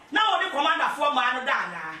na wo de commander for ma no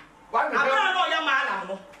da na abra na wo ya ma ala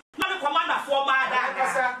no na de commander for ma da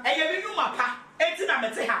na eye bi numa pa enti na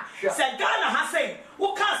mete ha se Ghana ha say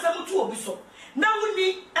wo ka asam tu obi so na wo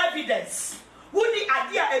ni evidence wo ni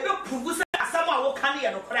ade a ebe prove say asam a wo ka ne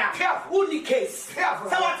ye no kra wo ni case say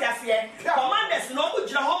what you say commanders no mo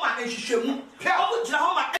gira ho ma ehwehwemu o gira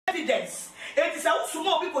ho ma evidence eti sa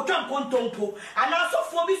usumo obi ko twa kontompo ana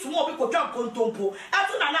asofo bi sumo obi ko twa kontompo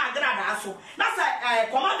atu na Agradaa so na sa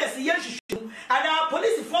commanders ye hwehwemu ana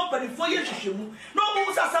police form perifo ye hwehwemu no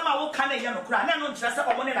mo sasama wo ka na ye no kra na no nkyerɛ sɛ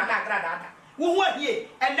omo ne na Agradaa da wo hu ahie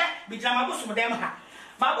ene bi jama bosom dem ha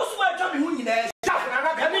ma bosom atwa me hu nyina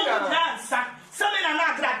na ka ni na nsa sɛ me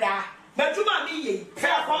na Agradaa madwuma mi ye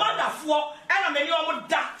commander fo ana me ne omo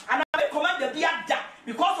da ana me commander bi ada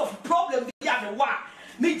because of problem bi ya me wa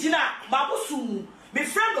me jina babosum me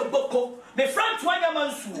friend Oboku me friend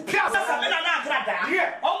Agyemang sasa me na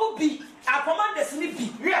Agradaa omo bi a commanders ni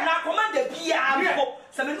bi na commander bi ampo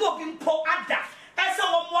se me no bi mpo ada ese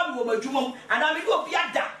wo mo wo madwuma ana me no bi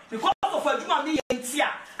ada because of adwuma me ye ntia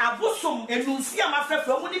abosom enunsi ama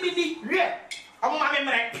frefra mo ni mi ni omo ma me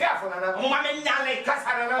mre careful nana omo ma me nyale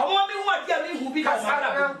kasara na omo ma me hu adia me hu bi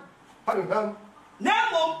kasara na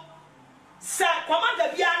mo se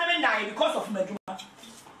commander bi ana me nai because of madwuma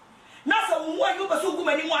na sa wo ayu ba so gu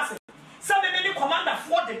mani mu ase sa me ne commander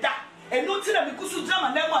for the da enu ti na me kusu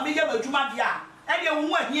drama na mu a me ye madwuma bia e de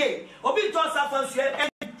wo ahie obi to sa fa nsuo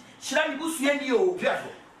shira ni busu ani o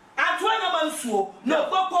Anto Agyemang no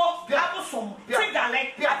Oboku abosom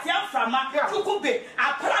tigale atia frama tukube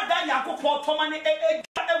aprada yakopon tomane e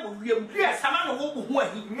wo wiem sama no wo hu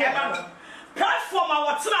ahi e ba no platform a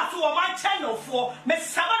wotena so wo man channel for me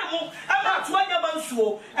sama ne mo ama Anto Agyemang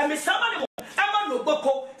e me sama ne mo ama no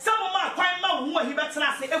Oboku sama ma kwan ma wo hu ahi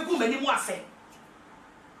betena ase egu mani mu ase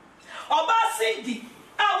oba sindi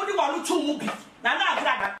a wo di wanu tu mu bi na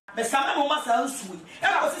Agradaa me sama no ma sa nsuwi e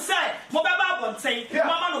ko se say mo be ba bonten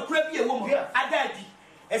mama no kura bi e wo mo adadi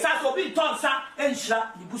e sa so bi tonsa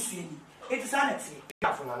enhira ni busuani it is anete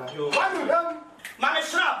wanu ham ma me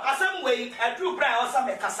shrap asam we adru bra o sa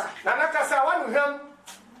me kasa nana kasa wanu ham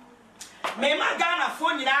me ma Ghana fo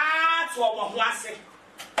nyina to omo ho ase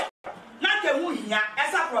na ke hu hia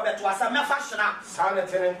esa probeto asa me fashina sana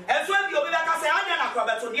tenen ezo bi obi be kasa anya na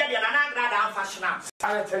probeto de na Agradaa am fashina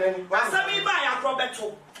sana tenen asami ba ya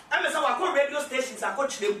probeto e me say wa ko radio stations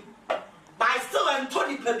akochirem by still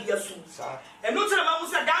Anthony Pabiasu and no tell ma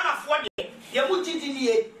say Ghana fo de ye mu gidi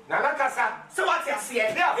nie nana kasa se what ya se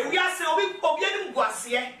e wi ase obi anim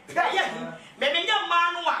guase ye me nya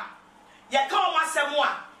ma no a ye ka o masem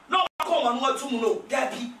a no ko ma no atum no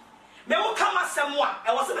dabi me wo ka masem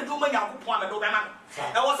a e wo se me do ma Yakopon a me do be ma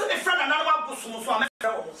e wo se me friend na na bosom so a me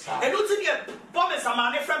frɛ wo e no ti ne bombe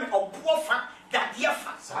sama ne frɛ me obo fa da dia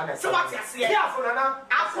fa se what ya se e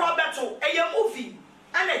afrobeto e ye movie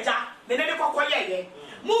Anaja, me ne kokoye ye.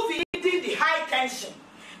 Movie did the high tension.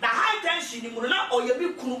 The high tension ni mu na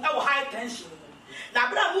oyebi kunu e wo high tension. Na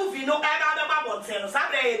bra movie no e ba bonten no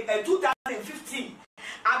sabre 2015.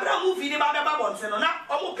 Abra movie ni ba bonten no na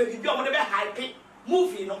omo pe bibi omo de be hype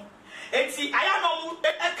movie no. Enti aya no mu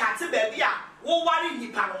e kate ba bi a wo ware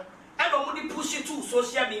nipa no. E no mu di push it to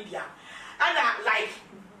social media. And like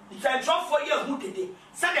the drop for you who did it.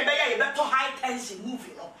 Say the be ye better high tension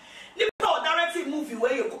movie no. Directing movie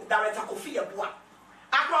where you director Kofi Abua.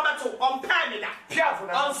 Acrobato on Pamela,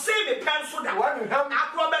 on Save Pencil,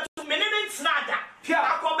 Acrobato Minute Snada,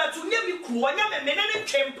 Acrobato Yemi Kuanya, Minute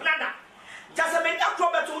Chem Plana. Just a minute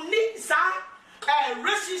Acrobato needs a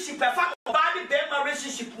relationship, a family body, a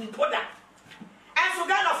relationship, Poda. And so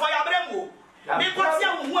Ghana for your bremo,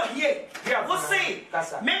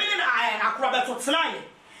 Mimi na akrobeto tnaye.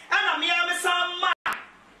 Ana me amesama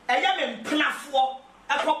eya me mpnafo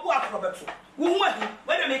akwaku akrobeto. Wo hu ahi,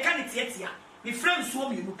 we de me ka ne tietia. Me friends so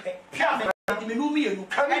me nu pe. Me me nu me enu.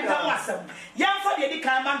 Enta wasam. Yamfa de di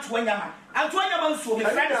kan man to anyama. Anto anyama nso me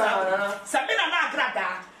friends are. Sabina na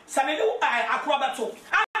Agradaa. Samelu akrobeto.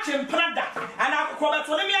 Achimprada. Ana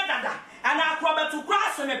akrobeto ne me adada. Ana akrobeto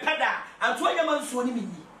grass me peda. Anto anyama nso ni me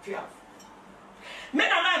ni. Me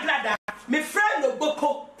na Agradaa. Me friend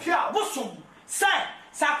Oboku. Bosom. Say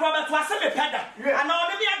Sakrobeto ase me peda. Ana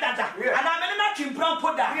one me adada. Ana me na chimpran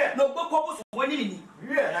poda. No Oboku bosom woni ni.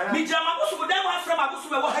 Me jama bosom dem wa from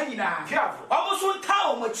abosom e wo ha nyina. Obosom nta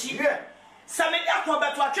o machi. Samedi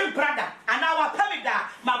akrobeto atwemprada. Ana wa pamida.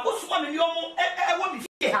 Ma bosom me nyomo e wo mi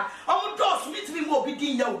fie ha. Omo dos mitimi mo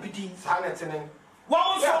obidin ya obidin. Sa na tenen.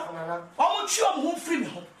 Wo so. Omo chi omo hu free me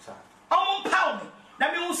ho. Omo paw me.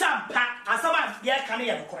 Na me hu sampa asama ye ka ne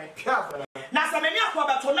ye no kore. Na samedi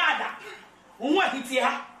akrobeto nada. Unwa hiti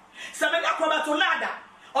ha. Samedi akrobeto nada.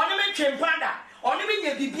 Oni me twemprada. Oni me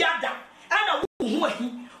nya bibiada. Ana wo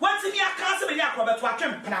ahi. Wanti mi aka samedi akrobeto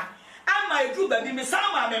atwempra. Ama edu ba bi me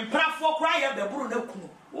sama me mprafo kra ye beburu na kunu.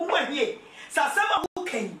 Unwa hie. Sasama wo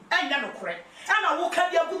kan anya no kore. Ana wo ka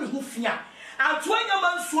dia gu me hu fia. Anto anya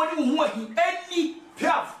mansuo ni unwa ahi. Eni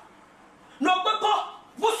piaf. No gbeko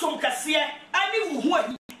bosom kase ani wo hu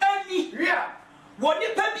ahi. Eni.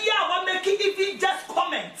 Woni pa bia wa make even just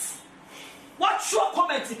comments. What's your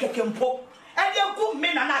comment kekempo? And you go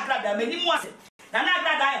men and Agradaa many more. Na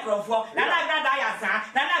Agradaa e krofo, na Agradaa ya za,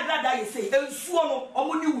 na Agradaa ye say ensuo no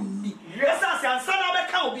omoni wuni. Yes answer na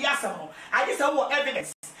be ka obi asem. I just say what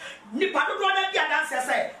evidence. Ni pa do na bia dance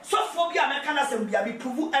say so for bia me kana sem bia be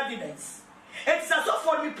prove evidence. It's a so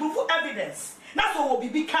for me prove evidence. Na so obi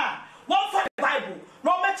bi ka. One for the Bible.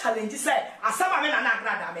 No me challenge say asama me na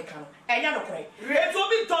Agradaa me ka no. Enya no kore. E to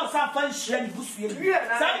be don some fan share ni busu ye.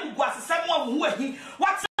 Say go asem wo ahi.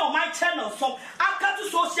 What's on my channel so aka to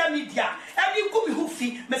social media. Every kumi hu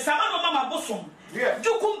fi me sama no mama bosom.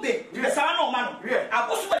 Jukumbe me sama no mama no.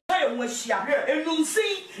 Abosom e wo ahia.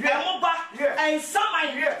 Enunsin e moba en sama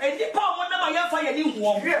e nipa wo na ma ye fa ye ni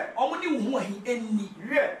huom. Omo ni hu ahi enni.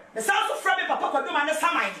 Me sa so fra me papa kwadwo ma ne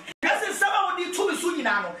sama. Kasi sama wo di tu mi su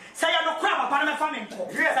nyina no. Say ya no kra papa na me fa me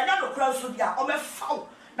nko. Say ya no kra so dia o me fa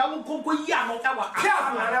na wo konko yi ano e wa aka.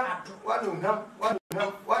 Wanu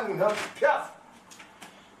nam. Piaf.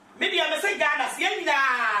 Maybe I may say Ghana,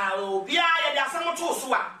 Siena, Bia, Yasan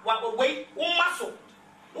Tosua, what way, Umaso,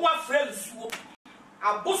 who are friends,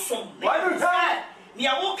 a bosom, why do you say?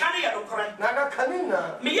 Near all Canada, correct? Nana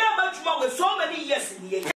Canina. Me, much more with so many years in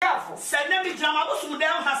the year. Careful. Said Nemi Jamabos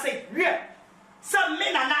down has said, yeah. Some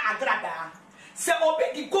men are not Agradaa. Say,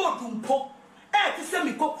 obey the golden pope, and to send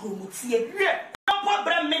me cook room, yeah. No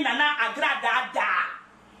problem, men are not Agradaa.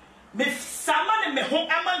 Me, someone me home,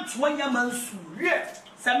 Aman 20 months, yeah.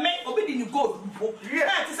 Some men obey the golden pope,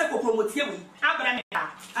 yeah. To say, promote you, Abraham,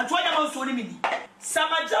 and 20 months only me. Some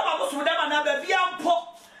Jamabos would have another beyond pope.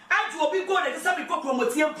 And you will be good at some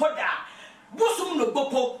promote you, Poda. Bosom no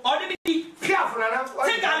Bopo, or the mini, careful,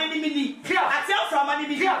 take our enemy, I tell from an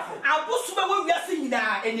enemy, careful. I'll bosom when we are seeing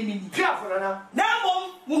our enemy, careful.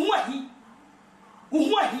 Now, Muhahi,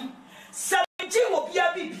 some will be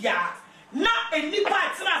a bibia. Not any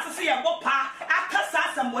parts to say a bopa, I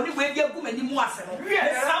cast somebody where you're going anymore.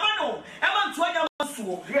 Samano, Eman Toya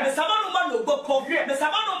Masu, the Samano Mano Boko, the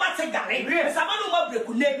Samano Matagari, the Samano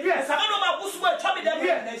Mabrekune, the Samano Mabusua, Tommy the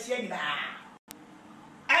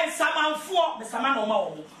and Saman the Samano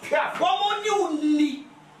Mo. One new knee,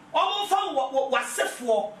 almost found what was set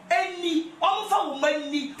for any, almost found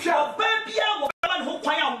money, or baby, who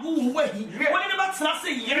quite woo way, whatever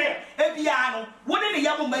Snassi, Ebiano, one in the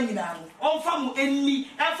young man now, on from any,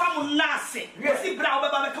 and from Nasi, you see, Brown,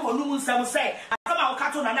 but come on, some say, I come out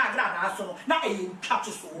cartoon and Agradaa, so not a catch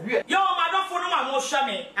so. Yo, madam, for no one more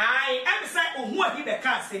shame. I am saying, what he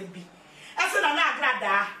can't say be. As an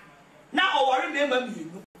Agradaa, now I remember me.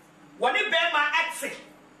 When it bear my exit,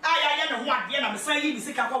 I am one, and I'm saying, you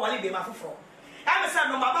see, I will be my foot. I'm saying,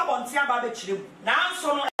 no, my mother wants to have a chill. Now,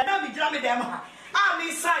 so no, I don't be drumming them. I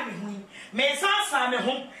may sign me. May sign me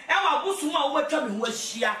home. And I was soon over to me was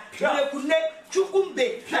she. I could let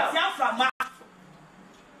Chukumbe, Yaframa.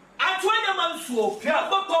 I told them so.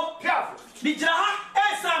 Piafo, Mijaha,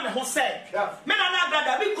 and Sam Jose. Men are not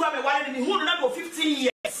that big crime while in the number 15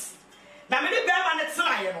 years. Now, many bear man at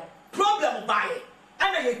Zion. Problem by it.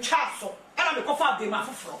 And a castle. And I'm a coffee de my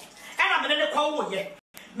fro. And I'm in a call yet.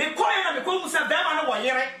 Me coin and me come some bear man over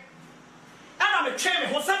here. And I'm a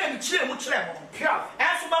chairman who sang a chill much level.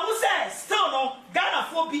 As Mamu says, still no, Ghana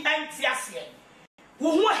for be anti-Asian.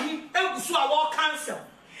 Who he, Elgusua war council.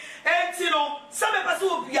 And Etino, some of us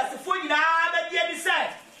will be as a 4 year old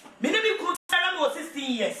said. Minimum could tell me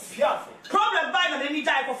 16 years. Problem by the any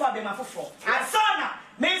type of Fabema for. And son,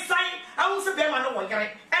 may sign, I will say them on one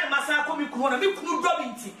and Massa come corner, milk no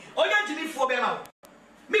Robinty, or yet to be for Bema.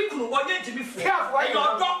 Milk no, or yet to be for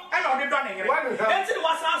your dog and on the running. Until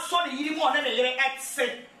was our son, you more than a year at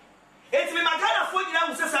say. It's me, my kind of 4 year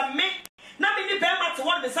old says I make. Nothing the Bema to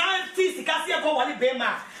one the scientist, the Cassia go on the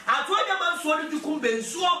Bema. I told them I wanted to come Ben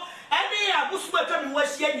so, and they are Buswell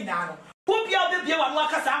was Yenny now. Who be out there one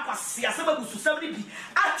workers and see a 70.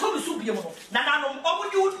 I told you to be a woman. Nana, all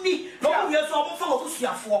you need, no years or for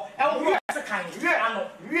Lucia for, and we are the kind.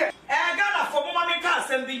 I got a for Mamma Cars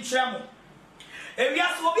and being chairman. If you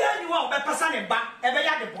ask for you are by Passani back, ever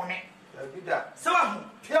had the bonnet. So,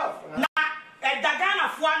 now, at Dagana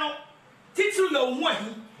Fuano, Titu Lo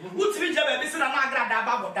Muahi. Who's been a visit an Agradaa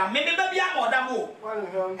Babba, maybe I'm more than more.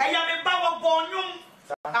 I am a power born.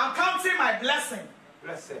 I'm counting my blessing.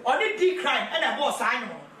 Only D crime and a boss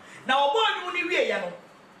animal. Now, a boy only way, I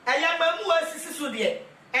am a more sister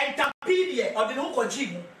and Tampedia or the Uncle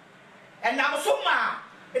Jim. And now, so ma,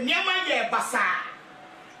 near my year, Bassa.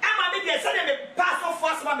 I'm a bit suddenly pass off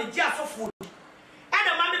first, mammy, just for food. And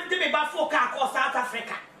a man did me back for car or South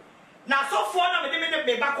Africa. Now, so far, I'm a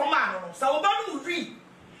bit back on so about read.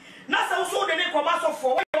 Nasa so the name of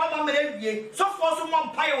for one minute, so for someone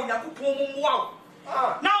pie on the wow.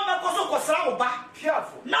 Now, the Coso was back.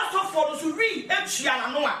 Nasa for to read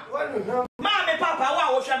Chiana Noah. Mammy, Papa,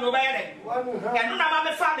 wow, shall no better. And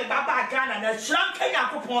Mamma family, Baba Ghana, and a shrunk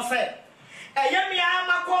Yakupon said. A yummy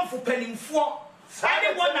armor come for penning for.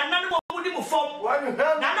 Anyone and none would move from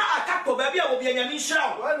Nana a couple baby will be a Yamisha.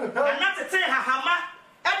 And not to tell her hammer.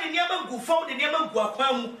 And the never go phone, the never go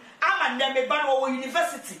home. I'm a never Barrow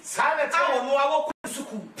University. Silent, I will know our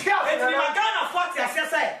school. It's Magana 40 as I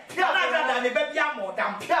say. Agradaa the baby more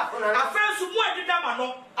than a friend who wanted Damano,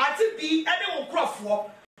 Ante Bee anyone crop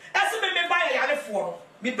for. As a member by a yard for.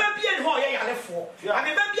 Me baby and Hoya yard for. I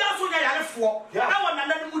mean, baby also yard for. I want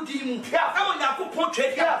another Mudimu. I want Yaku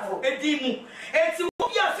portrait a demu. It's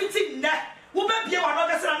a fitting net. Who may be one of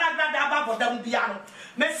us and Agradaa for Dambiano.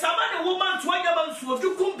 May summon a woman to a young so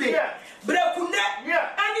do Kumbe. Brekune,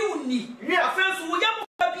 and you need. A friend who be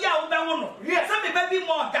out there. Some baby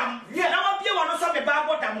more damn. Now be one of some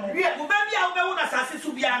Babo Damo. Who baby out there on Assassin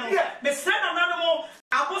Subiano. May send another more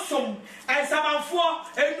Abosom and some for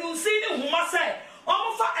a new scene who must say,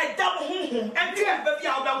 offer a double home and baby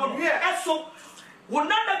out there. And so will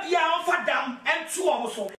not be out for dam and two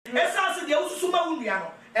also. As I the Osuma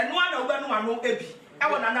Uniano. And one over no Ebi. I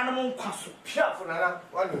want an animal castle. Pia for Nana,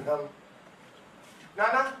 one of them.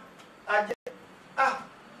 Nana, I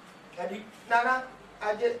did. Nana,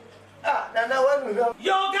 I did. Nana, one of them.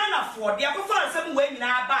 You're gonna afford the upper for some way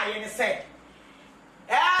now buy and say.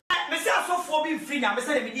 Mr. So for being free now,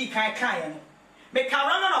 Mr. Midi Kayan. Make a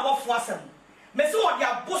run of Wasson. Mr. What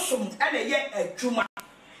your bosom and a year a Juma.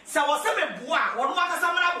 So was a boy, one more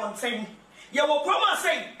Samara one thing. You will promise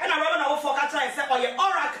say, and I run over for Kata and say, or your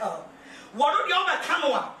oracle. One of your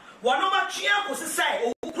canoa, one of my chia was say,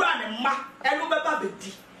 oh, grand and ma, and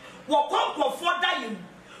Babadi. What come for dying?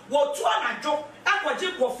 What to an job, and what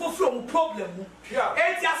you go for from problem.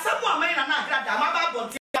 It's just someone made an Agradaa, my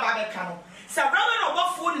Babon, Babacano. So, rather of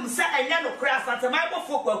what food and say a yellow crass at the Bible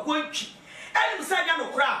folk were going cheap. And you said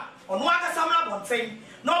yellow crab, on what a summer one thing,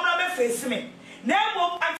 no matter face me.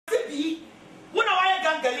 Nemo, Ante Bee, when I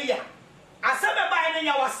Gangalia. I said by any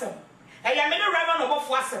awesome. I am in a reverend of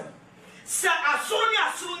Wasson. Sir,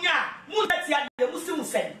 Asunia, Mudatia, the Muslim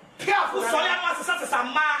say. Careful, so I must such as a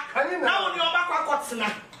mark. Now on your back,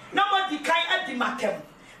 Cotsina. Nobody can add the Macam.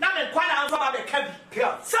 Now the quite answer about the cabin.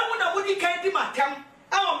 Someone would decay the Macam.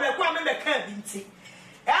 I will make one in the cabin.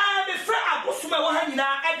 And the friend I was hanging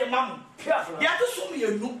at the mum. Careful, you have to sue me,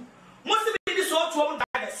 you know. Most of it is all 12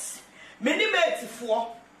 daggers. Many mates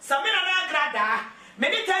for some men Agradaa.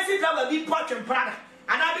 Many times it will be pork and Prada,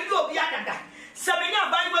 and I will go beyond that. Sabina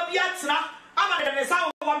Bible be answer. I'm a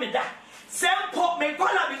sound woman that. Same pop may call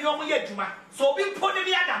up in your Yajuma. So be put in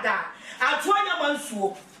the other. I'll try a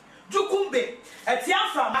mansu. Jukumbe, a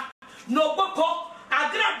Tiaframa, no Boko,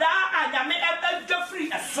 Agradaa, and I may have Jeffrey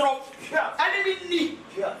a stroke. And we need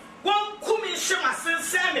one Kumi Shima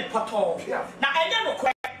Sammy Pato. Now I never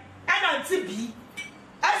quite and Ante Bee.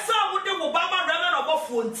 I saw what the Obama ran of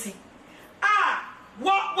Obofour.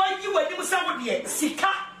 What you were doing somebody, Sika,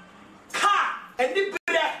 car, and the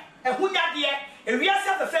bread, and who ya dear, and we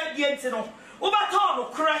are the fair Gentino.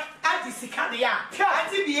 Overton, crack, Auntie Sicadia,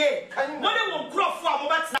 Ante Bee, what they won't crop for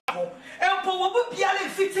what's now. And Pobu Biala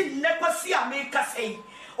fitting Nepasia make us say,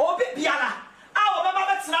 or Bibiana, our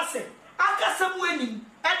Baba's nothing. I got some winning,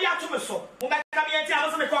 Edi atu me so. Mo be ka me enti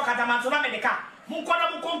alo se me ko katamanto na me de ka. Mo nko na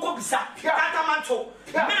mo konko bisa. Katamanto.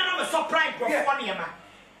 Me na me surprise pro for ne ma.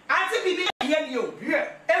 Ante bibi ye ni o.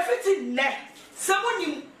 Efiti ne.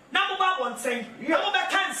 Samonim na mo ba wonten. Na mo be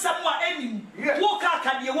kan samu a enim. Wo ka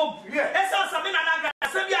ka de wom. Esa sa me na na gra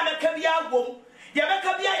bia me ka bia wom. Ye be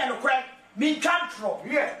ka bia ye no kra. Min control.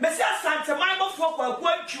 Me say Santa Mama for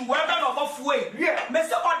kwantwu we be no bofo e. Me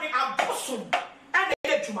say odi abosom and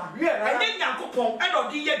the juma. And then Yankopon and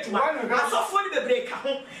odi ye juma. Asofo ni bebre ka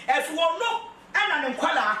ho. Eso no and an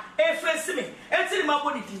nkwala e fresi me. Enti ma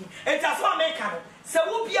body din. Enti aso America no. Se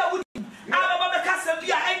wo bia wo din. Aba be ka se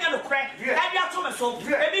bia enya no kra. E bia to me so.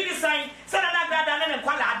 E bi design se na Agradaa na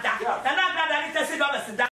nkwala ada. Na Agradaa ni tese do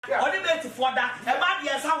be da. Odi be ti for da. E ba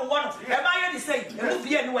dia sa wo no. E ba ye di say. E mu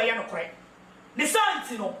bia ni we ye no kra. Ni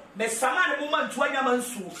santi no me sama ne moment wanya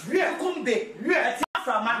mansu kumbe ati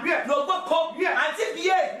aframa no gboko Ante Bee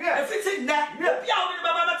efiti na obi a wo ne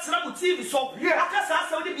baba matena mu TV so aka sa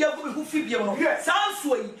asa wo ne bia gu me hu fi bia no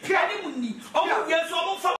sanso yi ani munni o mu bia so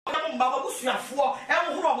o mu fa mo baba busuafo e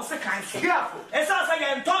mo horo mo se kan so esa sa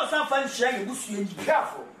ye nton san fa nhia ye busua yi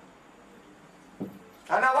careful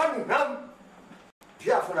ana wanu nam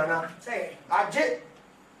careful ana say aje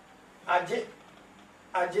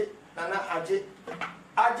Nana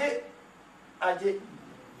Aje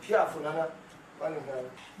Piafo Nana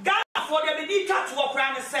Ghana for the need to walk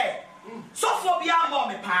around and say so for be our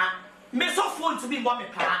mommy pa me so for to be mommy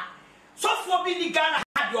pa so for be the Ghana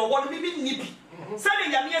had your one maybe nippy Sunday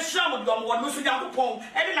ya me sham do one so Yakopon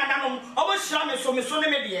and nana no obo sham so me so ne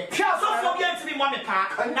me de so for be to be mommy pa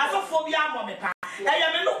na so for be our mommy pa e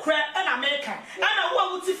ya me no kra and America and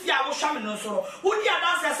wo wuti fi a wo sham no so wo di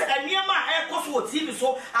adanse se eniema e koso TV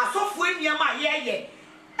so asofo eniema ye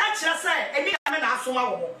a kira say eni na me na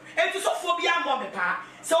asoma wo enti so for be our mommy pa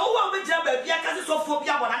so wo be jira ba bia ka so for be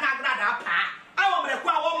our na Agradaa pa awo me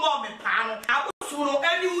kwa wo mommy pa no abosu no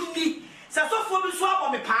eni uni se so for be so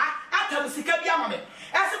mommy pa atam sika bia mommy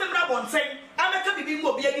ese be bra bonten ameka bibi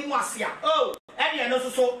mo bia ni mu ase a oh eni no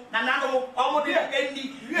so na nano omo de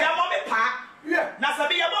eni ya mommy pa na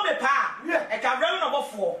sabi ya mommy pa e ka bra no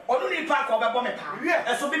Obofour onu ni pa ko be bo me pa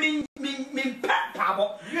e so be min pa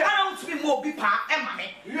bo ana unti bi mo bi pa e ma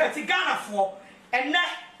me eti Ghana fo enne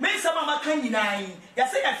me sama maka nyinaa ya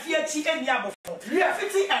se ya fie chi eni Obofour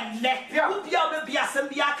fiti enne wo bia be bia asem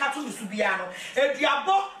bia aka to su bia no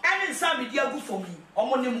eduabo ene nsa me dia gu for me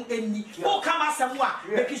omo ne mu eni wo kama asem a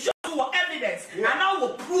make sure to evidence and now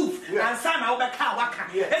will prove and say na we ka waka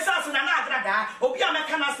esa so na Agradaa obi a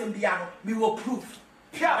meka na asem bia no me will prove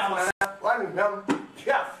one nam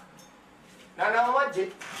piaf nana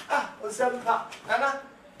waje osempa nana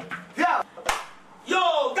piaf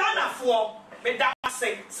yo Ghana for me da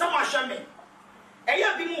say some ahwe me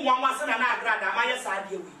eya bi mu wanwa se na Agradaa ma ye sa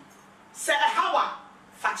de wi se hawa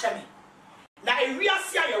fa che me na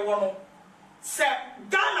ewiase a ye wo no se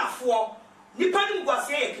Ghana for nipa ni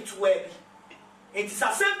gwase ye kitwa bi enti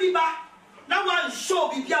sasem bi ba na wan show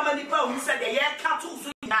bi bia ma nipa hu se de ye ka to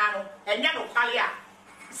so na no enye no kwale a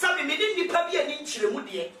sabi me ni nipa bi ani nkyiremu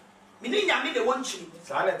de me ni nyame de won nkyiremu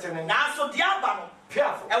sa na tene na so de aba no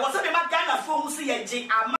piafo e wo se de ma Ghana fo hu se ye gye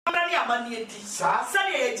amamra ni amani enti sa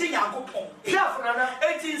de ye gye Yakopon piafo na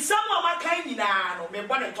enti nsam a makan nyina no me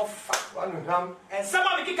bo ne tofa wanu nam ensam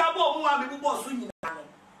a me kika bo mu a me bubo so nyina no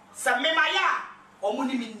sa me maya omu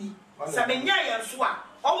ni minni sa me nya ye so a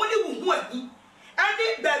omu ni wu hu ahi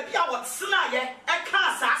ade ba bi a wotsena ye e ka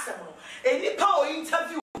asasem no enipa o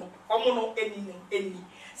interview no omu no eni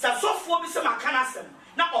sa sofo bi se makana asem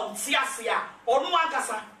na onti ase a onu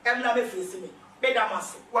ankasa emna me face me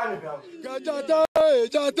bedamase wanu nam jata